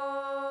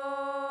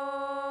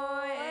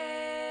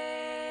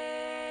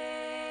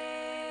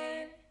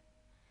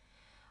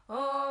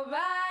o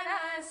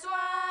bara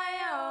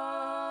swayo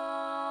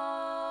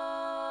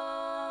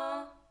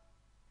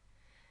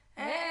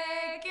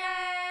eke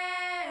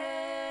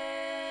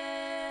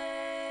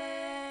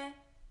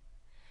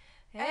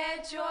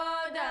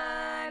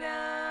echodana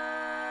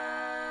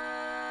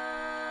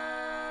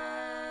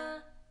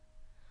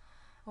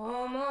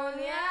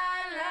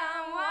omoniala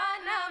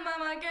wana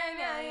mama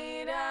Kenya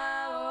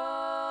irao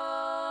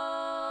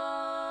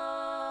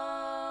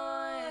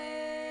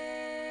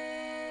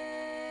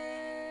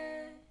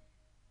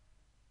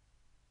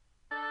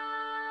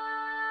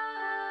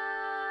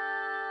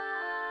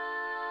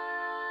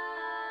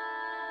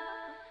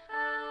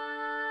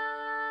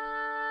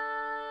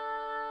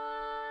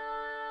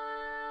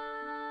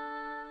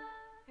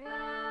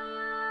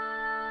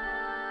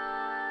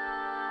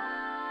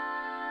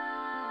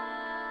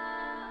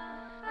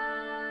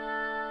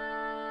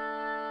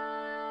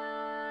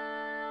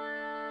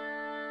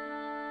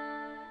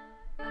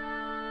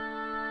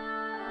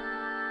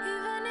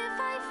Even if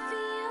I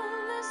feel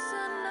the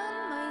sun on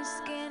my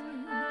skin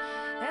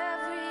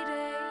every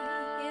day,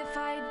 if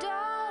I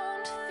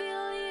don't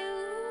feel you,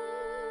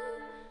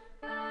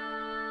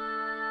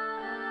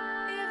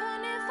 even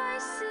if I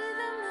see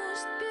the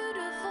most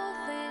beautiful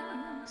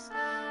things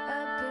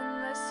up in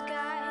the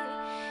sky,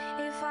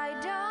 if I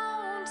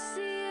don't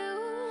see you,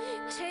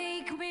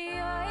 take me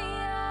away.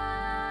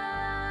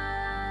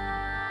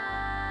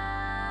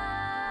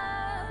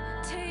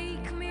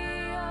 Take me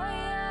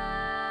away.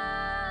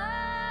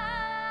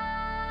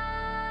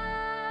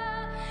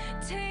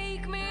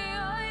 Take me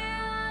away.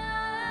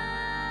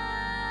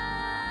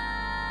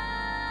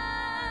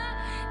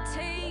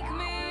 Take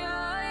me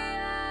away.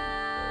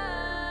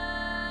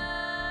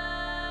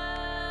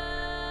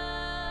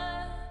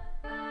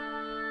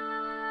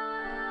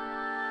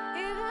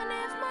 Even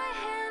if my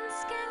hands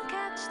can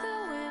catch the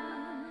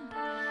wind,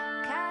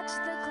 catch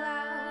the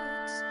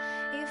clouds,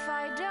 if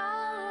I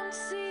don't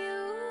see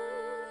you,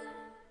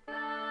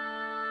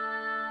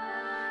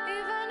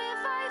 even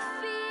if I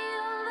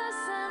feel the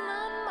sun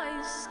on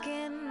my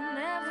skin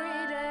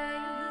every day,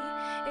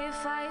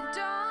 if I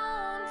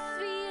don't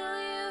feel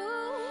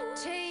you,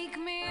 take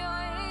me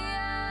away.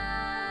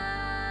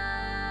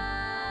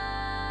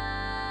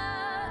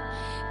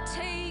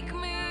 Take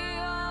me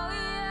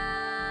away.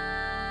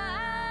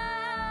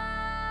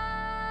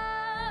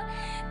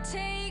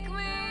 Take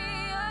me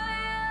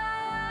away.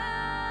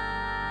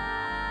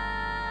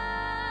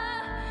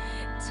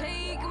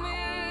 Take me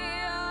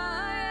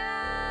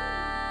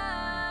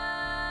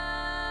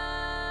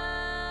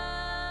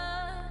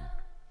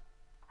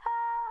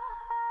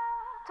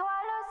Toi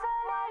le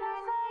soleil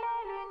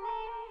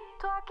uni,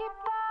 toi qui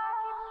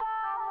parles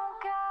à mon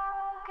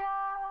cœur.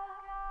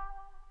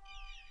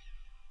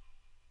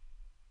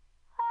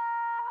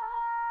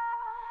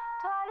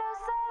 Toi le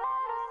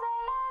soleil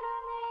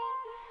uni,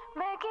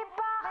 mais qui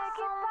part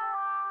sans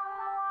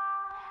moi.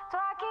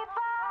 Toi qui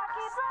pars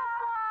sans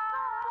moi.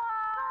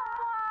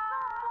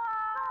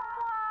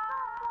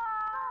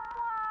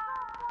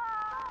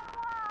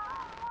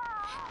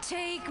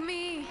 Take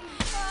me,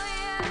 oh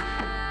yeah.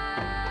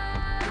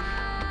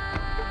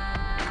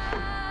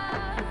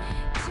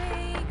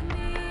 Take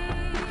me,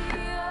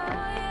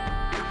 oh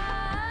yeah.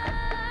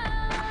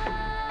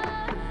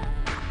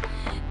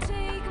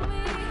 Take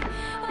me,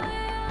 oh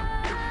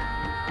yeah.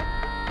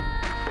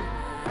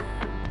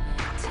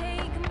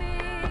 Take me,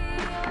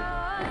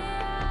 oh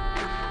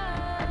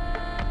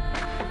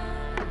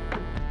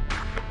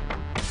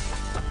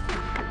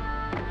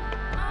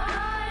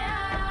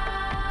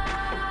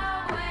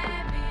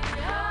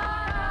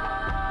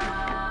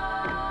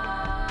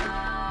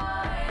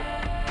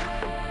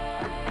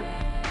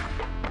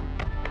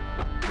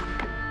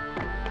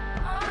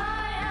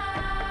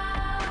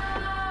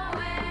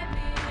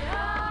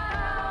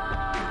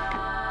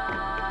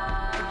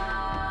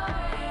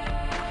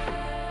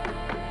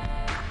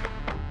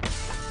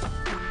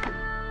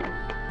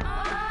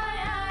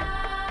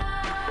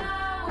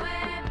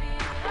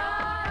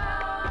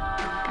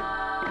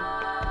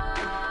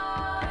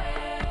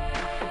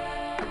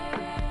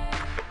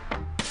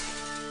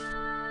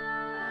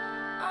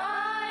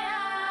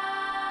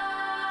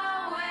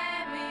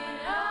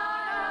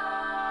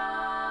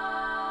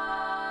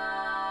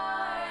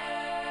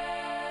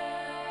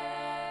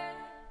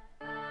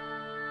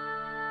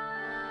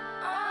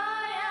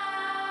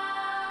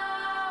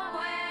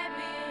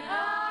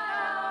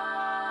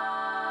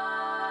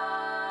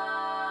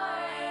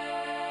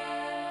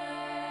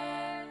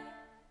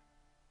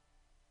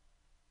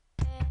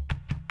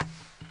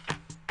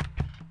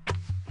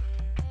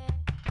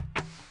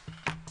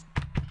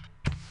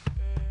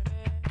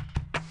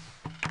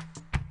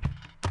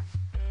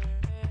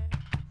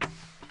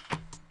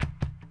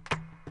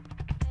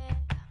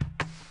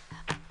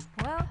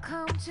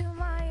Welcome to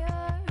my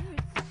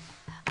earth.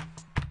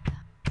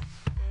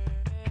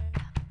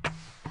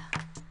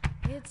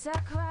 It's a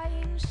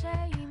crying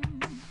shame.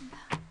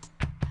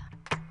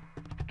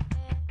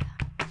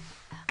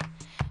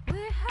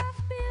 We're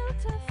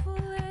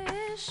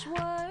foolish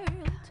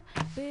world,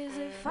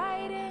 busy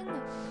fighting,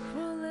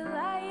 fully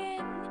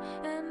lying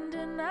and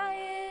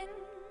denying.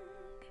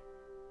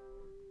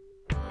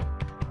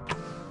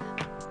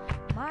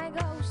 My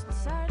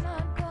ghosts are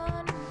not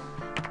gone.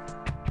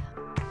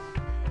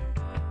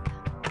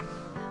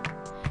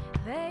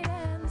 They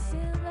dance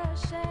in the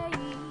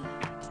shade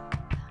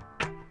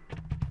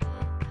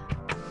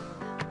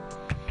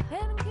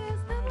and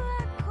kiss the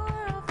black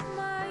core of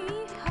my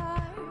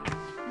heart,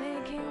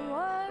 making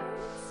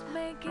words,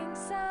 making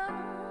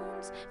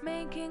sounds,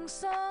 making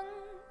songs.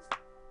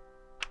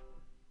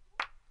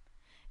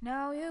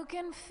 Now you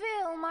can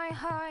feel my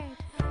heart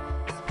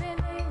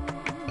spinning.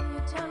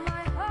 You turn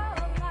my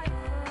whole life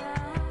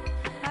around.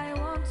 I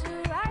want to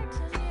write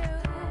a new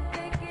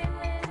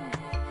beginning.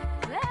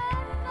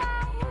 Let go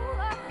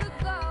of the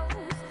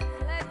ghost.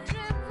 Let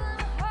dreams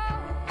and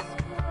hopes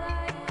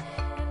fly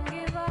and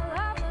give our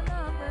love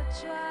another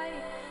try.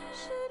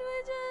 Should we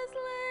just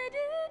let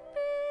it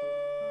be?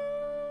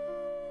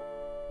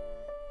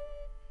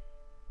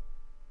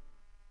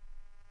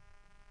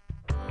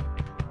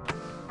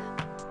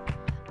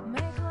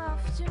 Make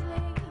love to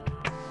me.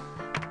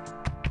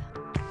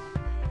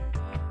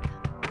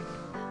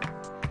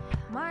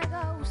 My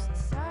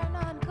ghosts are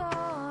not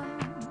gone.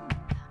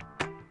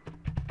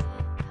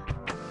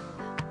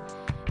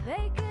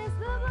 They kiss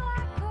the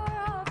black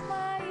core of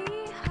my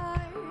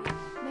heart,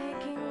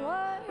 making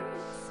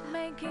words,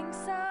 making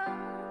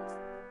sounds,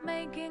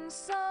 making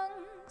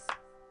songs.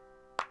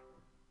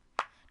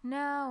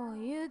 Now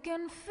you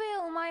can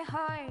feel my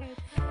heart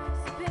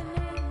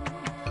spinning.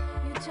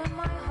 You turn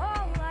my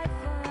whole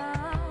life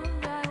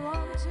around. I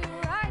want to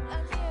write a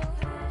new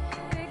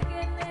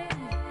beginning.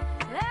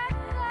 Let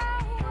go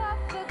of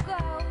the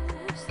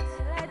ghosts.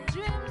 Let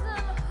dreams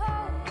and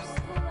hopes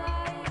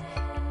fly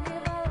and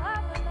give our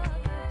love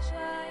another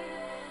try.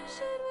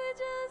 Should we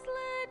just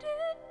let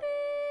it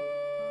be?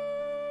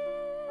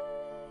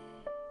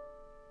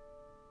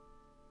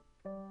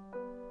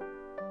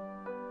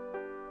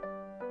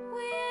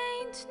 We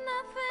ain't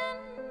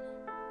nothing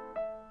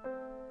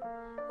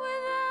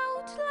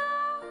without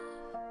love,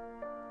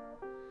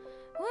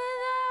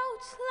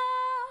 without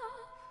love.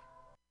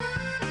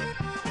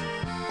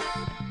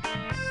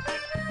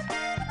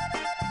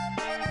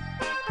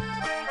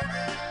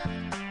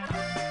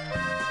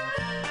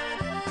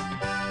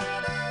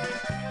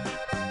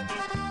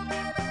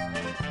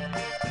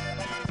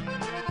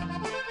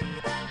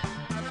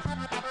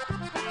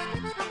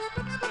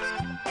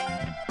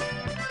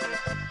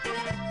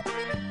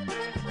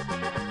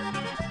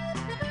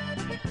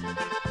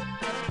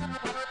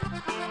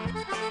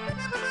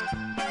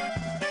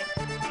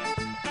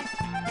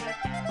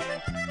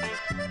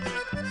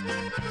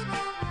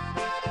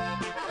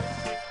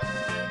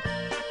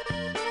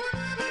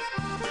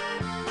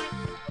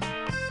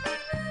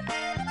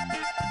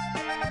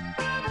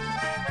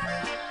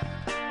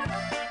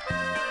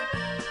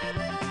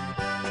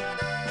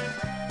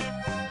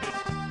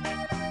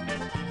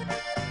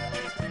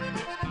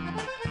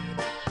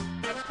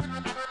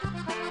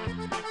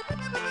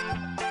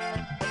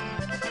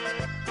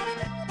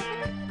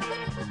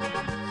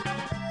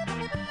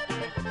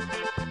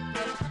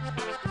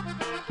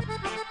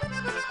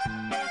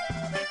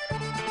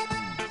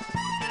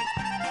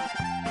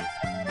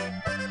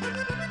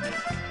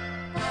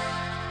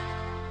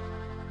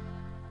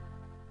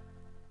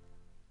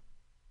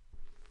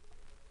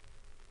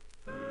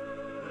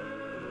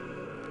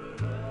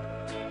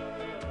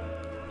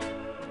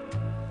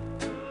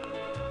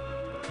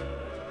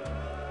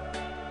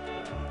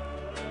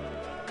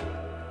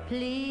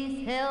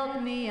 Please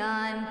help me,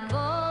 I'm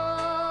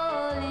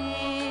falling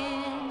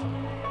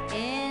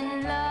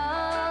in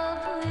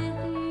love with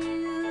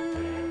you.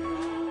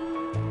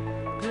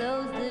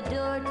 Close the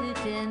door to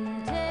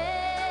temptation.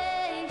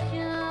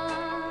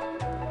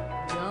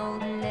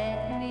 Don't let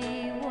me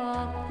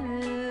walk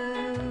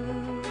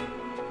through.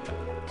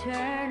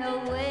 Turn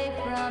away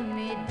from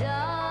me,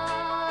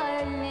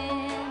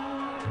 darling.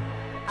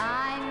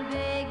 I'm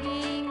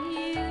begging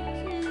you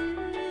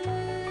to.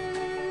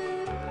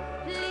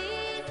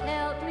 Please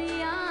help me,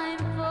 I'm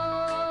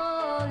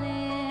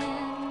falling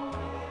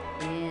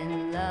in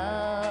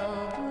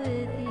love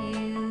with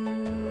you.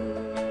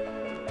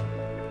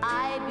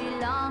 I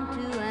belong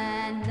to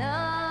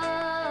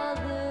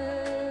another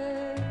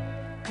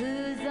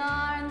whose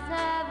arms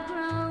have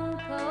grown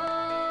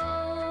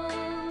cold,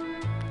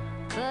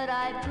 but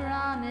I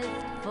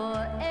promised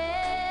forever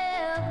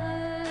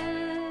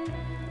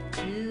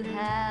to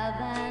have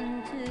and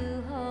to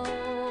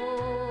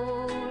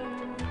hold.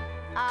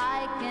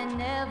 I can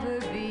never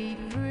be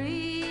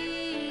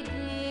free,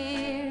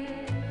 dear,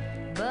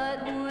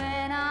 but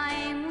when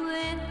I'm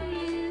with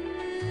you,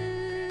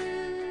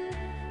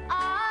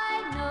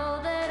 I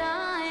know that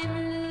I'm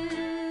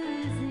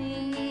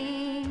losing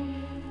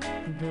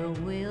the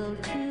will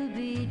to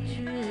be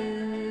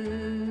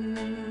true.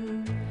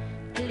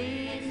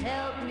 Please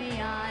help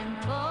me, I'm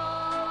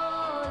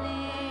falling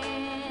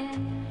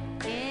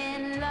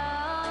in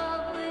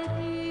love with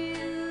you.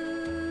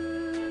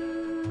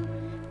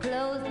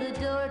 Close the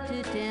door to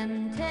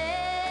temptation.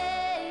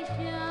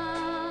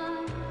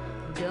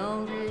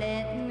 Don't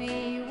let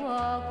me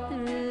walk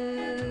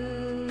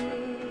through.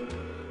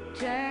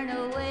 Turn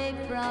away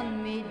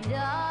from me,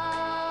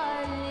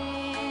 darling.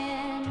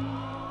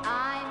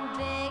 I'm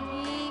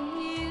begging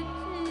you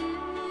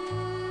to.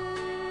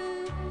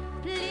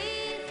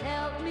 Please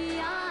help me,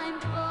 I'm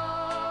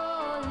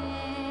falling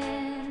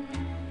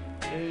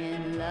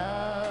in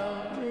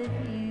love with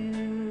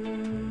you.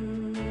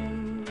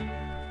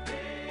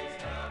 Please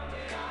help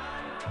me,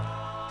 I'm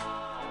falling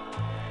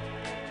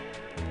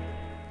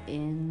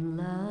in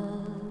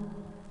love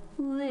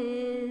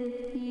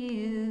with you.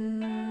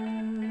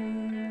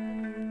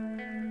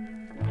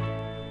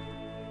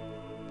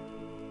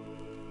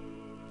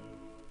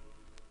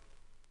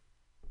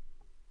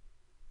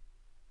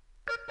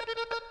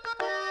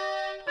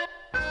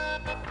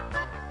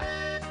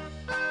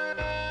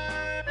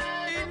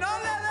 Y no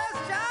le des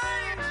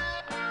shine,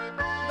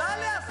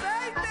 dale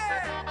aceite.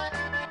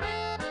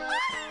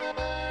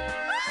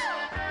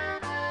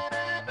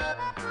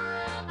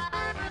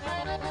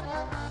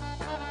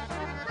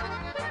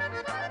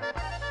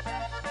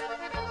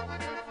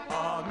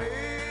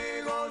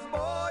 Amigos,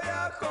 voy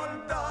a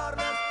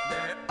contarles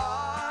de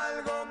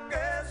algo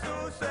que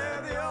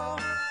sucedió.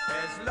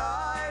 Es la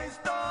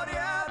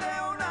historia de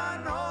una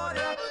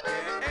noria que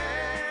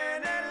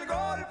en el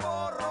Golfo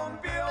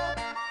rompió.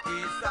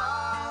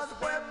 Quizás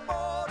fue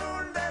por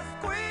un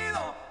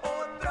descuido o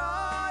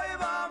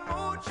traía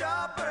mucha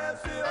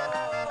presión.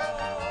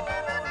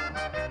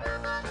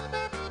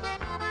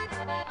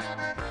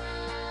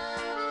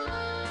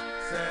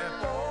 Se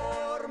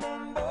formó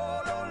un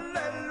bolón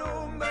de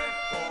lumbre,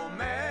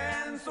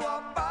 comenzó a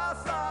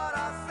pasar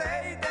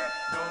aceite,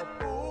 no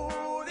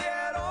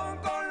pudieron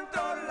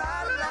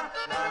controlarla,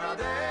 la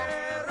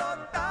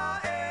derrota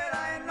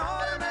era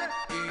enorme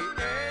y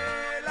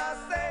el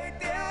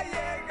aceite ha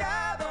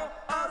llegado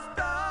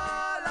hasta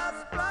las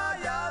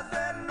playas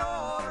del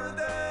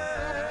norte.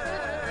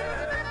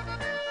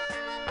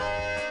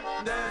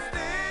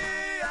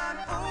 Decían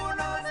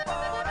unos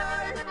por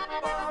ahí,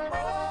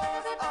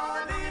 vamos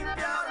a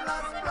limpiar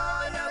las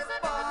playas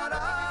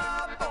para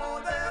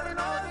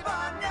podernos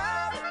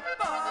bañar,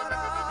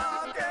 para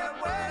que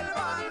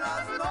vuelvan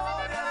las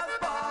novias,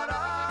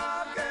 para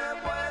que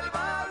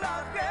vuelva la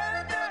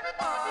gente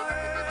a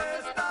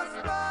estas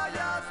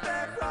playas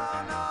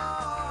lejanas.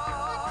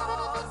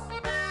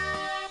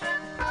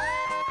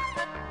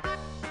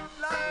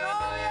 Las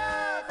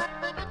novias,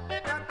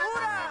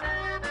 Yakura.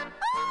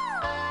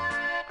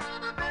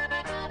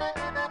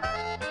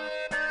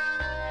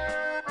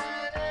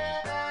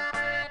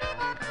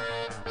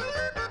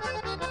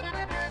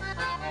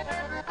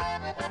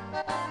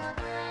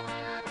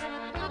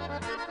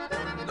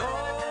 Un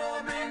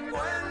domingo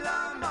en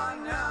la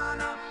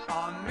mañana a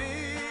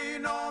mi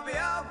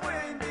novia fue a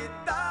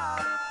invitar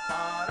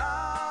para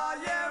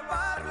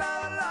llevarla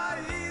a la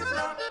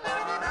isla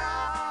para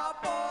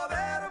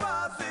poder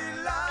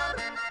vacilar,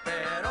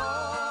 pero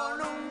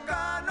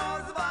nunca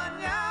nos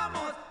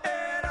bañamos,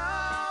 era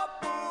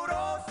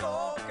puro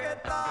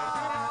soquetal.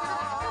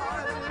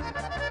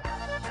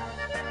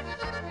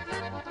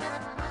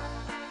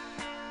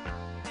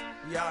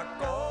 Ya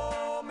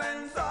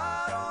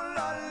comenzaron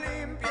las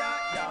limpias,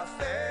 ya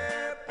se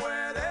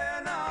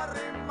pueden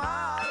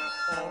arrimar.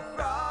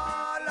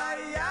 Ojalá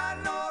ya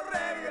no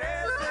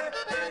regrese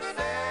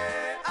ese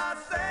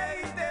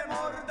aceite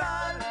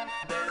mortal.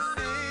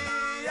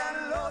 Decían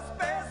los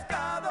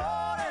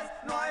pescadores,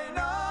 no hay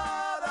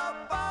nada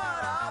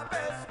para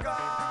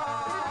pescar.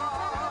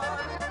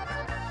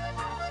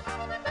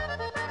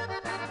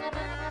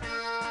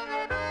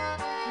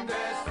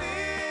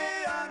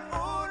 Decían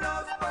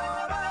unos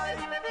por ahí,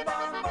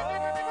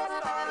 vamos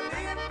a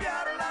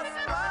limpiar las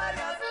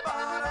playas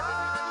para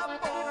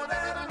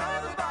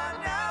podernos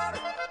bañar,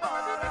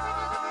 para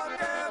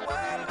que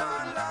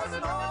vuelvan las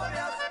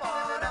novias,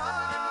 para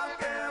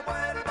que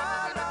vuelva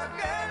la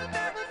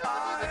gente a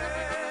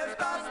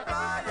estas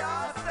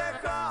playas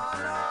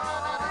lejanas.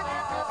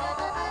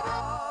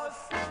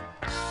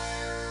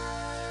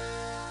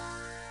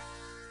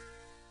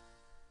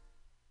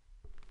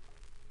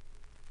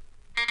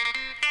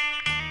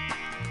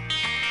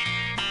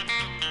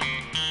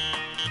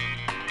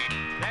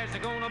 There's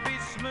gonna be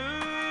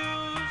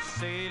smooth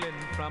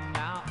sailing from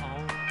now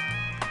on.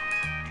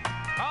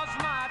 'Cause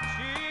my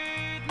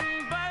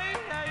cheating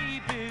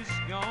baby's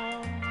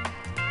gone.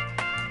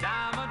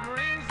 Diamond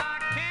rings I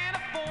can't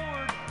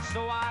afford,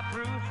 so I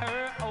threw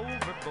her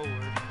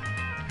overboard.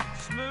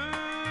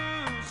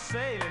 Smooth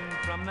sailing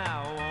from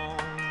now on.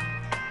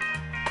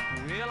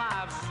 Well,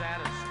 I've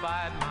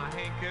satisfied my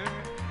hanker,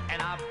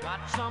 and I've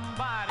got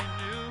somebody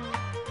new.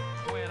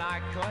 When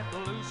I cut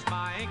loose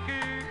my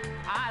anchor,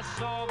 I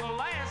saw the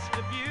last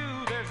of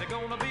you. There's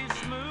gonna be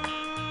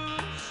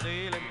smooth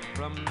sailing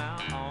from now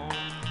on.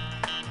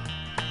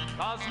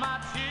 'Cause my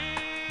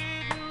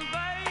cheating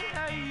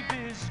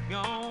baby's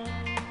gone.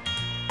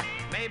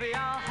 Maybe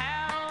I'll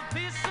have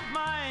peace of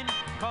mind,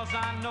 'cause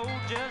I know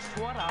just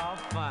what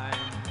I'll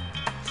find.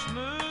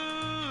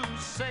 Smooth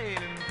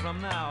sailing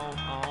from now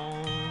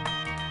on.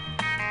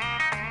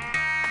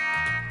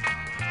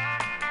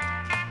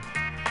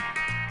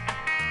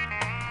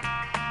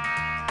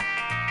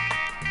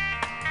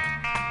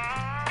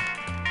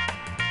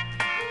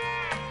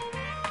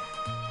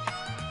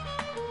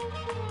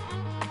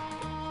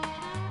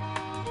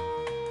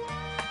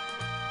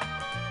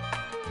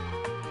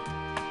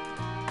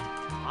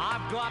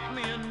 got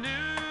me a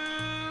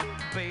new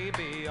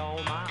baby all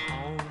my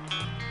own.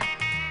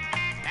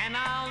 And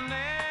I'll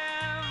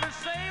never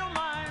sail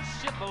my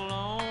ship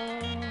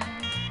alone.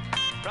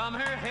 From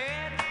her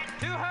head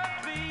to her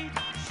feet,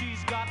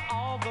 she's got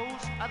all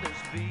those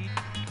others beat.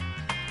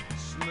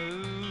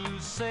 Smooth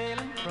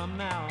sailing from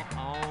now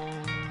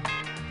on.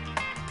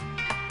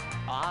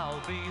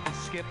 I'll be the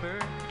skipper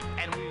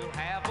and we'll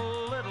have a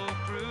little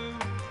cruise.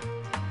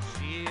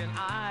 She and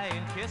I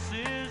in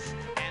kisses,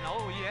 and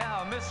oh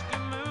yeah, Mr.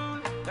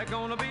 Moon, they're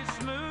gonna be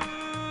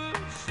smooth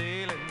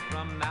sailing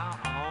from now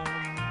on.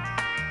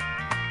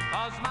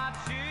 'Cause my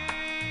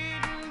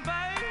cheating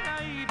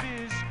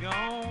baby's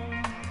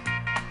gone.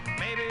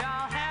 Maybe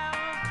I'll have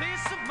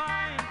peace of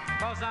mind,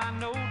 'cause I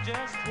know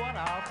just what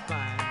I'll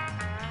find.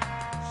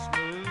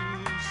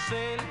 Smooth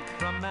sailing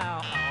from now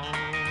on.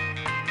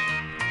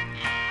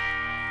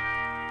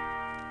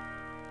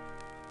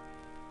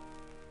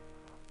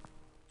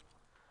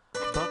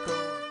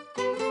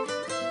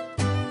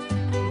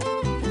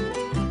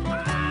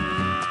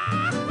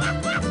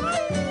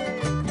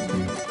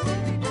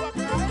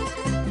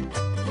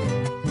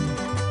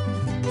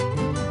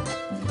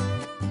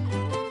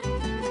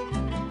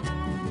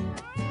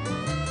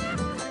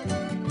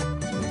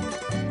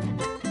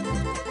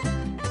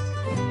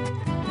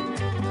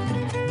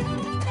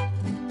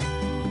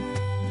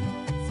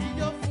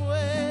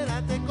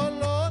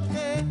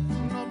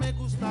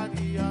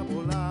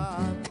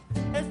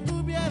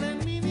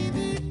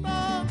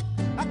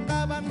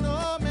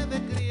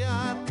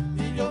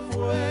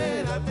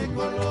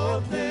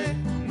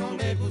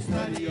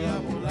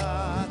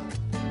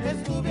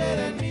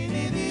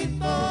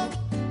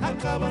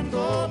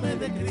 Acabándome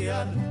de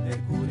criar, de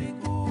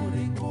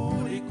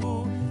curicuricuricú,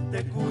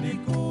 de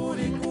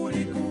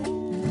curicuricuricú.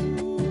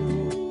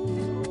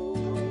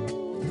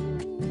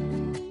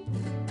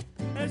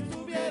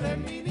 Estuviera en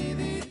mi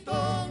nidito,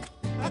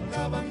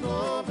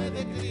 acabándome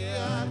de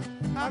criar,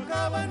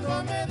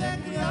 acabándome de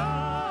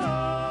criar.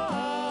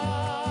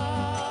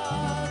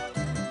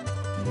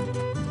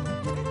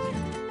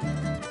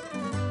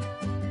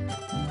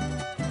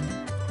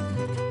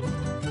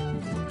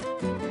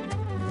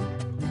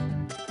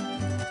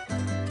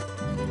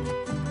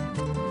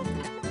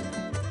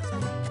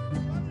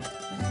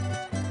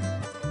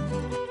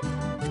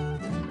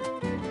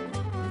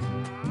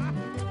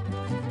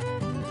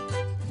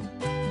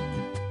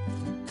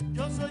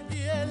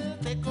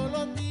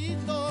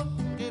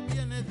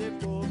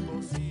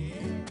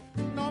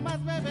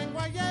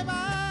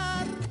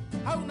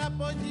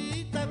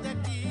 Pollita de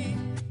aquí,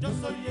 yo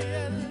soy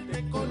el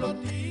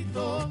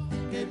tecolotito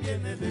que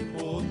viene de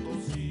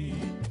Potosí.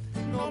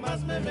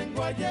 Nomás me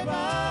vengo a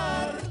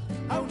llevar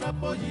a una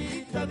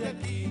pollita de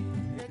aquí,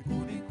 de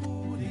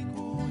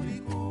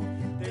curicuricuricú,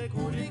 de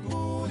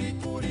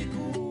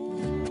curicuricuricú.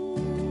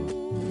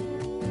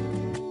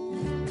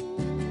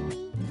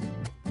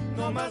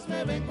 Nomás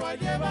me vengo a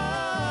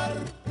llevar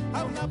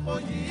a una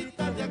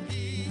pollita de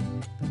aquí,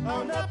 a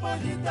una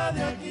pollita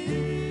de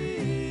aquí.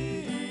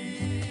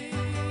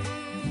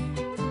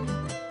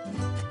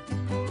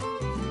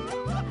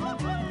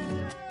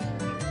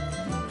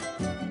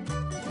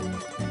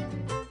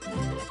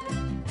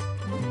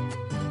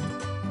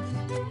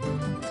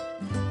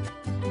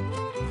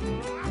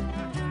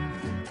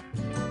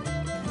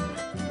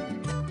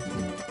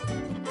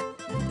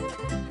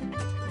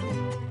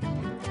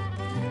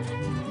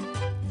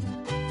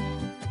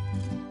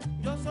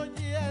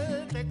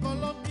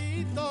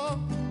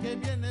 Que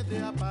viene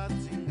de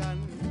Apatzingán.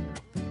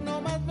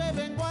 Nomás me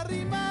vengo a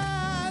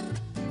arrimar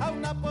a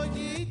una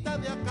pollita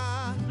de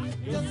acá.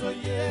 Yo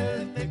soy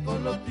el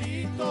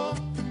tecolotito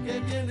que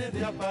viene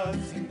de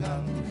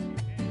Apatzingán.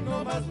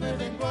 Nomás me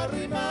vengo a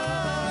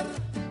arrimar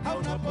a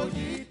una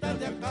pollita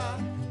de acá.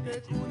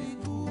 De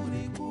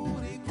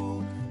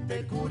curicuricuricú,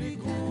 de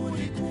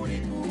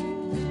curicuricuricú.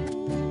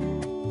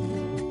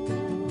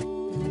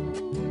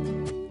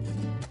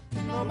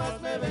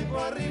 Nomás me vengo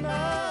a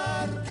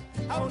arrimar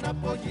a una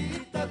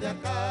pollita de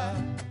acá,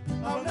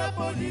 a una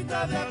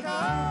pollita de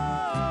acá.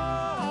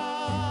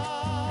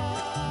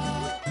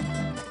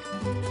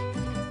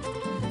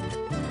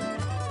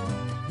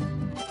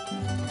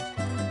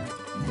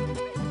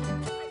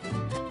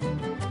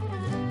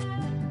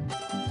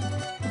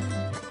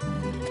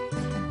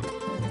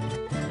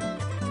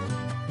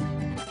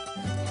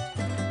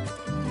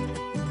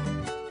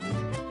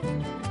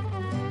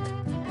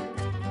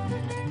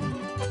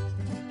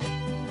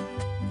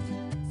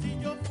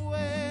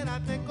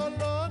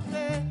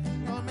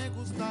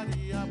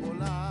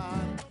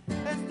 Volar,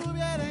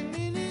 estuviera en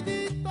mi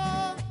nidito,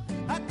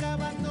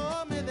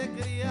 acabándome de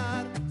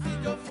criar. Si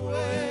yo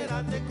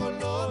fuera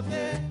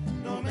tecolote,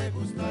 no me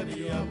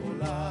gustaría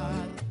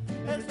volar.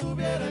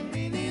 Estuviera en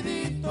mi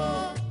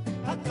nidito,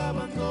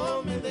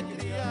 acabándome de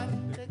criar.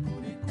 De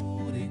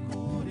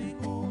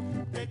curicuricuricú,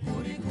 de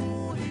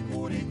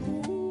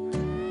curicuricuricú.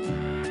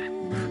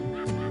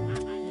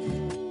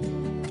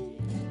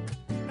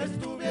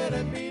 Estuviera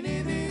en mi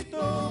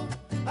nidito,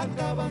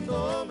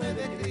 acabándome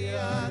de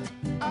criar,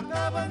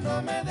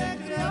 acabándome de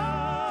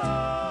criar.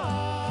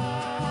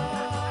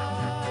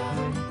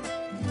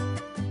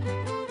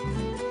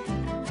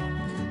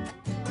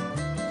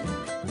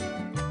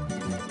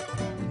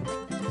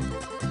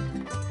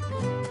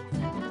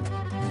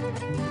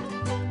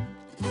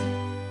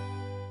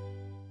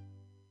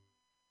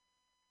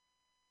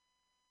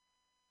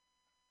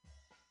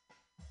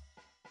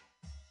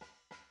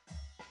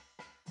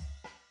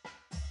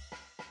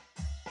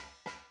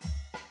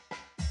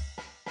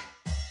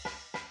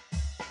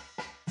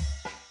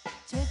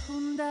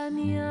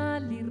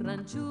 Cehundaniali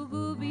ranchu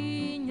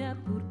gubinya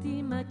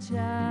purti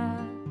macha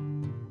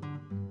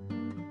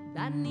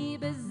Dani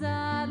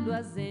bezalu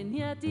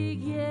azeniati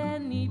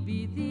gieni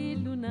bidi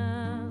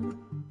luna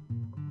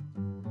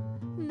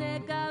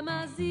Neka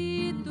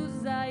mazitu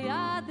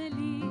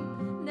zayadeli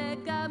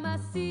Neka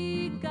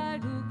masika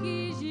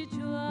rugi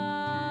jichua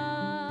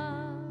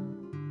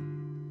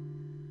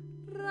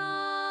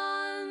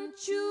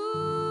Ranchu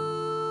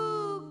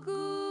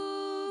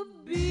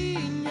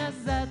gubinya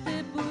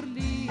zate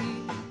burli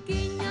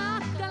Kinya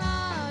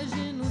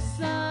kalaje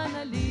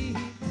nusana li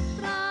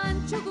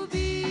Ranchu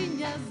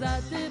gubinya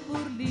zate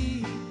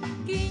burli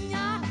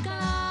Kinya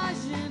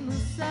kalaje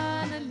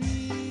nusana li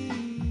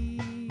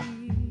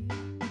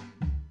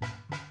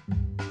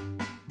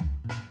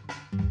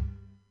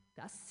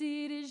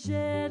Cassiri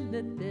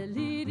gelle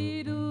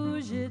deliri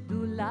rouge du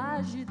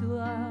lage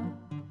doa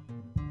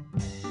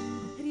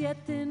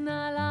Riete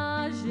na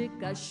laje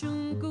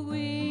cachunco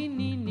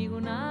guini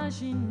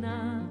nigunashina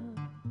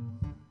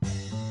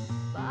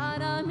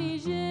Para mi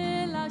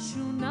gela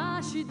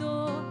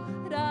shunashido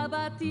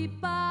Rabati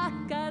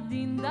pacca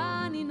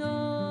dindanino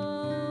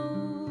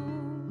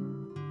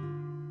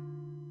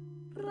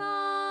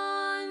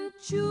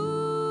Ranchu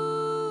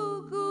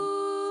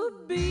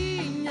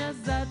gubinya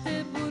zate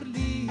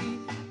burli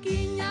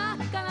Kinya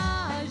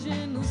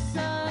kalaje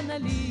nusana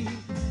li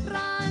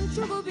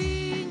Ranchu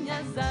gubinya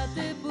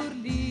zate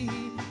burli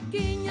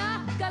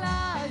Kinya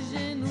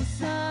kalaje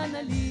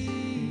nusana li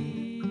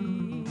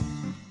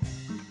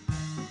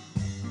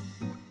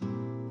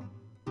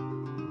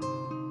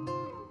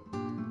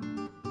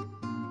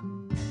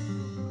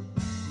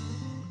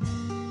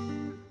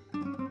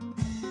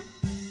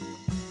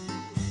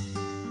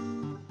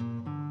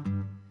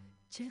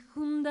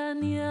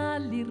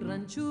Cehundaniali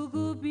ranchu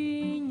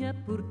gubinya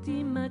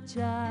purti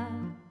macha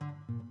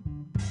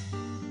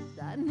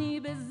Dani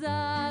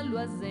bezalu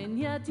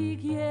azeniati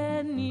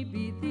gieni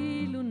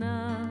bidi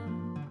luna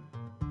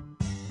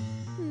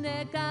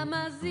Neka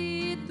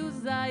mazitu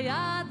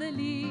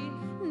zayadeli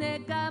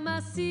Neka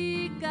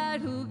masika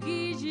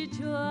rugi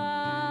jichua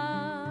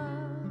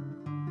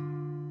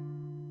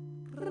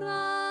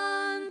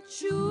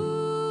Ranchu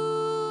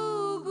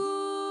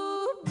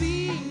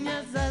gubinya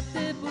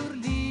zate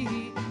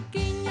burli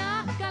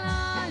Kinya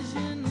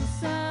kalaje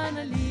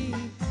nusana li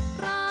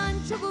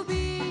Ranchu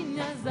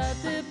gubinya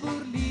zate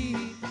burli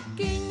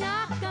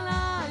Kinya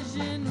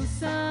kalaje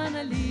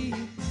nusana li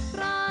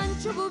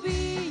Ranchu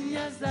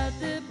gubinya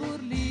zate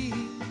burli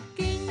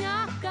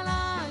Kinya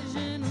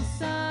kalaje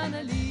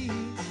nusana li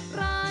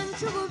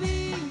Ranchu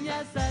gubinya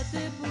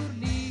zate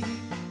burli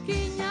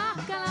Kinya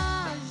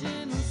kalaje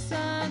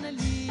nusana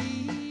li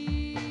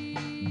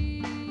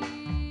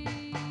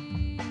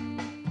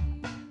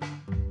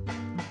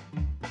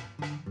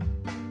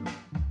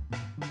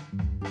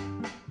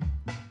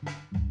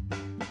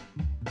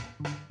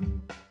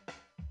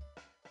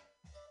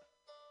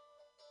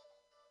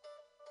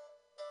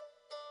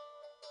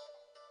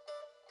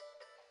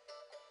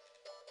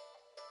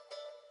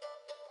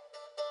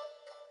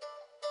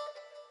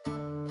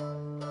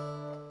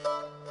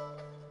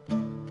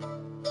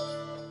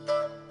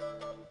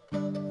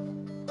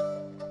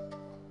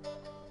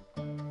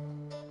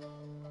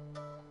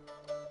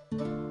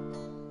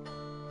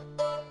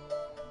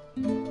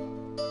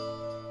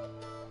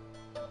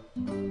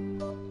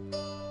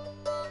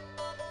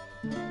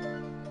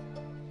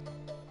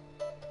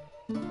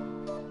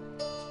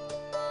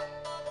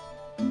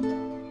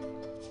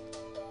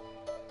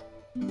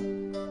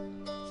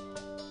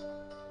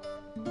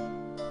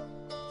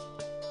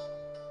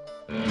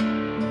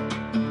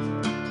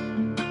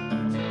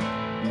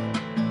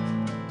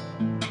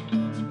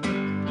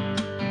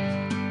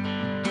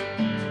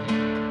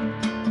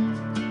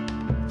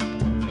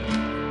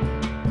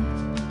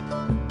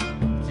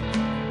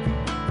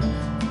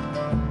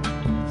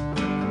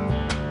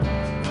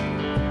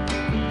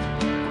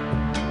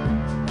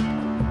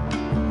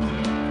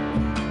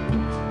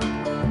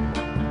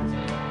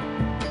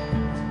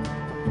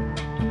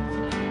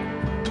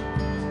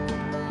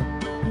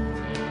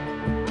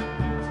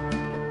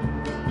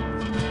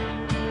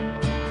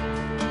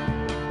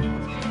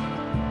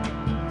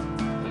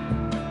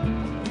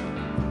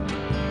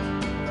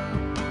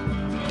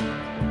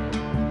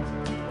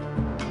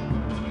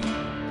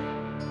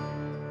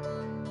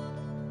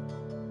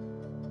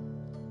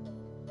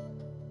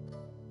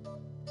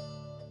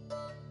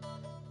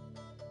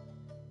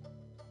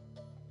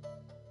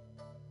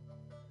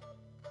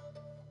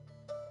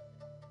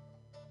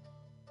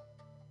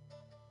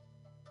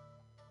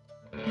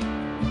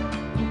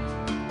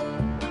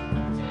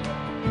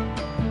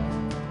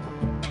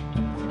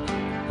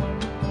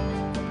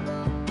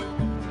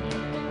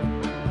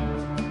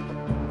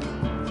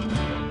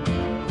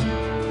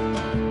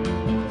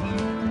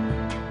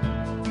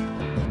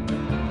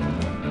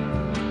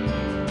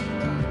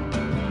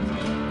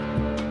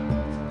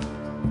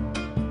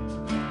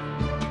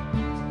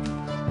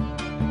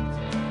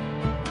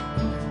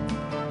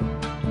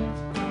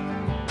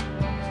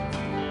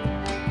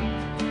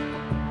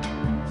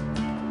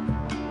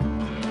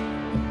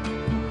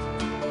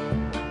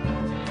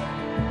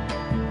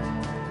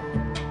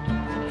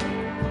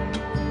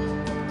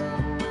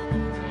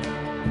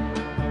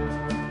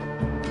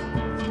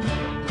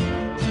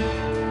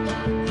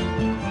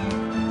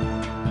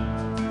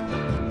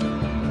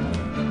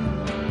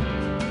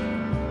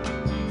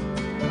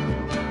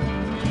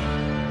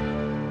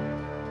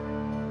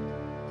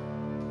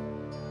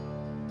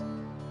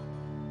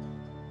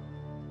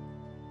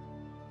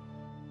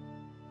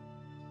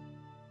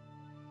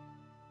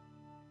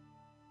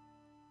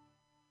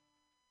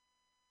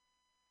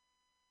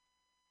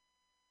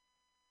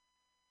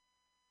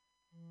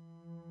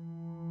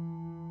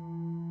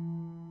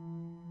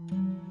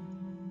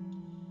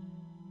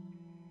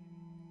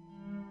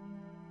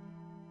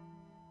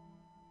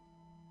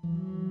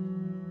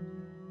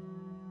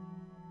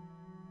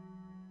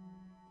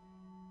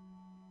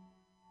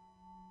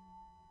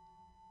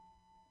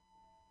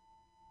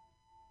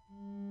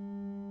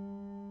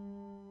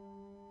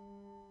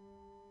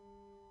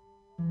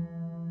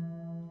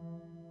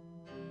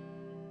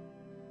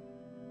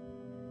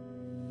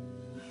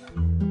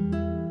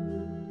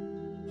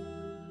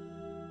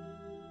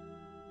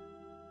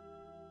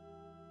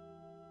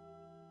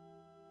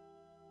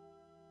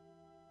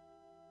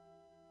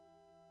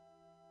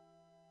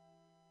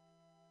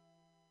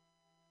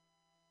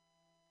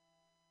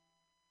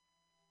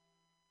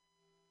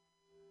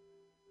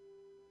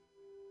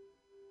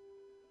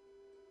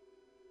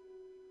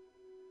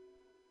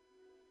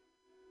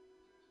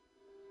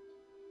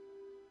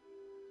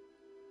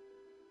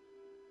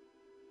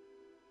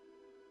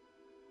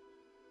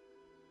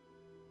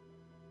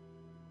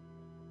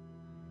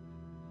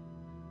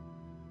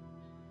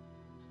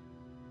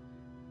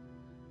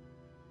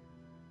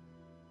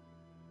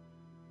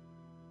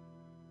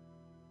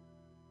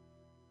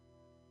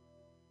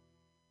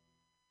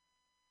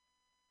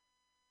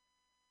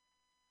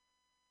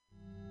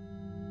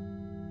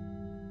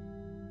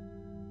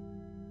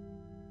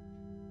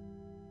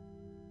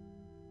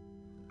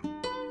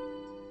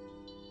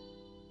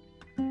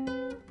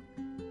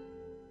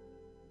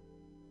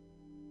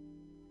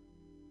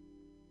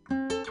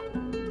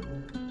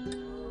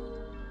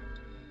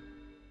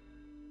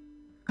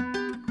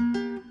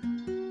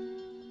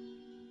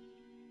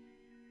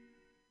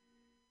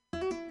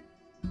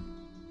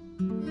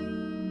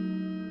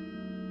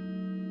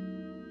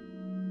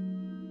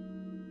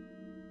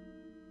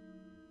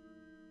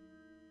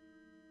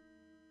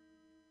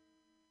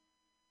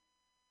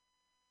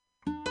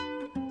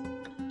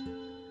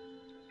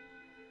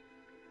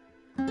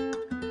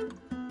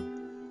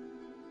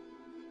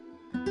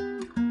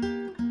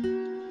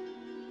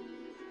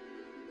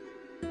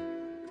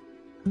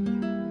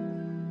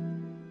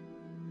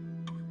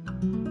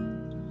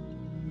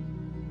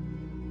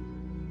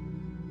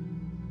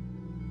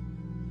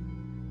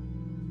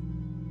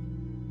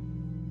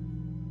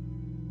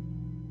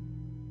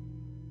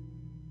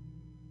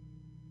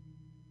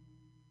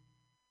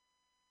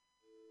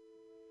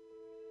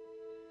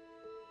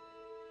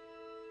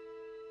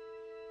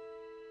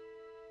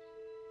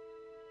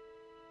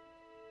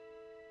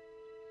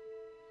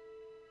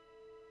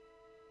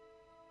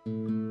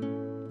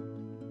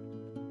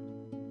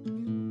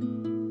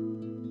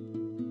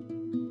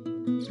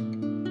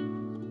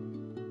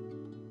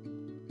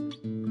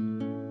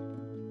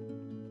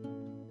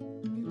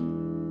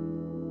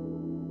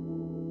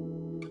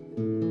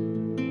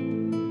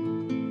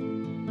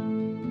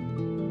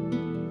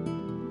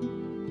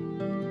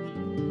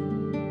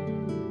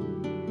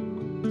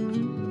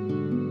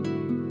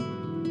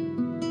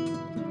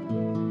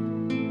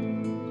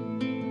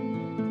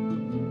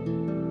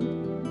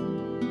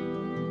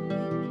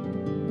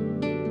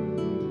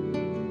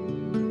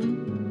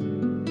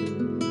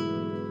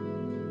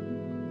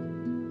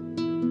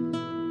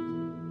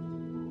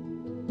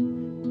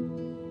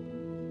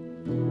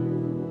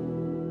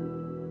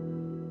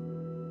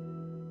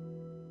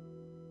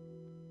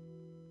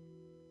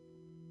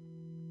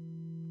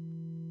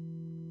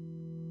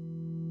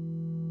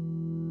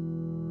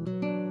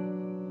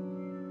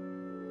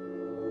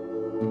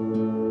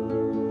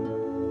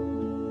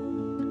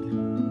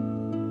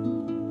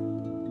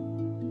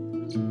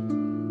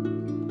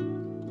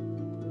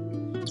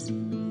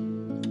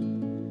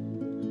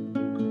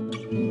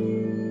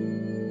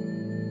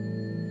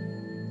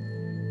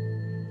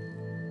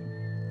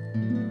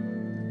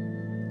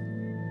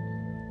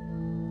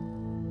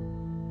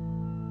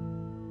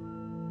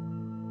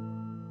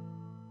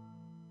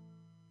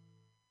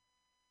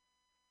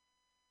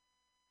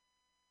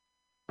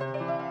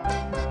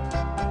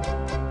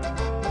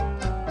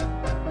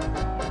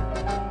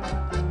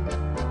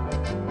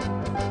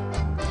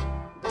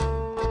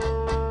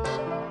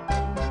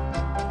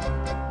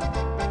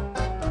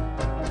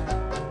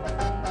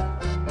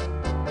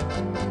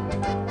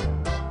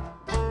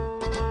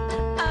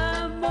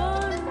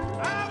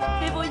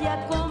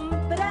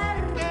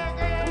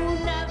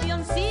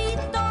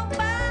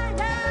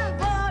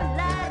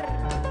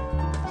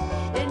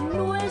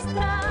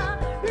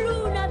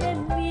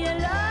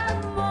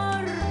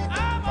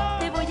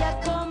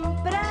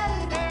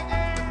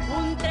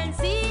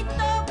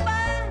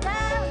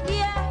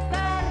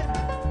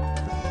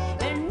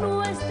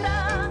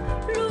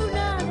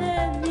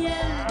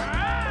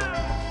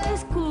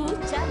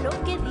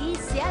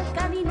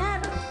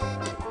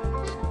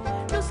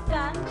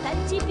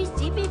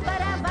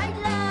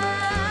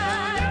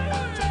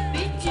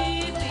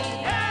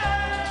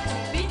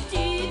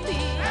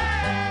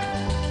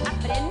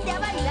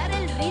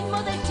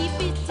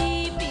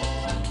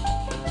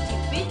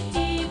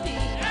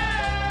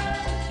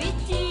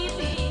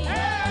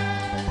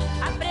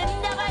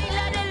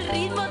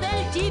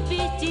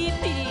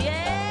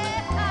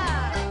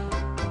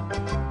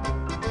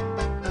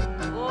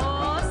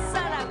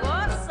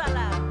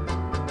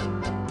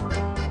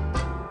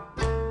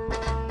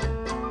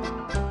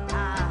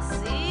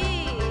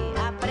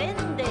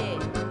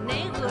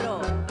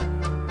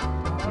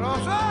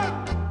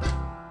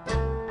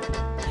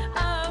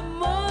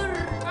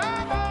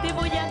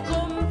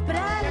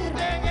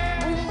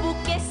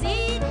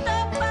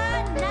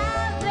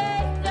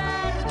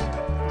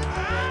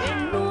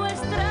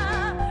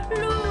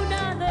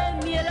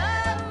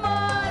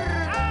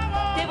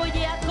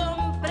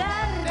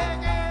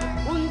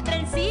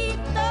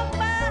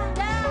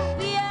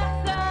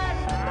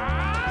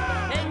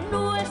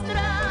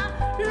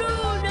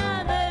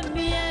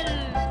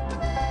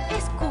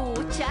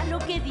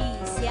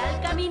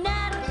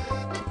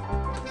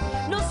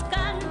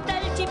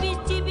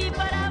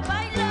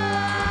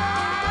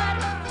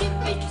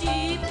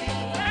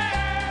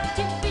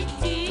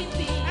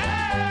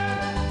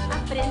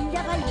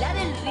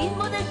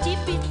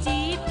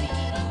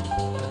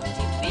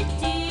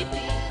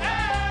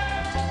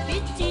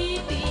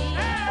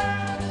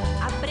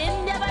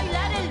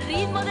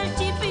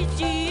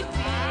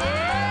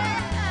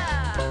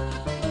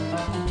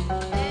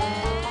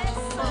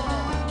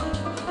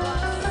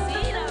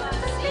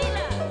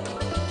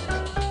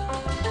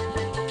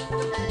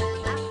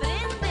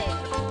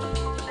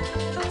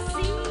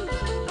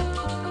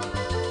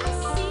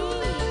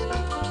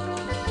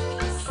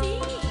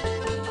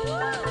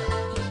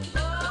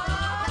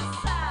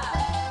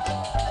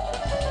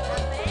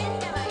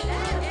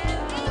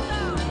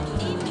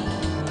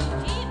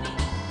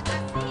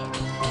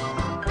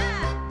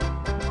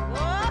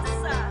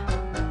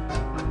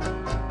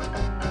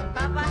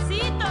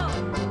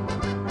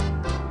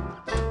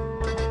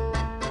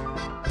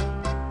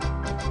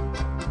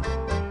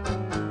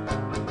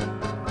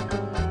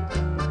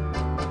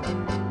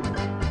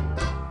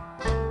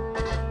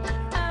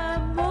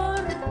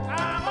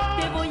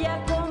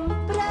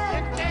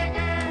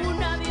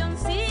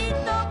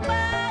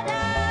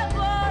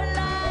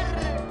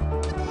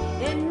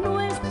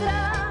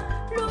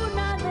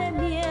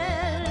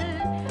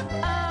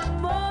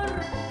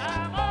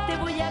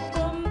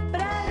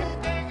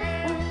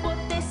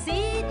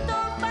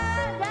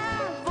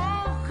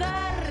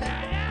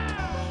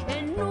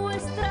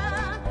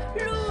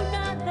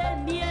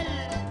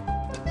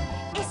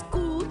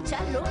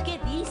lo que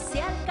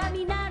dice al